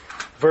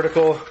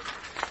 Vertical,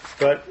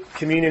 but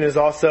communion is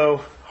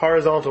also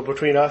horizontal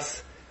between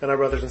us and our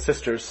brothers and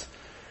sisters,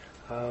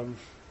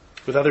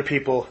 with other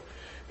people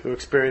who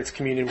experience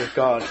communion with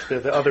God.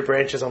 They're the other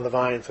branches on the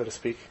vine, so to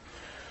speak.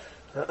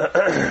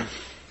 And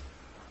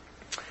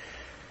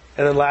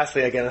then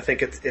lastly, again, I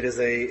think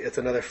it's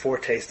another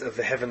foretaste of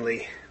the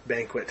heavenly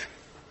banquet.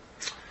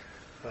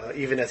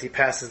 Even as He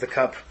passes the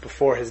cup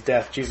before His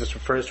death, Jesus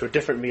refers to a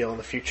different meal in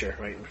the future,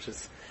 right, which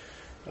is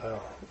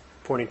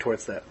pointing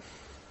towards that.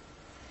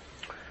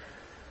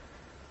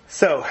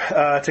 So,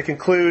 to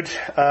conclude,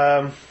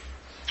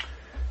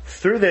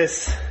 through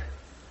this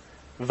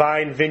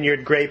vine,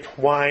 vineyard, grape,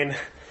 wine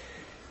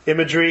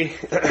imagery,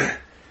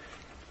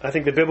 I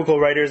think the biblical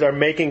writers are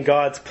making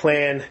God's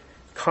plan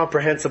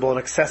comprehensible and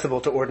accessible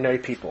to ordinary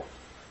people.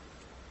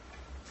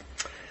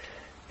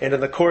 And in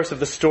the course of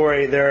the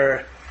story,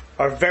 there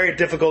are very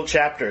difficult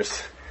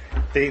chapters.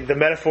 The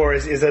metaphor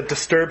is a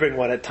disturbing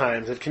one at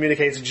times. It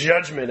communicates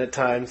judgment at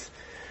times.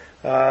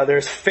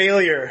 There's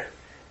failure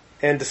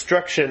and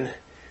destruction.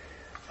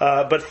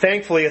 But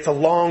thankfully, it's a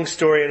long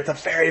story and it's a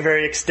very,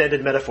 very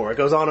extended metaphor. It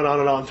goes on and on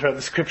and on throughout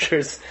the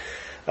scriptures.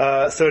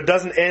 So it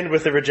doesn't end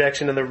with the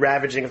rejection and the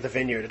ravaging of the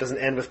vineyard. It doesn't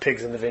end with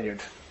pigs in the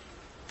vineyard.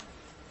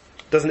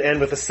 It doesn't end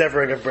with the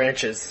severing of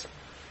branches.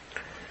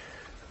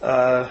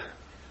 The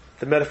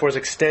metaphor is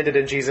extended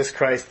in Jesus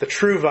Christ, the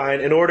true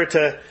vine, in order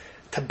to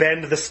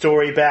bend the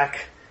story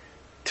back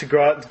to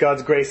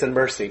God's grace and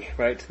mercy.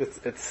 Right?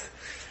 It's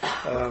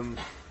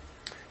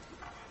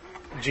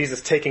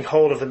Jesus taking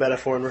hold of the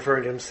metaphor and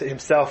referring to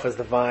Himself as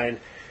the vine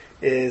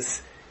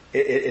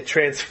it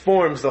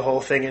transforms the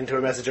whole thing into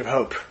a message of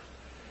hope.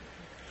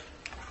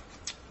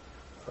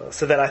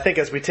 So that I think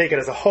as we take it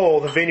as a whole,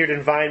 the vineyard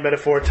and vine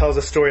metaphor tells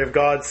a story of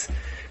God's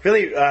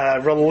really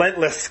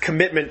relentless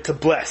commitment to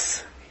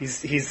bless.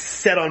 He's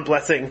set on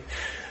blessing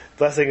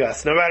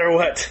us, no matter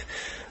what.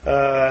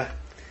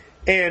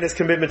 And His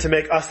commitment to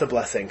make us a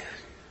blessing.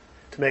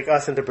 To make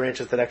us into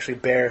branches that actually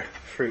bear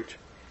fruit.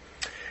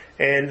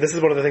 And this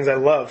is one of the things I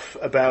love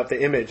about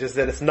the image, is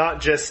that it's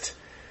not just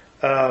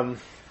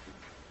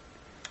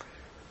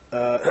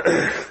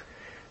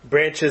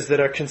branches that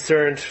are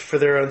concerned for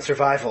their own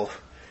survival.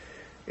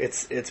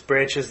 It's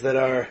branches that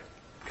are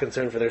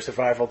concerned for their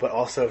survival, but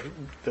also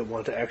that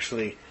want to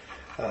actually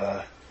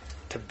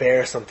to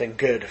bear something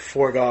good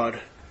for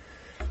God.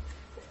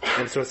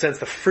 And so in a sense,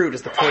 the fruit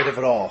is the point of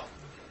it all.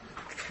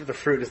 The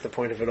fruit is the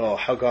point of it all,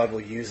 how God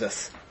will use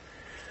us.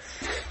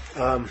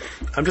 I'm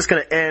just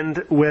going to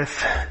end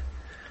with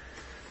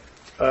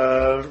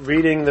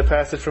reading the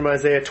passage from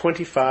Isaiah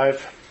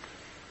 25.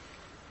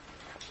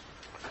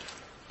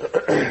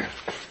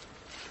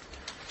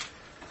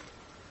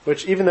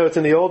 Which, even though it's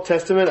in the Old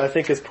Testament, I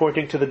think is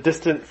pointing to the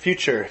distant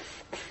future.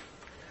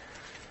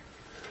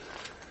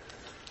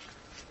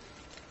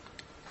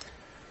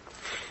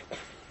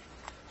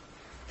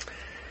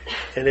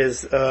 And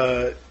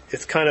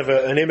it's kind of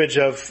an image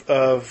of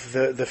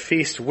the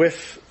feast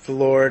with the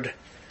Lord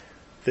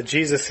that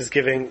Jesus is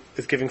giving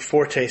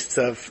foretastes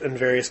of in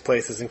various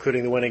places,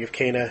 including the wedding of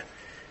Cana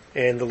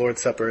and the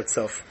Lord's Supper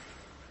itself.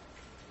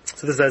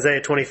 So this is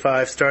Isaiah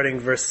 25, starting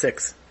verse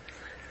 6.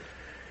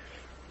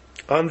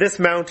 On this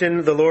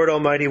mountain the Lord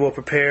Almighty will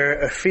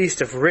prepare a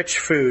feast of rich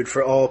food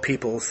for all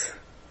peoples,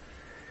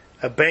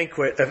 a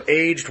banquet of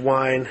aged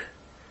wine,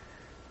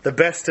 the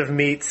best of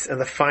meats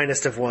and the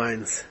finest of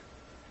wines.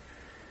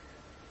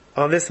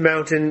 On this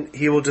mountain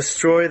He will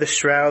destroy the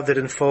shroud that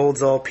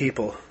enfolds all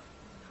people,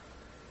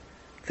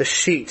 the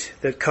sheet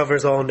that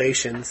covers all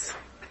nations.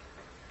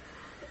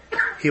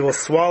 He will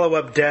swallow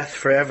up death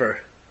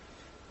forever.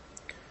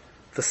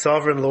 The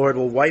sovereign Lord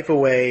will wipe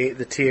away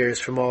the tears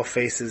from all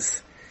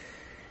faces.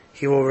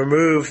 He will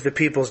remove the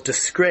people's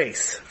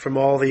disgrace from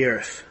all the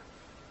earth.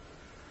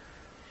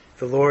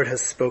 The Lord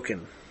has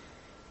spoken.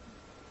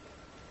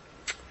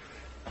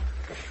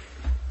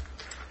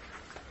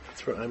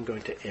 That's where I'm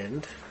going to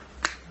end.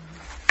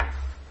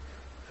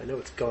 I know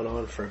it's gone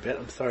on for a bit.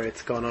 I'm sorry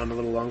it's gone on a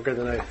little longer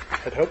than I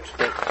had hoped,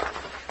 but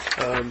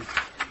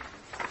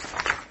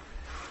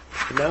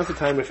now's the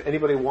time if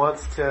anybody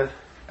wants to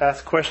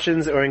ask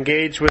questions or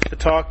engage with the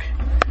talk,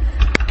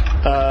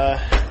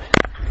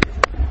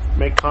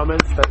 make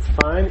comments, that's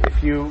fine.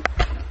 If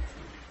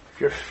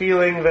you're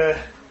feeling the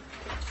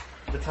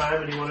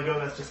time and you want to go,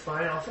 that's just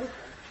fine also.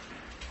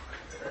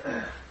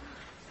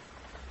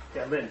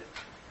 Yeah, Lynn.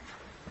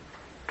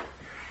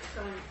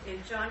 So in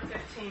John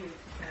 15,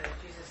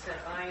 Jesus said,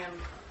 I am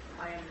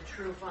I am the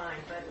true vine.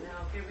 But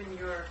now, given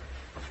your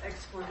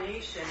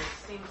explanation,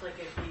 it seems like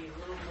it'd be a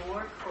little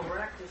more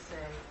correct to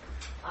say,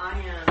 I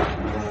am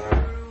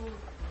the true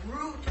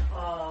root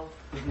of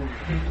the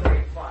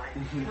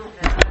grapevine. And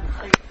I'm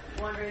like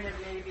wondering if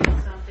maybe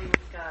something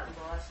got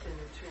lost in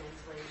the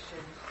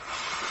translation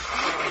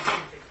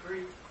of the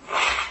Greek.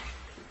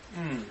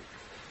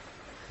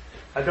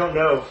 I don't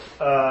know,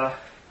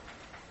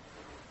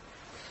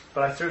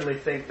 but I certainly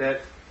think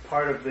that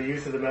part of the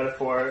use of the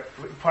metaphor,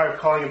 part of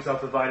calling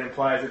himself the vine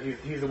implies that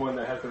he's the one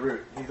that has the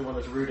root. He's the one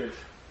that's rooted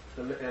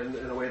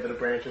in a way that a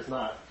branch is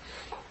not.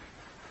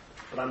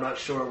 But I'm not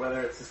sure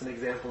whether it's just an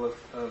example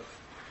of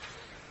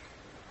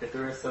if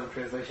there is some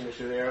translation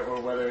issue there, or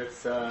whether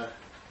it's that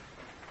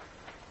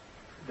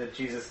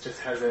Jesus just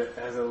has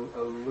a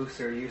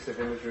looser use of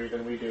imagery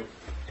than we do.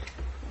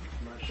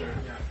 I'm not sure.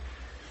 Yeah.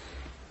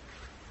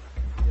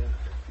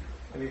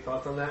 Any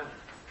thoughts on that,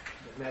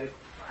 Maddie?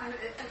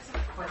 That's a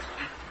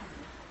question.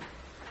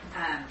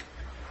 And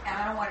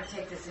I don't want to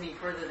take this any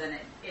further than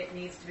it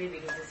needs to be,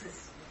 because this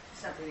is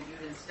something that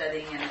you've been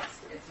studying, and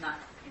it's not,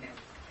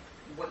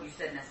 what you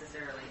said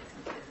necessarily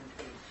isn't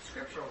a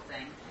scriptural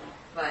thing.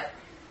 But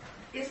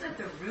isn't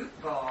the root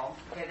ball,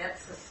 okay, that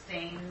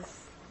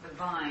sustains the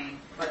vine,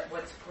 but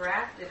what's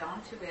grafted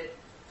onto it,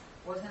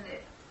 wasn't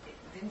it,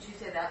 didn't you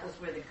say that was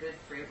where the good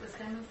fruit was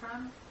coming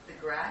from? The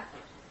graft?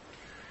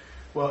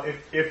 Well,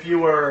 if you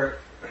were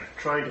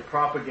trying to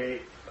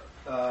propagate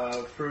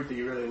fruit that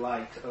you really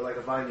liked, or like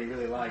a vine that you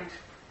really liked,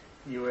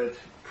 you would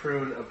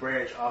prune a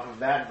branch off of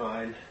that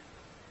vine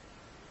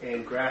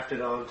and graft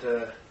it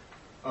onto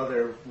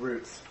other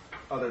roots,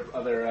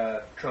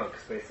 other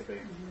trunks, basically.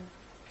 Mm-hmm.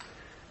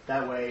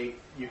 That way,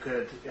 you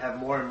could have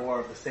more and more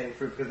of the same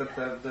fruit,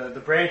 because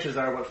the branches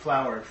are what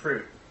flower and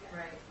fruit.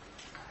 Right.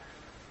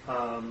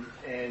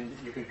 And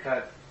you could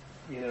cut,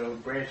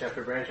 branch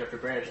after branch after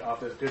branch off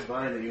this good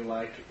vine that you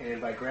like,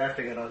 and by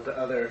grafting it onto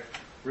other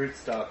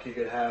rootstock, you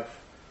could have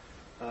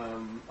a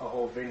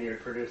whole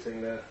vineyard producing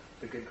the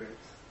good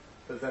grapes.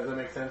 Does that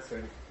make sense?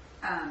 Or?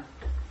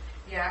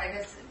 Yeah, I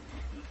guess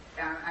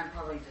I'm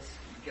probably just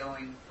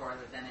going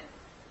farther than it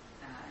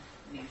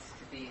needs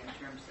to be in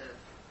terms of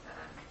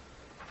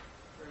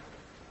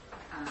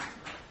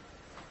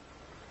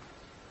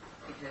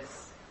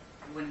because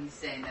when he's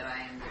saying that I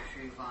am the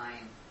true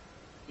vine,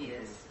 he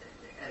is,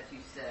 as you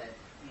said,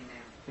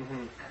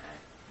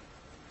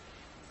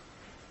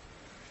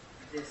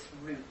 this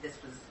root,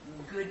 this was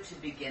good to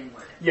begin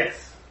with.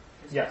 Yes.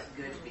 This yes. was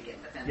good to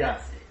begin with. And yeah.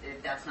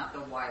 that's not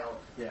the wild.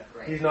 Yeah.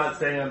 Right? He's not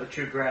saying I'm the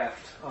true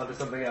graft onto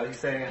something else. He's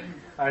saying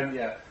I'm.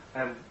 Exactly,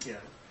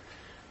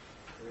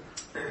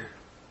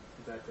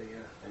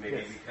 yeah. And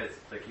maybe because,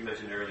 like you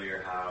mentioned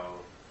earlier, how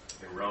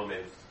in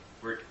Romans,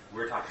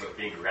 we're talking about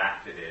being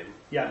grafted in.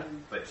 Yeah.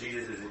 But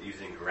Jesus isn't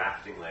using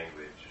grafting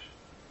language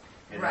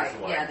in right.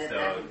 this one. Yeah,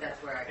 so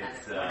that's where I kind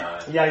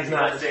of... yeah, he's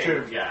not. It's saying,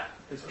 true. Yeah.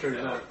 It's true.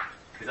 So,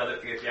 that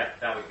would be, it's a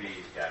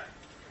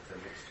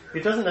mixture.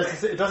 It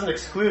doesn't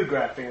exclude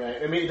grafting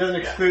language. I mean, it doesn't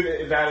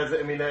exclude that as,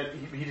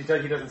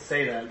 that he doesn't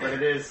say that, but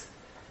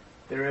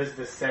there is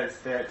this sense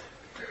that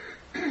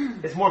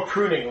it's more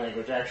pruning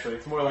language, actually.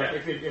 It's more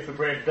like if a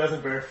branch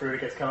doesn't bear fruit,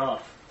 it gets cut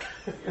off.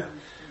 Yeah.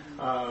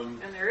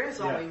 And there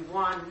is only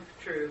one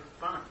true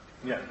vine.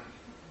 Yeah.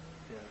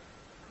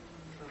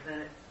 So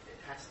then it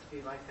has to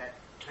be like that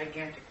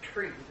gigantic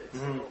tree that's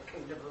the whole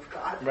kingdom of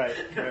God. Right.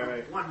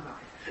 Right. One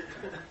vine.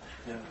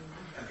 Yeah.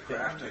 And the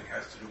grafting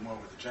has to do more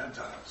with the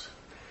Gentiles.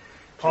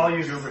 Paul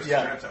uses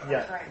Gentiles.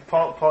 Right.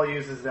 Paul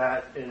uses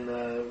that in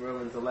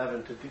Romans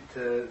 11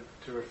 to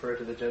refer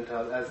to the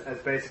Gentiles as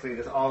basically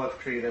this olive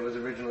tree that was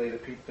originally the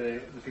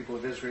people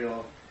of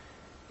Israel,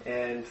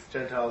 and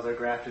Gentiles are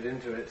grafted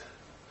into it.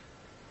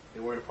 They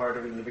weren't a part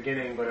of it in the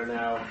beginning, but are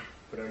now a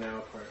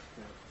part.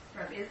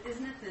 Yeah. Right.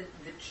 Isn't it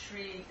the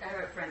tree? I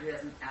have a friend who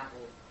has an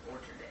apple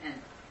orchard, and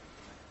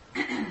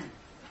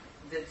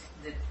the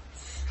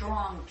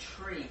strong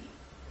tree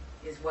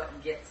is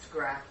what gets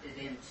grafted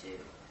into,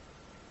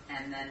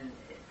 and then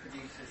it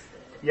produces the...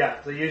 Yeah,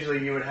 so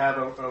usually you would have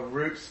a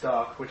root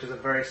stock, which is a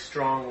very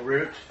strong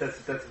root that's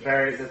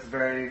very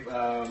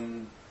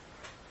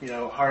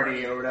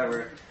hardy or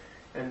whatever,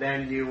 and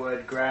then you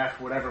would graft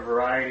whatever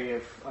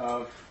variety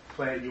of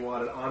plant you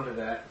wanted onto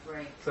that.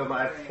 Right. So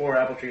I have 4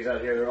 apple trees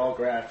out here. They're all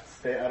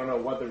grafts. I don't know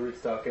what the root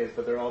stock is,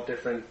 but they're all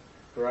different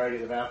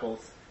varieties of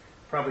apples,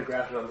 probably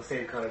grafted on the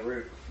same kind of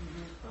root.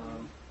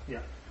 Mm-hmm.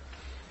 Yeah.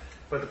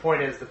 But the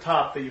point is, the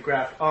top that you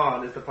graft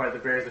on is the part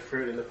that bears the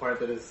fruit and the part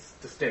that is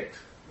distinct.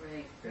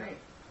 Right, yeah. right.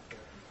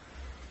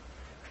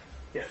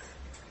 Yes.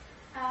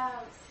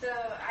 So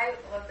I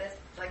love this,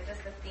 like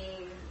just the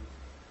theme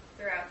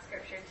throughout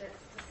Scripture, to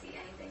see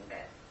anything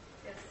that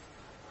is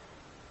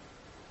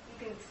you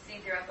can see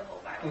throughout the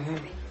whole Bible. Mm-hmm.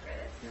 So thank you for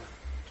this.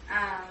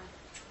 Yeah.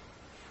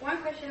 One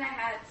question I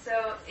had.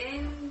 So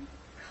in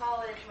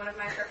college, one of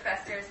my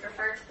professors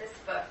referred to this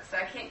book. So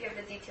I can't give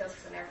the details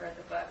because I never read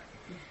the book.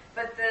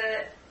 But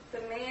the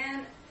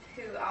man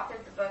who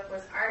authored the book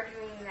was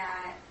arguing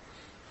that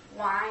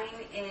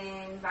wine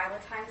in Bible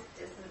times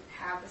doesn't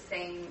have the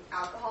same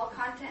alcohol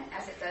content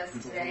as it does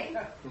today.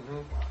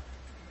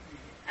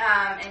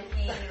 And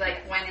he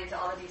went into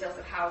all the details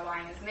of how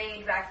wine was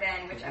made back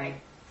then, which I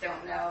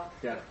don't know.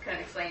 Yeah.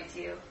 Couldn't explain it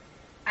to you.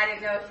 I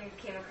didn't know if you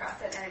came across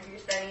that and if you're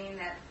studying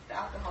that the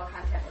alcohol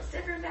content was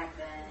different back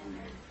then.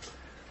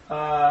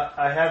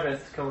 I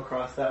haven't come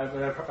across that,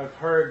 but I've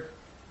heard,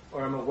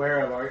 or I'm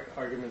aware of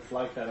arguments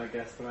like that, I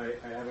guess, but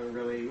I haven't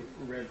really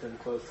read them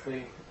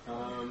closely.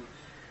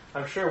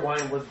 I'm sure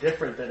wine was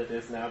different than it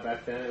is now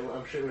back then.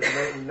 I'm sure it was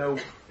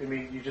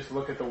made, you just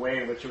look at the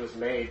way in which it was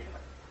made.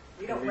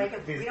 We don't make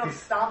it. We don't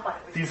stomp on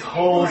it. These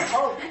holes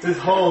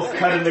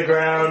cut in the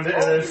ground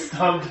and then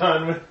stomped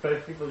on by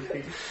people's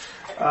feet.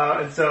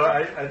 And so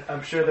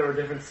I'm sure there were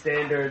different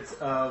standards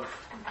of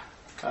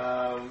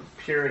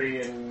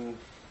purity, and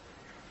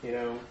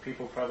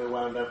people probably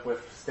wound up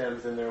with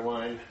stems in their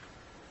wine.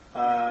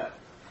 I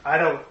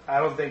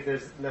don't think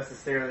there's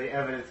necessarily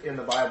evidence in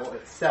the Bible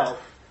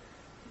itself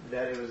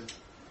that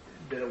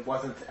it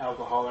wasn't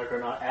alcoholic or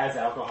not as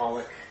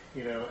alcoholic,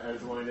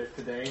 as wine is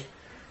today.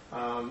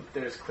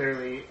 There's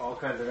clearly all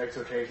kinds of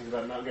exhortations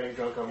about not getting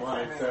drunk on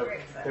wine, so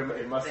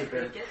it must have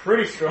been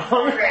pretty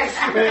strong.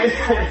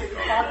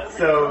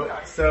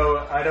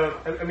 So I don't.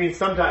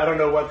 Sometimes I don't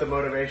know what the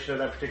motivation of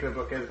that particular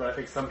book is, but I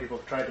think some people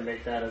have tried to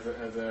make that as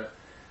a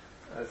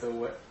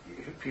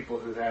people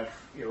who have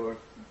are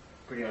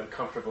pretty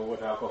uncomfortable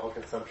with alcohol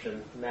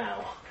consumption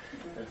now,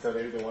 and so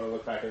they want to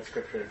look back at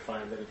Scripture and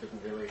find that it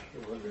wasn't really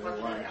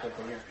wine or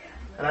something. Yeah.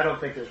 And I don't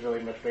think there's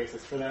really much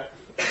basis for that.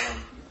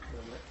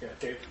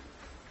 Dave.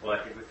 Well,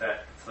 I think with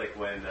that, it's like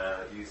when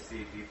you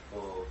see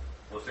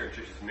certain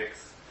churches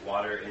mix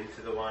water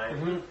into the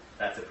wine.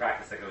 That's a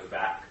practice that goes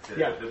back to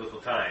biblical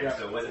times. Yeah.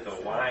 So it wasn't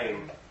the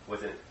wine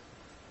wasn't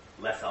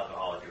less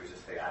alcoholic; it was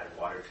just they added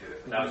water to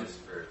it. And that was just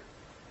for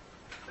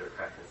their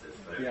preferences.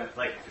 But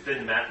it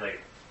didn't matter.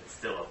 It's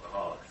still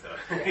alcoholic, so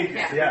you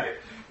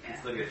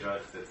still get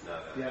drunk. So it's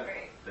not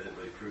doesn't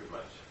really prove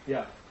much.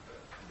 Yeah.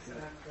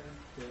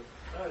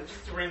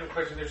 Just a random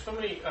question. There's so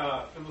many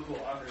biblical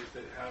authors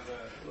that have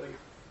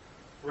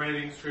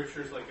writing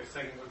scriptures like a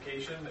second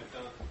vocation. They've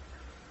done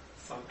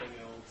something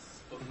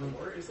else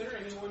before. Is there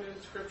anyone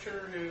in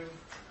Scripture who?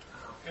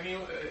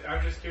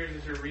 I'm just curious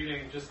as you're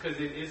reading, just because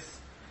it is.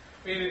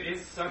 It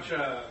is such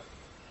a.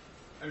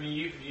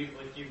 You've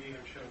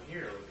even shown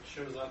here. It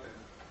shows up in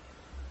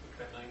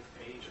that 9th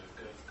page of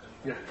God's kind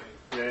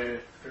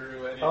of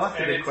through. And that's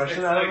a good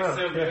question. I don't know.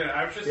 So good.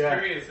 I'm just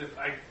curious if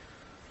I.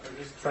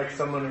 It's like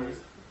someone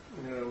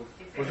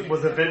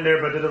was a vintner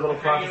but did a little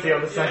prophecy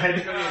on the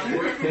side.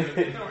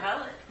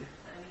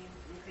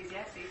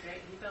 Ecclesiastes,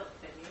 right? He built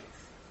vineyards.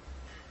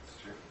 It's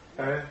true.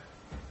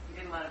 He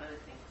did a lot of other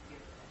things too.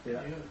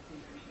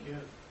 Yeah.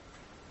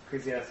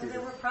 Ecclesiastes. Well,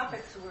 there were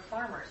prophets who were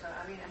farmers.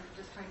 I'm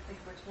just trying to think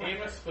which one.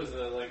 Amos was he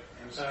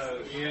was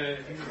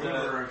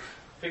a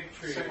fig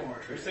tree. Sycamore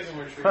tree.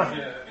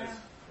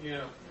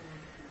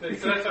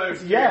 So that's why I was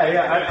curious.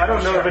 I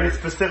don't know of any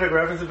specific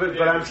references,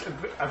 but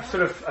I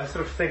sort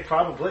of think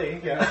probably,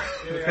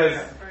 because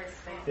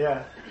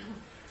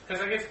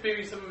Because I guess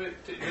maybe some of it,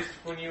 just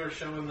when you were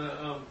showing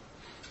the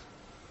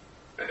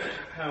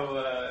how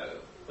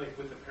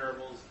with the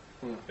parables,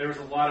 there was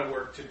a lot of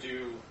work to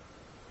do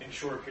in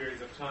short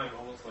periods of time,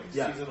 almost like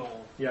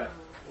seasonal,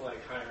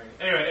 hiring.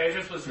 Anyway, it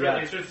just was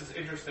really it's just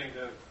interesting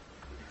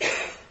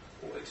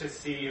to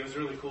see. It was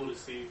really cool to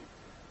see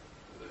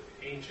the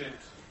ancient.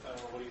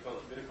 What do you call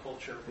it?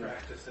 Viticulture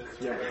practices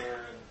or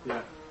whatever.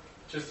 And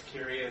just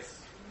curious.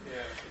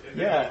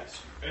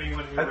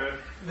 Anyone who read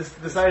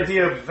this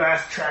idea of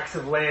vast tracts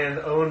of land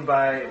owned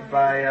by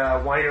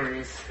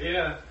wineries.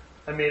 Yeah.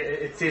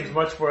 It seems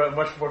much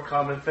more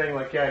common thing.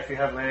 If you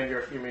have land,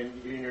 you're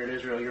in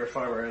Israel, you're a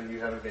farmer, and you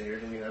have a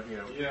vineyard, and you have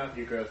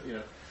you grow.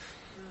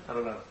 I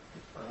don't know.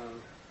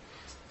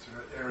 It's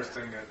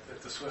interesting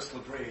at the Swiss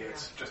Labrie,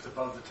 it's just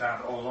above the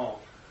town all along,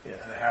 and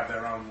they have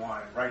their own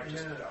wine right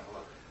just down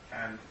below.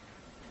 And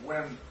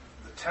when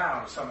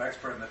some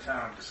expert in the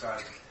town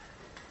decides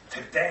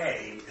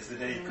today is the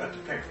day you've got to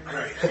pick the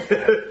grapes,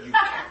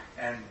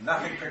 and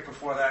nothing picked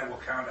before that will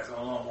count as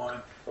Olon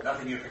wine.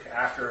 Nothing you pick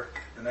after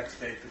the next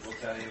date that will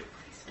tell you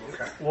will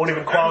count. Won't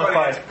even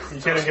qualify.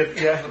 You can't get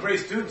Labrie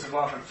students have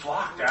often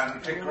flocked down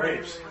and picked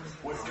grapes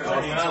because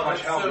they need so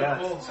much help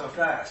so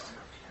fast.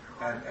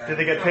 And did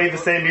they get paid the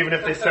same even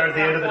if they start at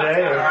the end of the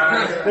day?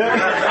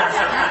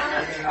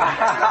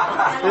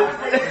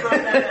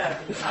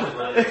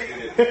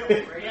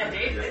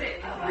 Dave did it.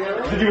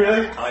 Really? Did you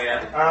really? Oh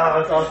yeah. Oh,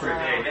 that's awesome.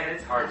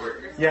 It's hard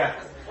work. Yeah.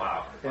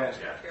 Wow. Yeah.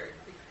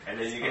 And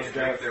then you get to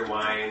drink their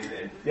wine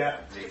and make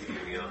a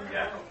meal.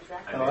 Yeah.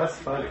 Oh, that's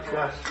fun.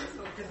 Gosh.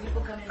 Do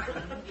people come in for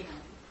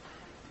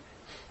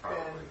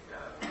Probably.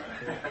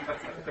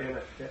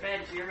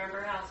 Ben, do you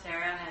remember how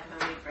Sarah had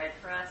homemade bread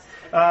for us?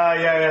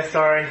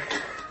 Sorry.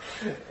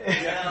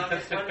 I'm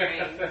just wondering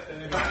if you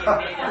made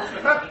us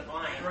with any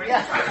wine.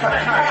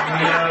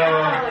 No.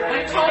 We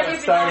told you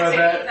Sorry about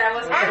that. that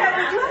was I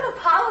do have a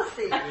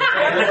policy.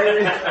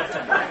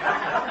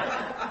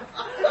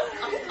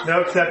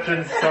 No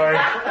exceptions, sorry.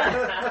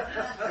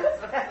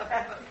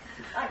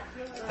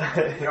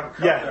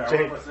 Yeah,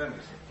 Jane.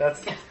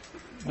 That's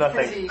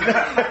nothing.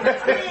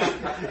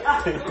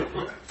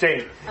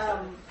 Jane.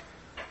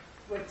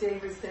 What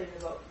Dave was saying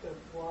about the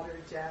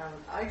watered down,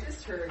 I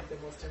just heard the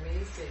most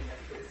amazing, I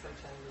think it was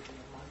sometime maybe a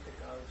month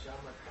ago,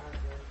 John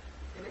MacArthur,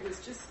 and it was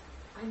just,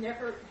 I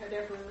never had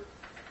ever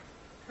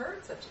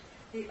heard such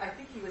I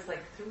think he was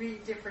like 3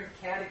 different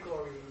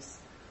categories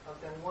of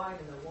the wine,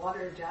 and the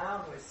watered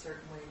down was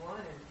certainly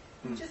one,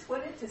 and he just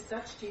went into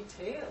such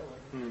detail,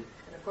 and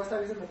of course I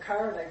was in the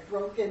car and I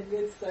broke in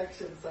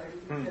midsection, so I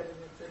didn't get it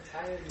in its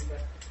entirety,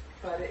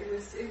 but it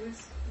was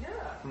yeah.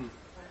 But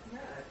yeah,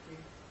 if you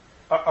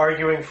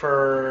arguing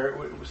for...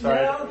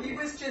 Sorry. No, he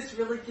was just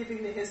really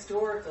giving the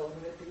historical,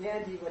 and at the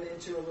end he went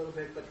into a little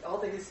bit, but all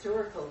the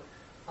historical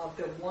of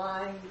the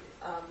wine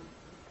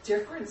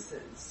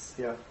differences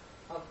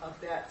of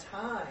that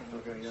time.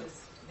 Okay, yeah.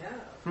 Just,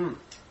 yeah.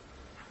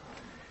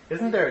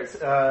 Isn't there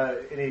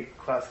any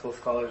classical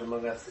scholars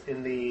among us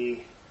in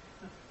the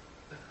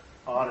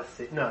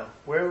Odyssey? No.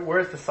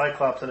 Where's the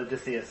Cyclops and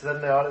Odysseus? Is that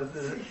in the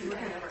Odyssey?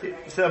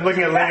 So I'm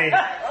looking at Lenny.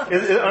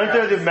 Aren't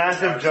there the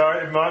massive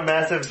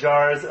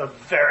jars of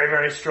very,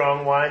 very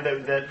strong wine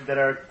that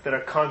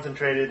are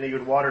concentrated and that you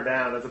would water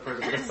down, as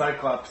opposed to the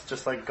Cyclops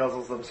just like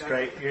guzzles them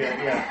straight?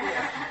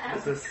 Yeah.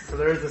 So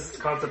there is this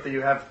concept that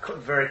you have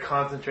very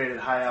concentrated,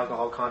 high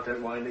alcohol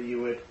content wine that you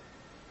would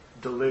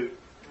dilute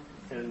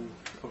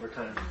over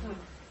time.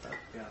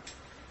 Yeah.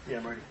 Yeah,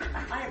 Marty.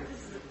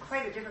 This is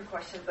quite a different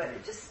question, but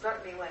it just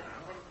struck me when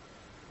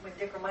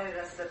Dick reminded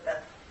us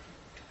that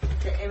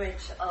the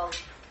image of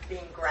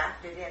being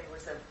grafted in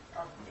was of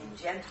the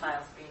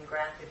Gentiles being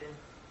grafted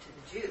into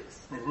the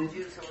Jews, the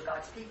Jews who were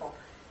God's people,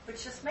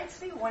 which just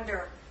makes me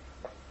wonder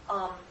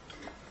about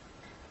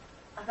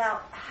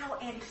how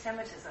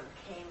anti-Semitism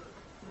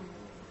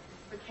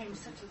became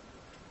such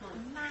a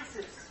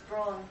massive,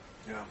 strong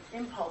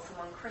impulse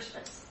among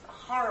Christians, a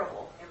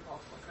horrible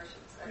impulse among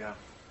Christians. And,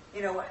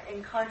 you know,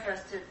 in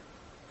contrast to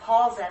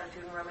Paul's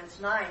attitude in Romans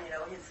 9, you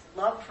know, his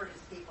love for his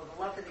people,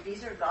 the love for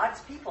these are God's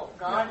people.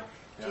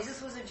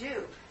 Jesus was a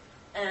Jew.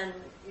 And,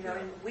 you know,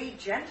 and we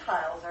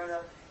Gentiles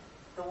are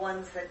the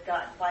ones that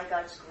got, by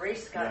God's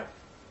grace, got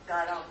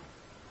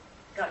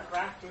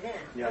grafted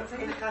in. The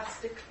thing that got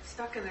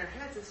stuck in their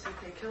heads is that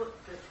they killed,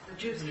 the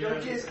Jews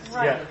killed Jesus.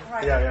 Right.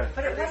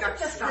 But it wasn't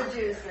just the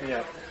Jews that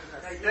killed Jesus.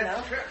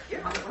 That's true.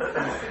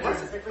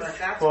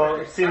 Well,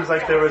 it seems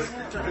like there was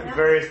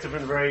various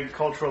different, very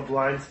cultural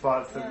blind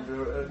spots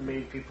that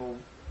made people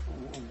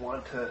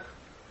want to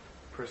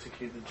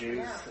persecute the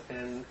Jews,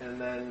 and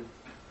then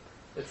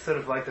it's sort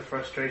of like the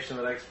frustration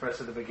that I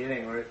expressed at the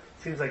beginning, where it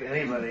seems like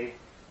anybody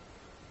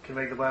can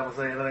make the Bible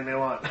say anything they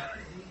want.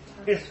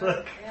 It's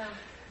like,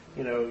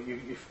 you know,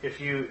 if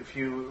you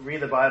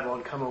read the Bible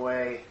and come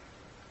away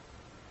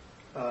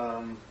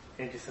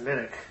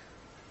anti-Semitic,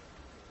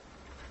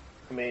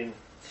 I mean,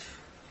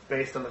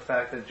 based on the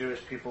fact that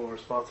Jewish people were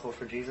responsible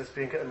for Jesus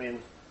being, I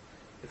mean,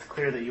 it's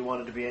clear that you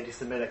wanted to be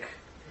anti-Semitic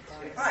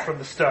from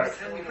the start.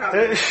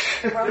 It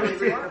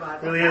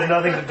really has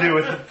nothing to do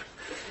with the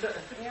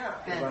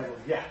Bible.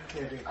 Yeah.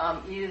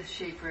 Edith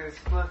Schaefer's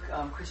book,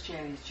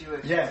 Christianity's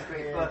Jewish, is a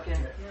great book.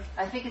 And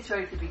I think it's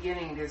right at the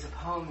beginning, there's a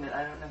poem that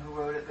I don't know who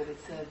wrote it, but it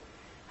said,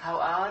 "How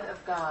odd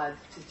of God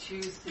to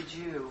choose the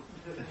Jew,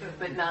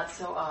 but not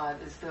so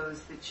odd as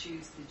those that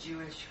choose the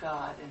Jewish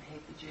God and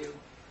hate the Jew."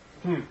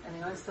 And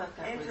I always thought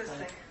that was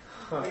like...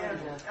 Oh,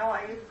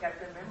 you've got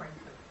good memory.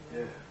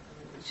 Yeah.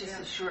 It's just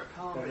a short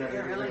poem, but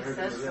it really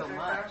says so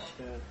much.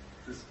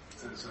 This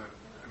is I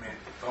mean,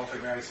 the whole thing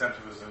of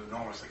anti-Semitism is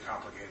enormously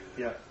complicated.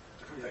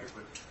 Different things,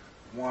 but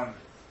one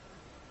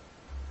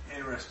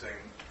interesting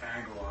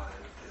angle on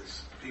it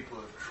is people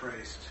have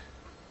traced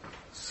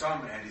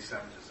some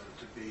anti-Semitism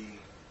to be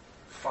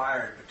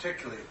fired,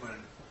 particularly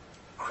when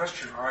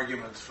Christian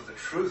arguments for the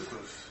truth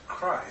of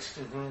Christ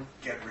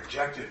get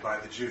rejected by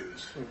the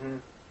Jews.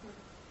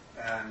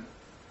 And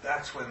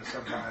that's when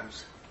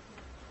sometimes,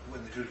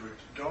 when the Jews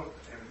don't,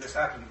 and this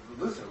happened with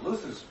Luther.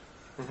 Luther's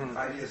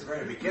ideas at the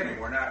very beginning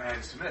were not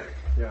anti-Semitic.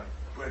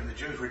 When the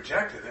Jews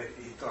rejected it,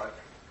 he thought,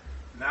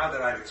 now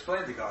that I've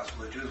explained the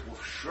gospel, the Jews will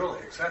surely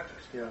accept it.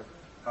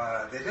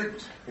 They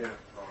didn't, lo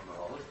and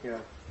behold.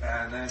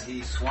 And then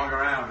he swung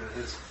around, and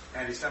his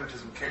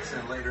anti-Semitism kicks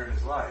in later in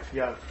his life.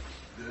 There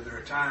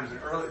are times in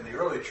the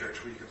early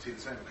church where you can see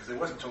the same, because it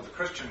wasn't until the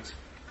Christians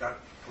got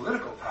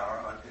political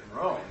power in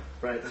Rome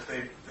that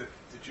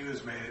the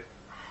Jews made it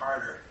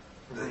harder.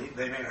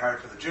 They made it harder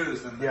for the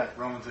Jews than the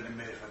Romans had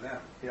made it for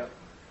them.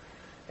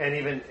 And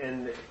even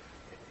in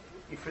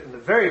the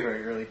very,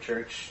 very early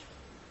church,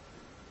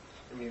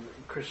 I mean,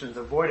 Christians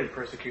avoided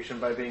persecution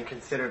by being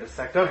considered a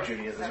sect of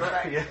Judaism.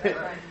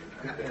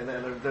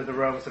 And the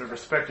Romans sort of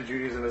respected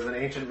Judaism as an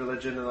ancient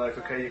religion, and like,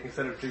 okay, you can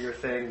sort of do your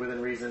thing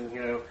within reason,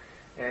 you know.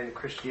 And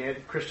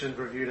Christians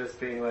were viewed as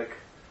being like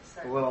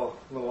a little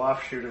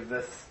offshoot of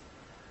this.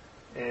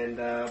 And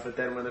but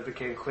then when it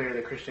became clear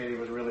that Christianity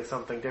was really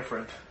something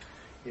different,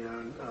 you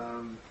know,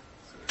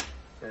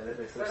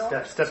 they sort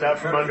of stepped out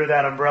from under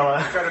that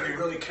umbrella. You've got to be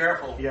really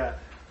careful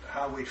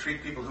how we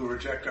treat people who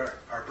reject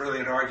our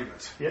brilliant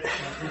arguments. Yeah.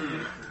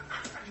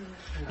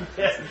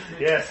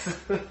 Yes.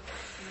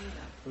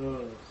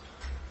 Oh,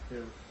 yeah.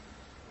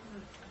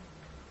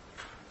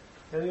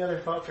 Any other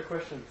thoughts or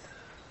questions?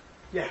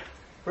 Yeah.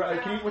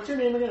 What's your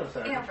name again? I'm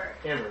sorry. Amber.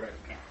 Amber, right.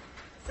 Yeah.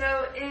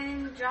 So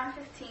in John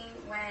 15,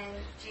 when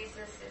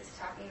Jesus is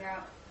talking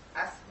about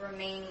us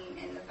remaining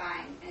in the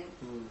vine, and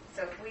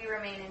so if we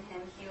remain in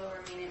him, he will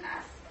remain in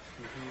us.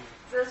 Mm-hmm.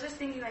 So I was just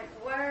thinking, like,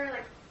 what are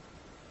like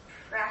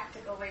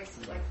practical ways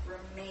to like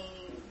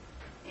remain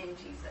in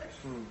Jesus?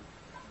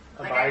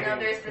 Like, I know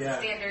there's the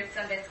standard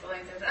Sunday school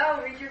and says,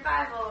 oh, read your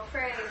Bible,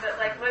 pray, but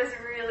like, what does it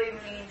really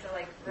mean to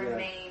like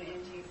remain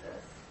in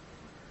Jesus?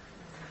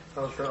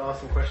 That's an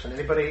awesome question.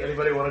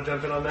 Anybody want to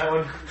jump in on that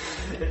one?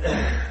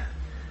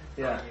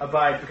 Yeah,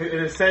 abide. Because in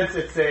a sense,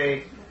 it's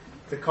a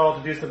call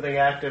to do something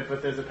active,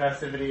 but there's a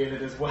passivity in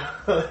it as well.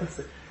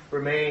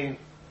 Remain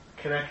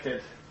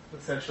connected,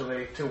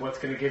 essentially, to what's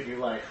going to give you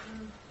life.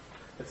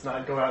 It's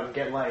not go out and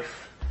get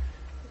life.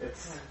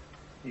 It's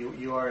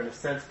you are in a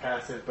sense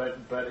passive, but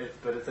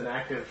it's an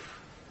active.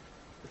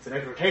 It's an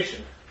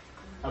exhortation.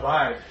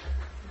 Abide.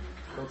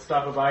 Don't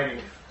stop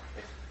abiding.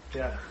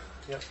 Yeah.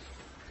 Yep.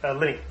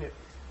 Lenny. Yeah.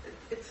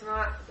 It's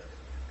not.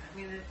 I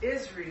mean, it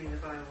is reading the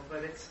Bible,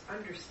 but it's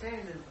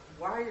understanding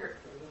why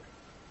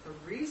the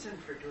reason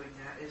for doing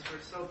that is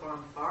we're so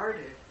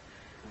bombarded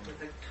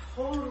with a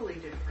totally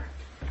different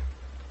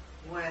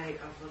way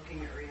of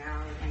looking at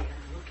reality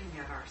and looking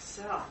at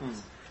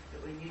ourselves,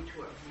 that we need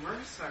to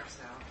immerse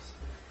ourselves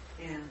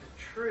in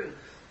the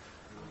truth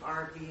of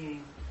our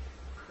being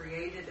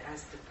created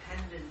as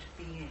dependent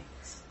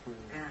beings,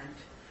 and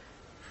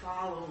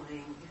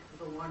following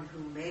the one who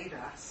made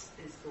us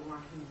is the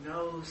one who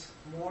knows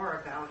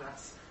more about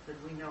us than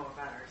we know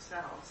about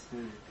ourselves,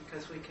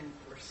 because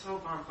we're so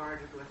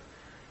bombarded with a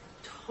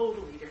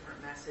totally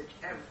different message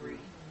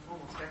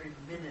almost every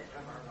minute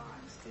of our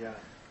lives. Yeah.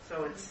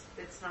 So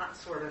it's not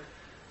sort of,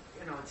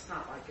 it's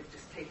not like it's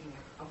just taking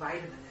a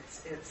vitamin.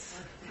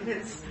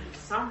 It's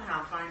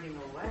somehow finding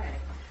a way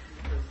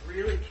to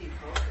really keep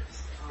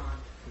focused on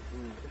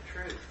the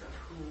truth of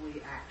who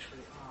we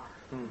actually are.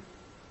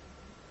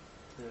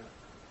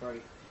 Yeah.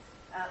 Right.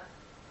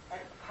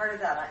 And part of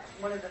that,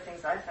 one of the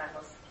things I found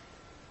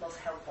most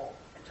helpful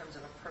in terms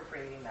of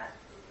appropriating that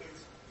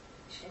is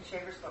in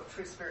Shaver's book,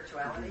 True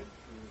Spirituality.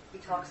 He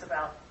talks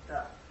about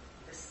the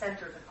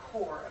center, the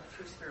core of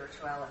true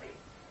spirituality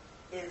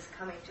is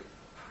coming to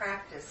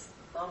practice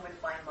moment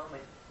by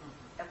moment,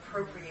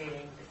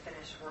 appropriating the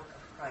finished work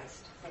of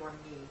Christ for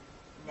me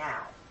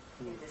now,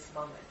 in this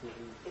moment.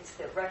 It's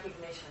the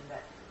recognition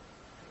that,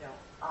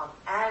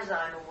 as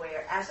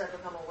I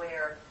become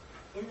aware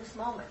in this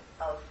moment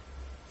of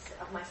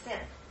my sin,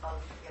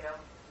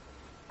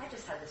 I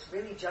just had this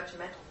really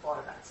judgmental thought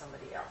about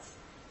somebody else,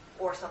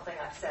 or something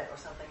I've said, or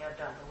something I've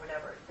done, or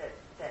whatever,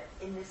 that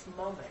in this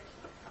moment,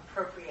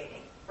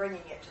 appropriating,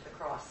 bringing it to the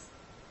cross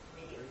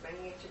immediately,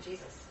 bringing it to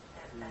Jesus,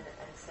 and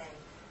saying,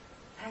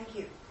 thank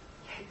you,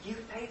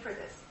 you've paid for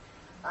this.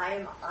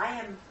 I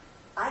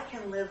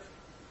can live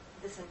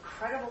this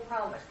incredible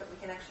promise that we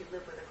can actually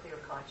live with a clear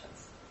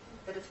conscience,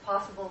 that it's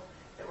possible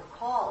that we're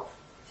called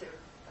to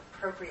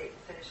appropriate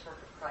the finished work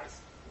of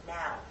Christ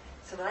now,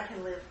 so that I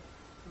can live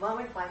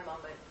moment by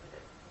moment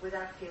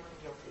without feeling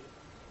guilty.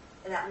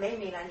 And that may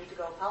mean I need to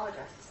go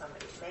apologize to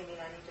somebody. It may mean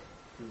I need to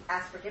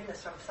ask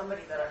forgiveness from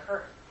somebody that I've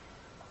hurt.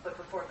 But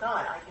before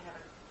God, I can have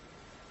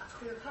a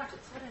clear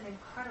conscience. What an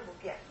incredible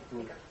gift. You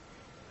think of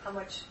how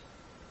much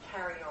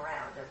carrying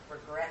around of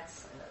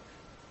regrets and of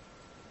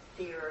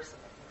fears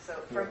and everything.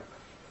 So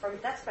from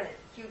that's been a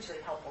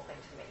hugely helpful thing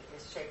to me,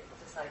 is shape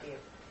this idea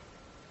of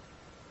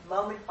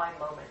moment by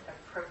moment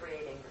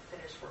appropriating the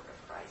finished work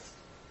of Christ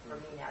for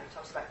me now. He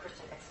talks about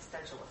Christian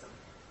existentialism,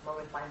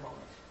 moment by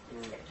moment.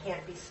 It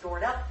can't be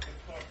stored up.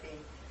 It can't be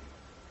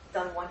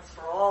done once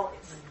for all.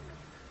 It's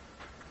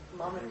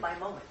moment by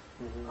moment.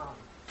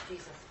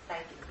 Jesus,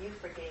 thank you. You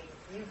forgave.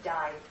 You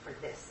died for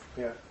this.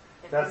 Yeah.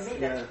 And for me,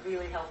 that's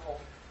really helpful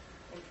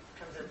in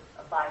terms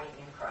of abiding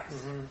in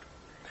Christ.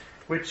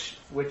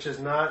 Which is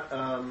not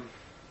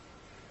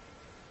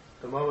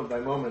the moment by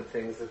moment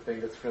thing is the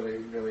thing that's really,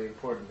 really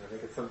important. I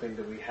think it's something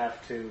that we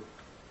have to,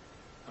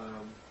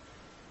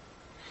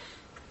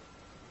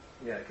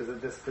 because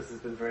this has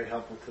been very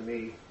helpful to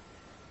me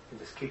in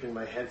just keeping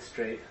my head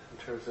straight in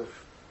terms of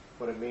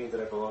what it means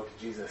that I belong to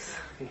Jesus.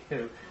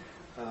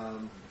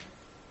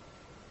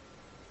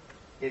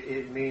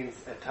 It means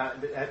at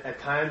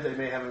times I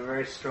may have a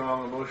very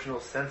strong emotional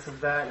sense of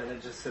that, and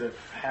it just sort of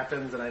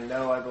happens, and I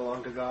know I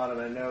belong to God,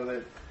 and I know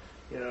that,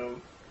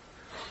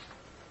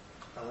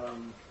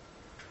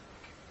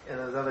 and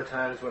there's other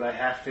times when I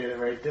have to, in a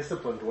very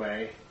disciplined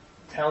way,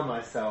 tell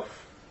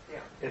myself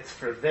it's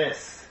for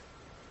this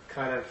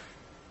kind of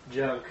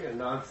junk and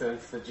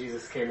nonsense that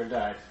Jesus came and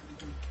died.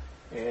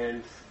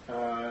 And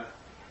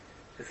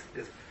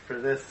it's for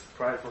this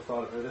prideful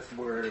thought, for this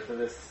word, for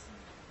this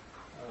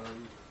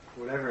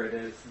whatever it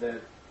is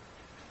that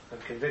I'm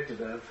convicted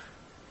of.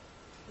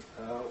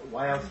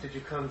 Why else did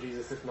you come,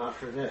 Jesus, if not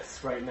for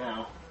this right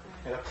now?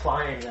 and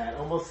applying that,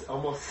 almost,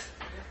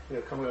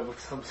 coming up with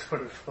some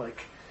sort of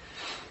like,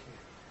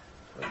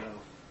 I don't know,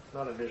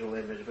 not a visual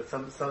image, but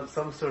some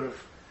sort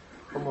of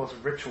almost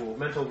ritual,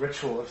 mental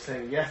ritual of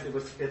saying, yes,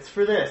 it's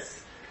for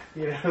this,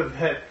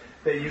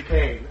 that you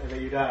came and that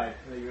you died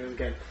and that you rose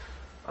again,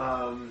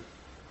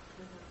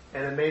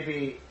 and it may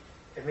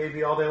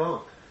be all day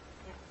long.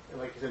 And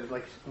like you said,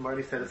 like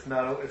Marty said, it's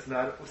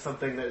not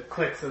something that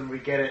clicks and we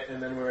get it,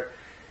 and then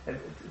and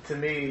to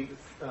me,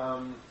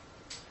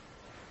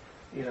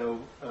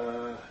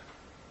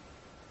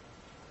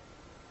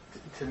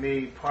 to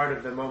me, part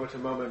of the moment to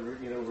moment,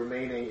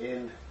 remaining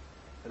in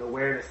an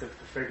awareness of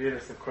the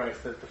forgiveness of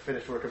Christ, the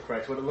finished work of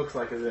Christ. What it looks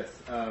like is this.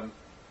 And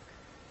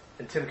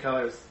Tim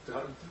Keller's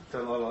done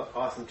a lot of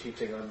awesome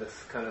teaching on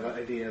this kind of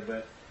idea,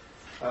 but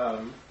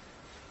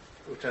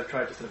which I've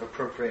tried to sort of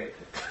appropriate.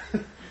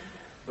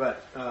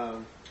 But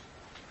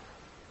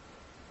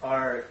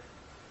our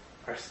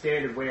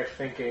standard way of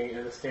thinking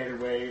and the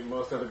standard way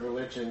most other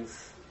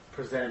religions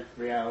present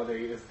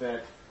reality is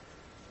that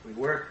we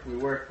work,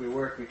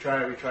 we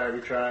try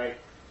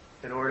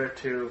in order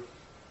to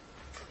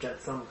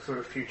get some sort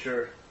of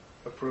future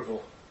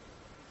approval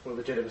or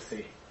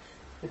legitimacy.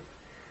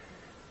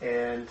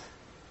 And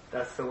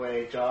that's the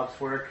way jobs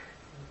work.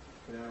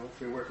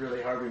 If we work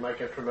really hard, we might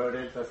get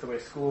promoted. That's the way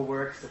school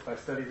works. If I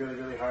study really,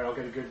 really hard, I'll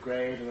get a good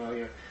grade and I'll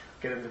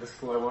get into the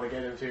school I want to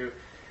get into.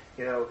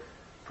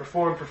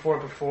 Perform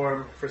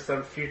for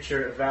some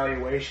future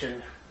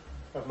evaluation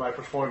of my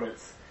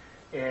performance.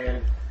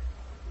 And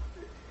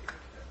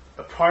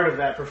a part of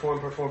that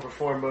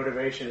perform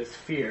motivation is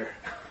fear.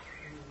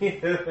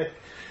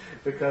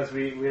 Because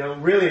we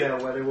don't really know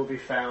whether we'll be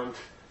found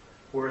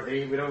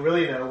worthy. We don't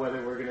really know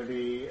whether we're going to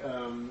be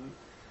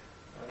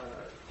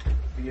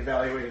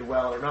evaluated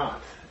well or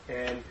not.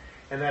 And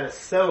that is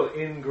so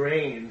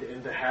ingrained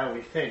into how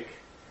we think,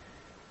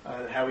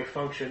 how we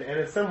function, and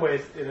in some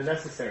ways in a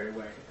necessary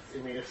way. I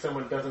mean, if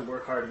someone doesn't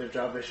work hard at their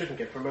job, they shouldn't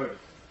get promoted.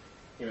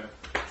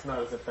 It's not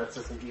as if that's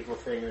just an evil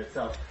thing in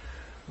itself.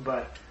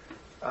 But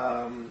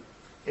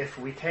if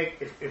we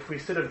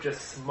sort of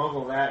just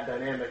smuggle that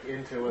dynamic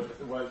into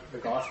what the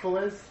gospel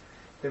is,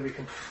 then we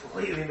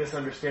completely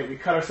misunderstand. We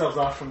cut ourselves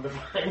off from the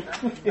vine.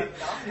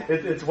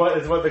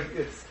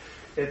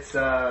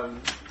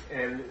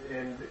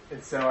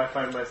 And so I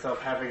find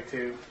myself having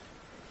to.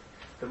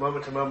 The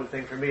moment-to-moment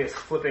thing for me is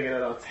flipping it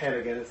on its head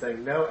again and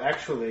saying, no,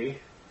 actually,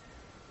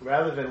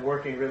 rather than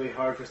working really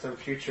hard for some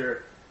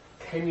future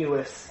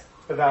tenuous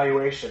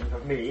evaluation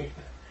of me,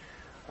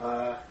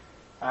 I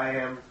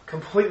am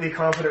completely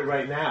confident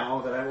right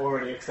now that I'm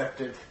already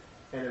accepted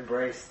and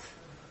embraced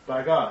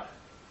by God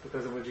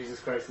because of what Jesus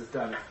Christ has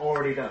done. It's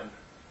already done.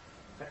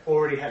 I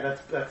already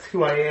have, that's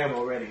who I am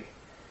already.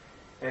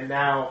 And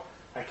now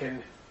I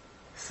can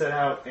set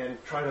out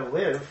and try to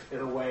live in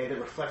a way that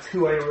reflects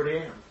who I already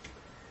am.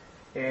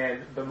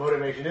 And the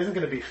motivation isn't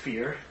going to be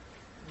fear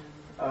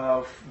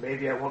of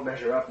maybe I won't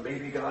measure up,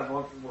 maybe God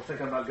will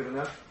think I'm not good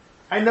enough.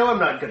 I know I'm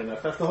not good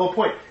enough. That's the whole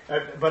point.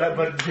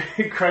 But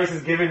Christ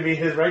has given me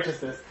His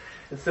righteousness,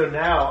 and so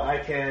now I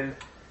can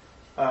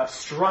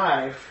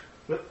strive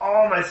with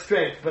all my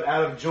strength, but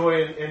out of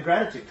joy and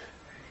gratitude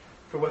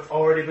for what's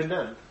already been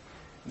done,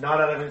 not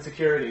out of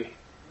insecurity.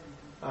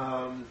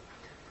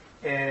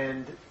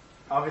 And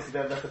obviously,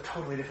 that's a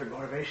totally different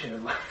motivation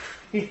in life.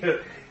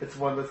 It's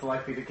one that's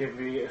likely to give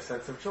me a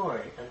sense of joy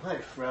and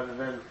life rather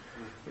than,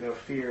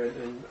 fear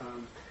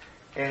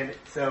and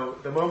so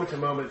the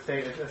moment-to-moment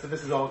thing. So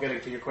this is all getting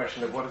to your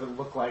question of what does it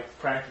look like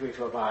practically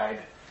to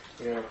abide.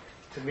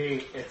 To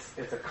me,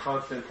 it's a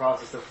constant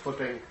process of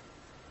flipping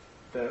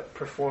the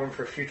perform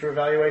for future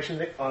evaluation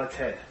thing on its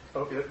head.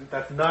 Oh,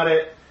 that's not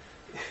it.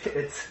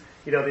 It's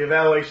the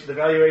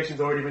evaluation's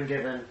already been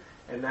given,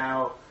 and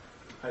now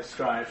I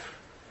strive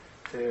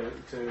to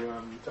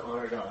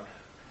honor God.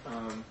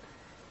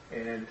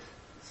 And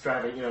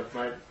striving,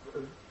 my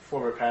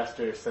former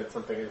pastor said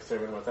something in a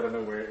sermon once. I don't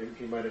know where it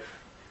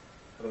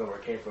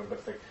came from, but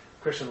it's like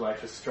Christian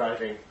life is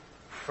striving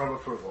from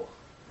approval,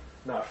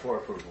 not for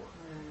approval.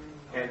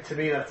 And to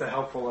me, that's a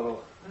helpful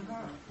little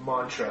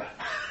mantra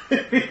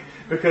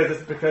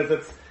because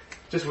it's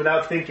just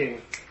without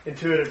thinking,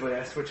 intuitively,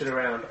 I switch it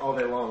around all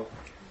day long,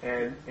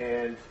 and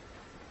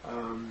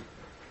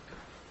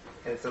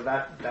so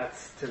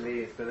that's to me,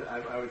 it's been,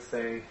 I would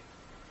say.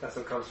 That's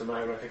what comes to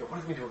mind when I think, what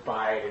does it mean to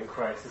abide in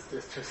Christ?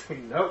 It's just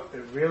saying, nope,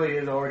 it really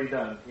is already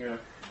done.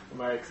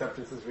 My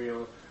acceptance is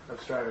real. I'm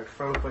striving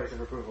from a place of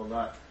approval,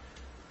 not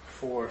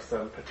for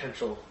some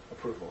potential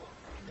approval.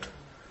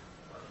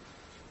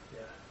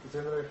 Is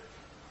there another?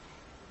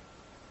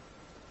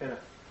 Anna?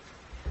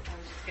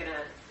 I'm just going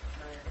to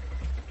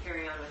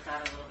carry on with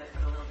that a little bit,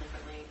 but a little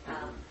differently.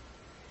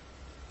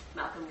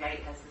 Malcolm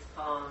Guite has this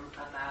poem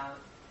about,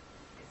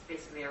 it's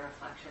basically a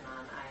reflection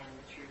on I am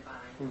the true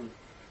vine.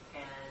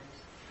 And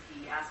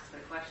he asks the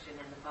question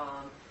in the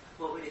poem,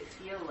 what would it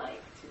feel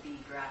like to be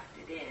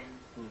grafted in?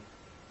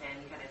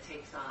 And he kind of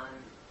takes on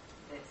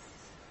this,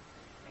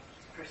 like,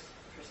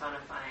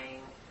 personifying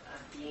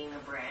being a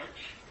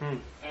branch,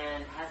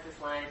 and has this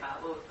line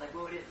about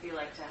what would it feel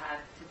like to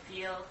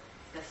feel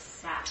the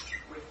sap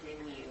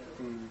within you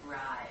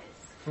rise.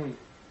 And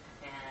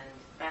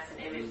that's an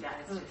image that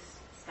has just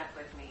stuck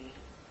with me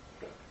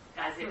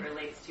as it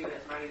relates to,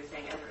 as Marty was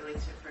saying, as it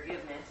relates to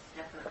forgiveness,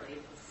 definitely.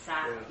 The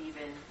sap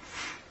even,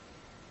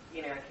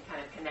 you know, I can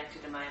kind of connect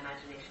it in my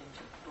imagination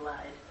to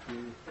blood.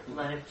 The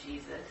blood of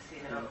Jesus,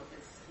 you know,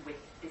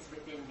 is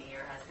within me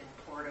or has been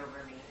poured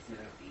over me, so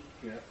to speak.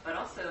 But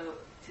also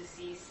to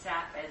see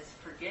sap as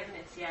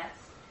forgiveness, yes,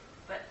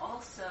 but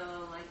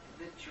also like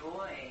the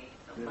joy,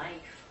 the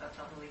life of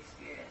the Holy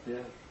Spirit.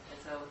 And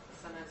so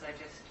sometimes I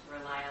just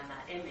rely on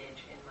that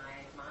image in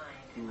my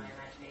mind, in my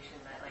imagination,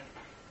 that like,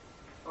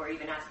 or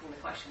even asking the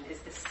question, is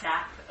the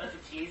sap of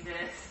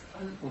Jesus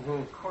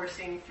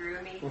coursing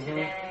through me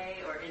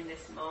today or in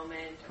this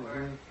moment?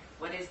 Or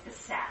what is the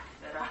sap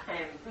that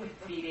I'm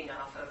feeding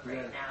off of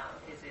right now?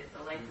 Is it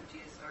the life of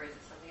Jesus or is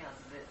it something else?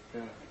 Is it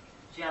like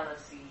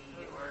jealousy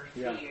or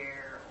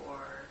fear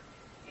or,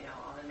 you know,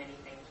 all the many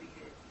things we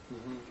could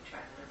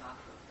try to live off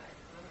of? But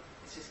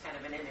it's just kind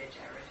of an image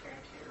I return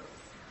to as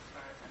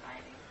far as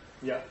abiding.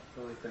 Yeah,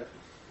 I like that.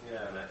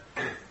 Yeah,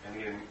 and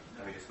even,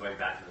 I mean, just going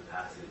back to the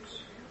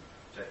passage,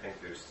 which I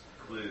think there's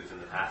clues in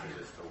the passage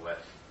as to what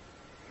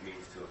it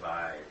means to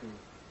abide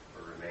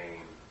or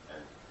remain.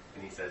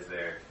 And he says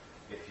there,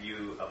 if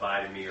you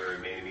abide in me or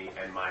remain in me,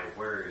 and my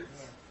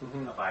words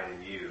abide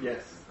in you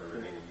or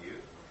remain in you,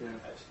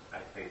 I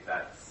think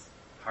that's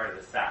part of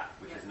the sap,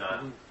 which is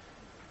not,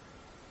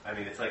 I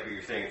mean, it's like what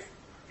you're saying,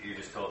 you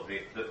just told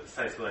me, the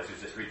Sunday school answer is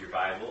just read your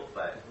Bible,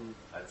 but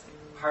that's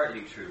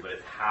partly true, but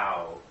it's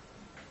how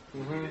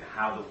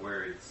the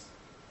words,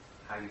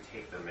 how you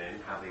take them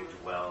in, how they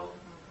dwell.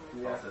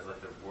 Paul says,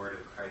 let the word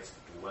of Christ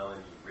dwell in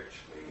you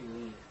richly.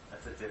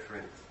 That's a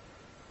different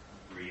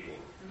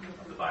reading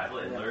of the Bible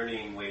and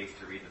learning ways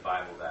to read the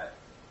Bible that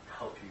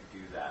help you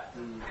do that,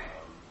 do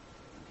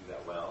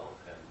that well.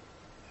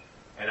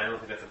 And I don't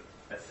think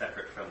that's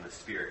separate from the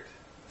Spirit.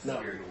 The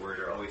Spirit and the Word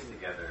are always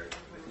together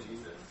with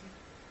Jesus.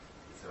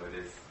 And so it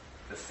is,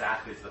 the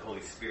sap is the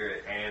Holy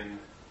Spirit and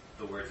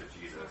the words of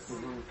Jesus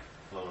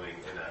flowing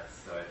in us.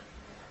 So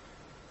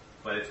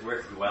but it's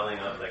worth dwelling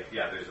on, like,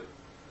 there's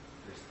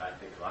I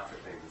think lots of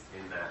things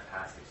in that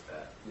passage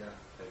that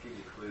give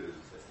you clues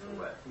as to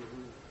what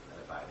that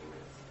abiding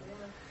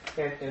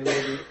is.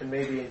 And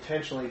maybe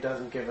intentionally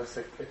doesn't give us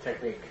a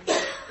technique.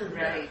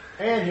 Right.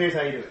 And here's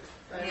how you do it.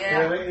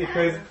 Yeah. You know,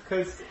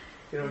 because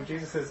you know,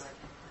 Jesus is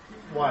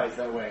wise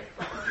that way.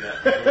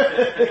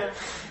 The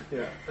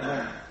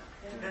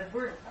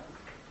word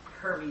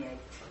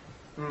permeate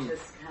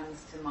just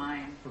comes to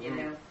mind, you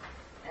know,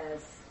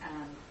 as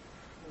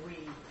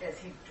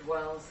he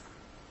dwells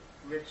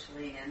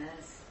richly in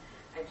us.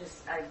 I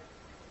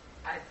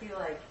feel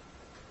like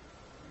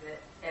that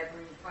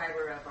every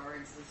fiber of our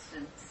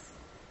existence,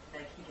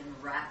 that he can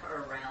wrap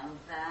around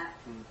that,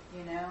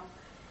 you know,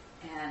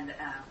 and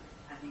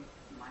I think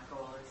my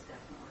goal is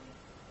definitely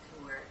to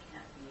where it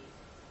can't be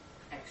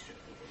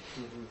extricated.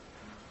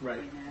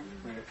 Right. You know?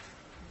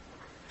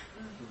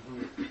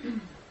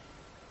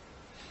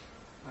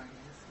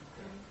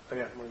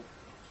 Right.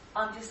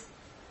 I'm just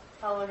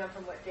following up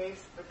from what Dave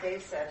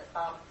said.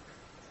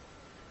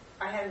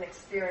 I had an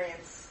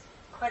experience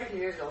quite a few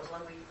years ago. It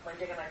was when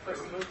Dick and I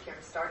first moved here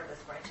and started this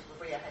branch of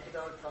Labrie. I had to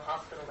go to the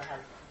hospital to have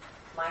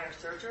minor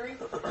surgery,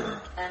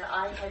 and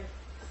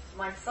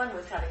my son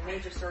was having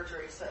major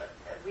surgery a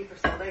week or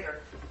so later.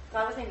 So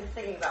I wasn't even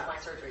thinking about my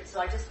surgery. So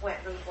I just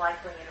went really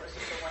blithely, and it was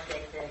just a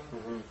one-day thing,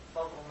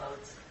 vocal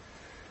notes.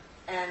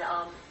 And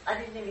I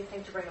didn't even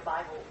think to bring a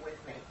Bible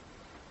with me.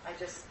 I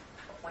just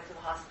went to the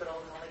hospital. It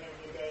was only going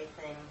to be a day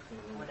thing,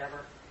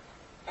 whatever.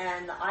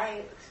 And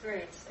I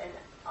experienced an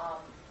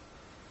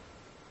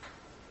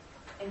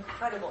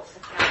incredible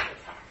satanic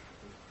attack,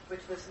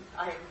 which was,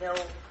 I had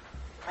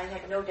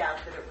no doubt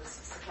that it was a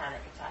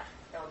satanic attack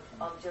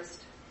of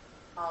just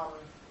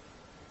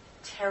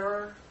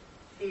terror,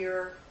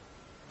 fear,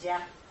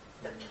 death,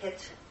 the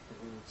pit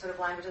sort of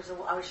language.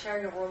 I was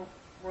sharing a room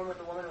with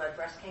a woman who had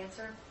breast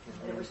cancer,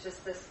 and it was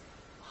just this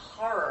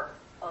horror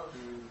of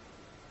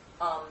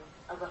a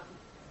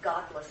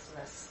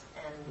godlessness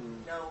and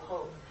no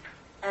hope.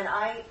 And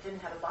I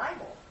didn't have a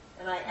Bible,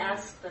 and I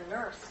asked the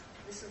nurse,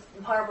 this is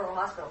Marlborough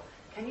Hospital,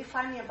 can you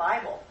find me a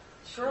Bible?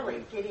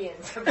 Surely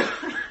Gideon's had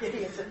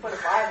put a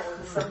Bible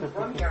in some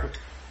room here.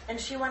 And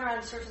she went around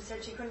and searched and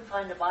said she couldn't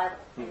find a Bible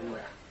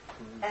anywhere.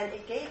 And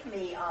it gave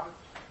me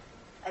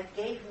a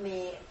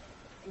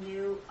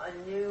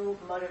new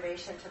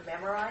motivation to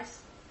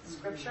memorize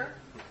Scripture.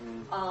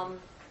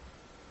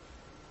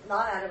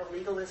 Not out of a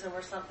legalism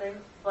or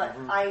something, but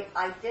I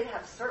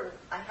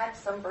had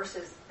some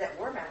verses that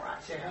were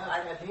memorized. I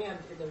had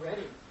hand in the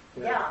ready.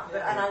 Yeah,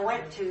 and I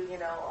went to,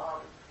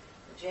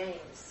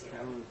 James,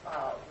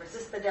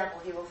 resist the devil,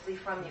 he will flee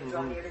from you,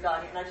 draw near to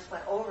God. And I just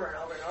went over and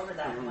over and over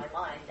that in my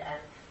mind,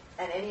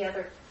 and any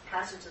other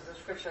passages of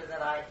Scripture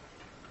that I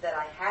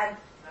had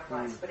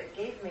memorized. But it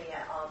gave me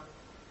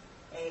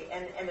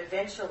and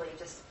eventually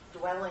just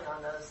dwelling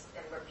on those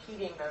and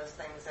repeating those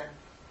things and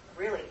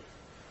really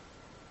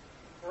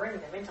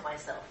bringing them into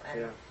myself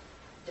and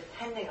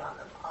depending on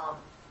them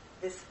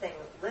this thing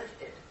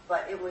lifted.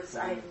 But it was,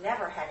 I had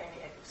never had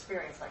any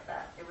experience like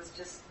that. It was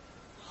just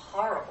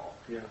horrible.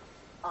 Yeah.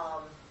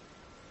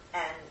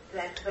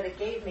 But it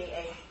gave me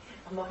a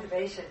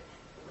motivation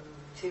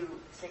to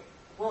think,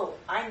 whoa,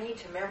 I need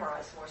to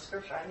memorize more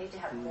scripture. I need to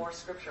have more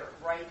scripture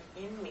right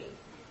in me.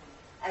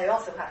 I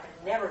also have to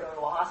never go to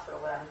a hospital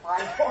without a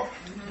Bible.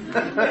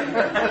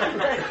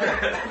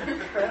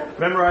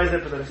 Memorize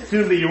it, but then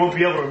assume that you won't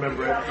be able to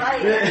remember it.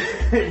 Right.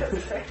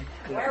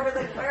 Where were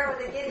the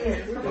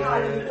Gideons? Come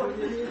on.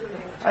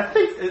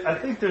 I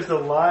think there's a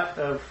lot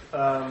of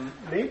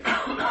maybe.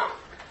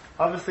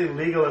 Obviously,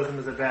 legalism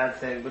is a bad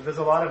thing, but there's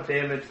a lot of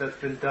damage that's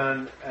been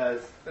done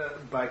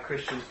by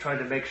Christians trying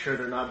to make sure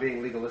they're not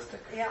being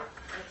legalistic. Yeah.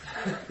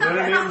 You know what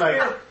I mean?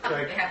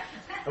 Like,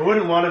 I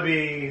wouldn't want to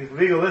be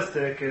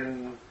legalistic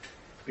and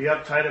be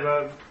uptight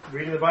about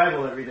reading the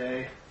Bible every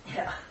day.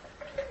 Yeah.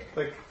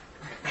 Like,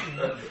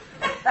 so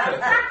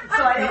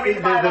I don't read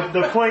the Bible.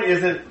 The point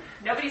isn't.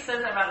 Nobody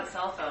says that about a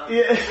cell phone.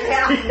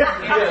 Yeah. We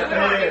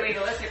want to be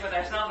legalistic with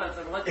our cell phones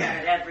and look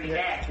at it every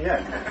day.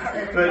 Yeah.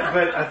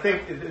 But I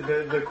think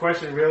the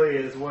question really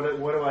is, what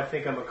do I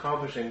think I'm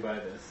accomplishing by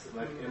this?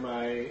 Like, am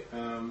I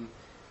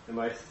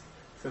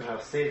somehow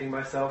saving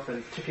myself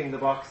and ticking the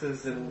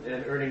boxes and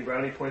earning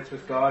brownie points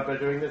with God by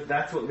doing this?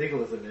 That's what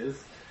legalism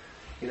is,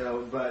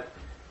 But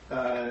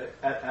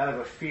out of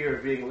a fear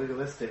of being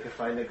legalistic, if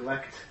I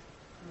neglect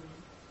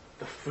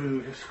the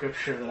food of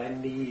Scripture that I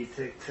need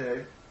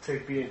to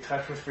be in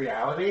touch with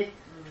reality,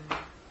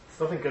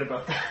 there's nothing good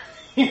about that,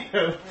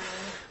 And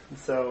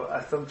so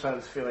I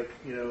sometimes feel like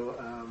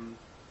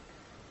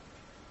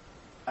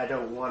I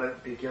don't want to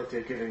be guilty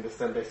of giving the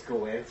Sunday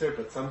school answer,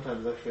 but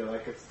sometimes I feel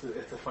like it's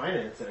a fine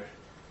answer.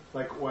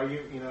 Like, why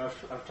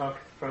I've talked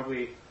to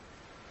probably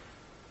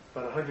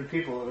about 100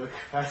 people over the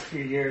past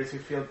few years who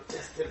feel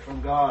distant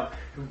from God,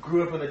 who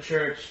grew up in the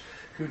church,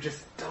 who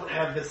just don't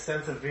have this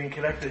sense of being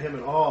connected to Him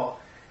at all,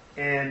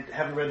 and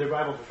haven't read their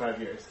Bible for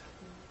 5 years.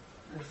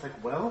 I'm just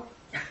like, well,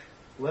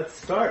 let's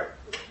start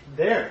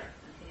there.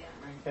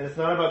 And it's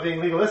not about being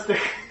legalistic.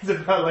 It's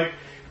about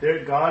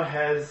God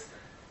has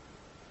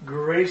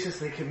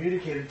graciously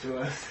communicated to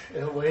us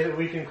in a way that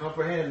we can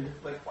comprehend.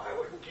 Like, why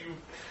wouldn't you?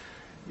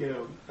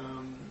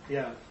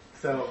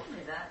 So. Not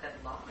only that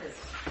law is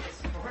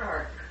for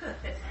our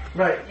good.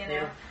 Right.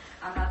 Yeah.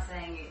 I'm not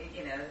saying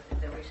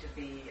that we should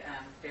be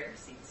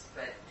Pharisees,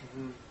 but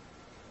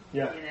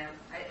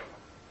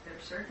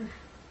there's certain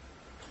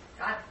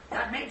God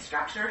made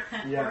structure for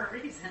a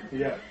reason.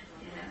 Yeah.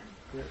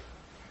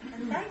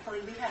 And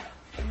thankfully, we have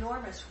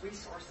enormous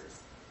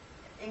resources.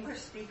 English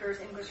speakers,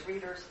 English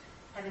readers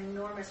have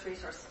enormous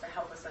resources to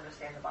help us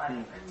understand the Bible.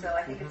 And so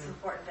I think it's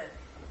important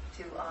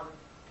to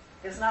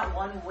there's not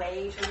one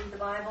way to read the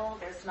Bible.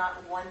 There's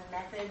not one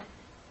method.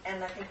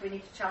 And I think we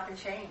need to chop and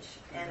change.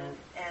 And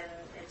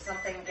if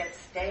something gets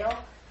stale,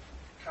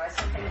 try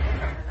something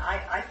different. And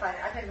I find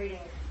I've been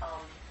reading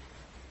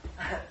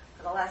for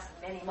the last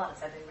many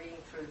months. I've been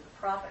reading through the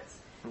prophets,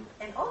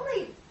 and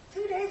only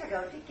 2 days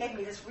ago, he gave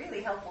me this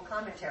really helpful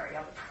commentary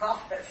on the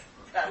prophets.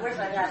 I wish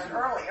I'd had it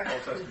earlier.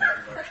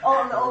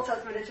 On the Old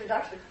Testament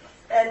introduction.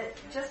 And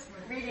just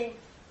reading,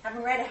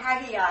 having read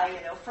Haggai,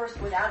 first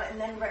without it,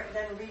 and then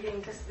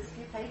reading just this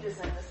few pages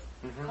in this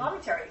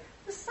commentary, it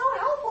was so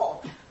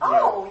helpful.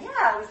 Oh,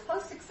 yeah, it was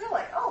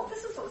post-exilic. Oh,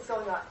 this is what's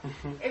going on.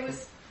 It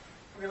was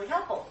really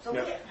helpful. So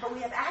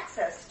we have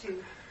access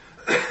to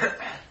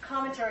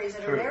commentaries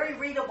that are very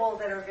readable,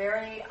 that are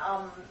very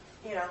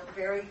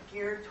very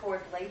geared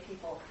toward lay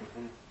people,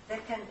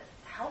 that can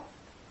help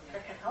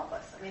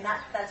us. I mean,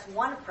 that's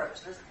one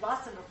approach. There's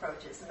lots of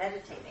approaches.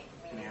 Meditating,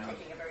 meaning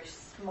taking a very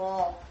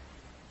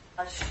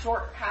a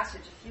short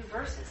passage, a few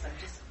verses, and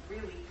just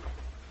really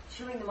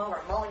chewing them over,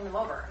 mulling them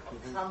over.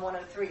 Psalm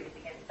 103 at the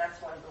beginning, that's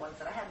one of the ones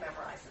that I have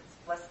memorized. It's,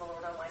 bless the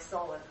Lord, O my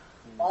soul, and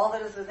all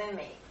that is within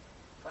me.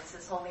 Bless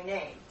His holy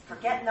name.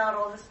 Forget not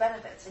all His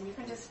benefits. And you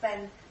can just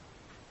spend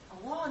a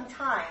long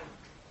time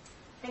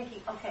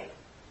thinking, okay,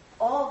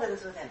 all that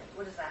is within me.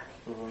 What does that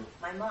mean?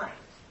 My mind.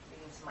 It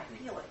means my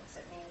feelings.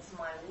 It means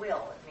my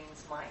will. It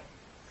means my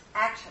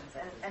actions.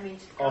 And I mean,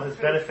 all His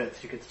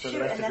benefits. You could spend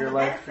the rest of your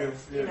life.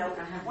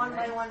 One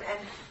by one,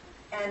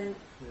 and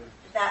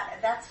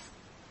that's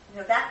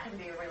that can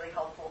be really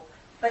helpful.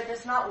 But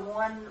there's not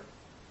one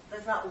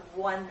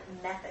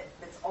method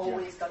that's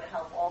always going to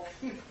help all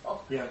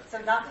people. Yeah. So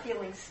not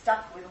feeling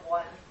stuck with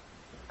one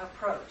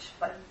approach,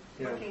 but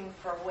looking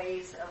for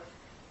ways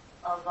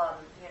of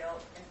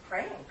and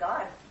praying,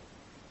 God,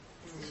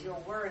 this is your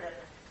word, and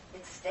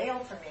it's stale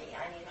to me.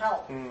 I need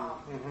help.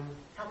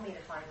 Help me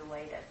to find a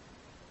way to.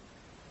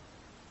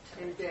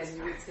 And then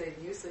you would say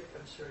music,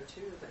 I'm sure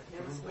too. The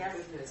hymns, my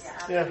goodness.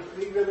 Yeah,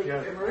 we really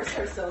immerse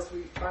ourselves.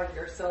 We find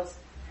ourselves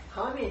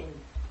humming,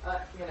 hymn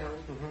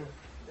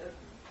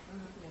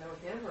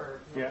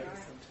or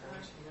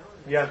sometimes.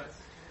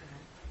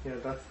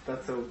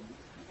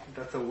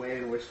 That's a way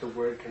in which the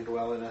word can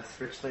dwell in us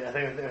richly. I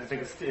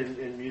think it's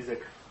in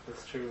music.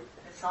 That's true.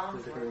 The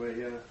songs.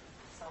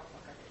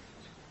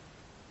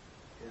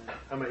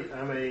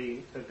 I'm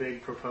a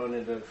big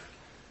proponent of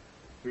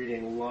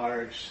reading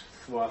large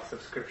swaths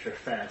of Scripture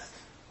fast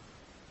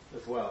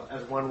as well,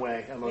 as one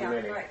way among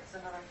many. Right.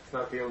 It's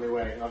not the only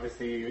way.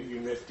 Obviously, you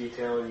miss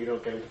detail and you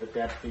don't get into the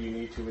depth that you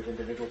need to with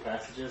individual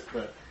passages,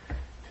 but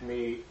to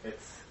me,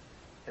 it's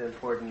an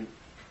important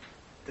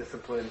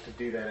discipline to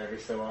do that every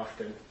so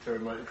often, to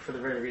remind, for the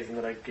very reason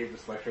that I gave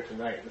this lecture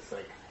tonight. It's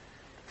like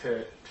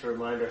to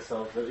remind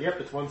ourselves that, yep,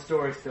 it's one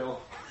story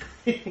still.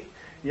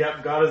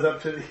 Yep, God is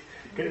up to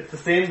it's the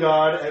same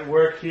God at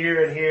work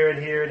here and here and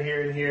here and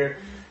here and here,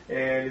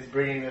 and He's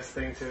bringing this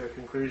thing to a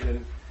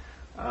conclusion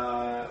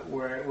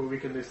where we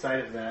can lose sight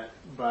of that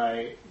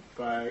by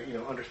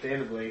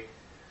understandably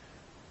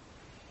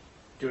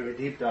doing a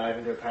deep dive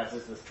into a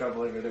passage that's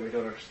troubling or that we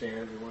don't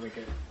understand. We want to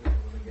get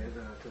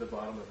to the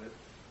bottom of it.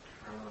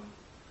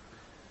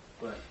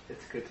 But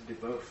it's good to do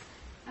both.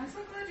 I'm so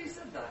glad you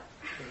said that.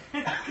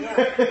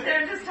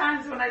 There are just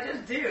times when I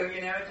just do,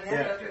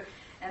 go through.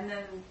 And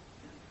then,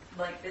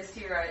 like this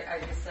year, I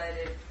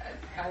decided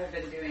I have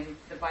been doing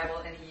the Bible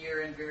in a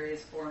year in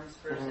various forms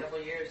for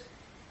several years,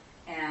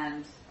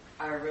 and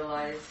I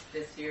realized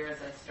this year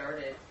as I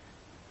started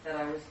that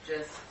I was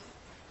just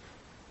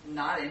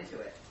not into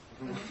it,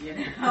 And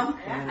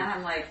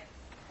I'm like,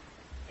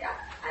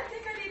 I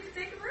think I need to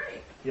take a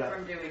break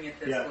from doing it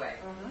this way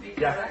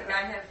because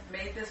I have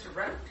made this a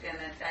route, and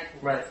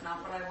that's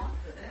not what I want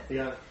for this.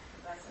 Yeah.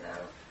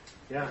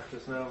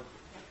 So.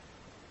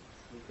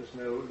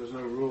 There's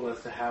no rule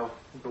as to how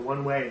the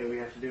one way that we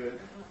have to do it.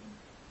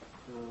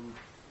 And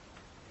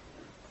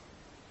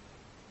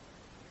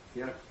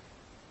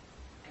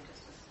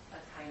just a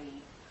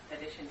tiny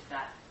addition to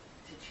that,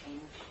 to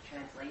change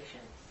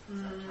translations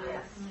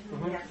sometimes.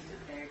 Yes.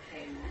 There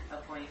came a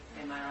point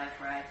in my life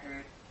where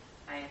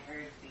I had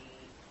heard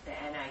the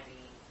NIV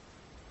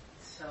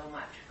so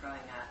much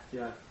growing up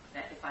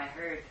that if I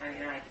heard,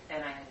 and I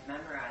had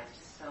memorized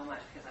so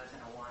much because I was in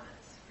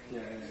Awanas for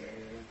years.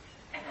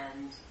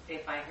 And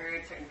if I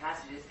heard certain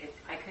passages,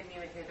 I couldn't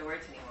even hear the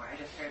words anymore. I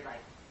just heard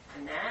like,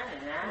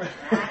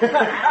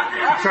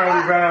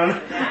 Charlie Brown.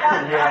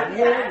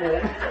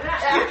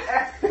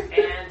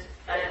 And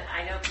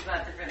I know people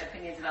have different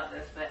opinions about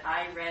this, but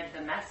I read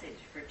the Message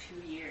for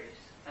 2 years.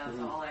 That was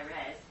all I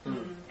read.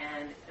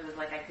 And it was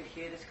like I could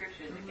hear the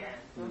scriptures again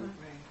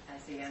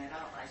as a young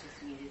adult. I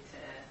just needed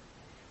to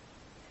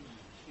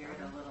hear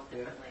it a little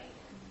differently.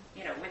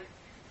 With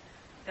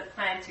the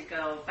plan to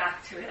go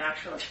back to an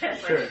actual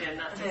translation,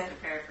 not just to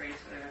paraphrase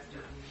for the rest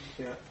of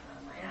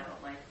my adult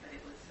life, but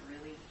it was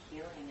really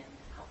healing and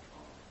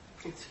helpful.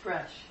 It's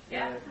fresh.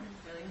 Yeah,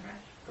 really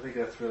fresh. I think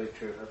that's really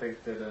true. I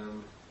think that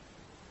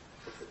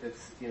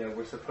it's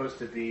we're supposed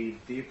to be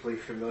deeply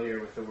familiar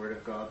with the Word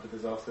of God, but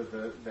there's also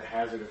the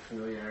hazard of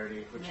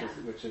familiarity, which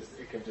is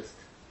it can just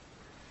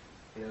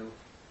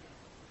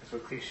that's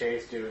what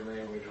cliches do in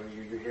language. When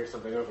you hear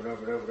something over and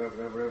over and over and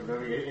over and over and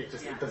over,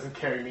 it doesn't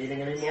carry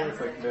meaning anymore. It's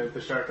like the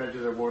sharp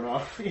edges are worn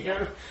off.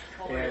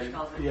 Coleridge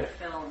calls it the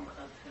film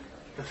of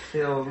familiar. The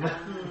film.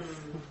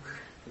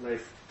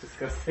 Nice,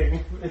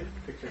 disgusting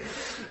picture.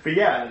 But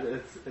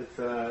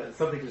it's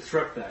something to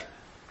disrupt that,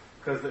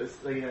 because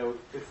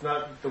it's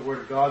not the Word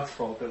of God's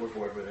fault that we're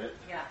bored with it.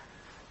 Yeah.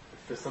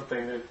 It's just something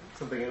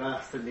in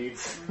us that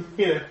needs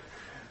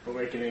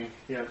awakening.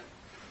 Yeah.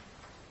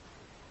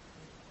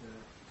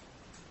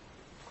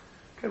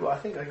 Okay, well, I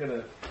think I'm going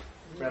to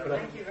wrap it up.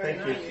 Thank you very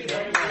much.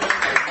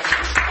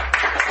 Thank you.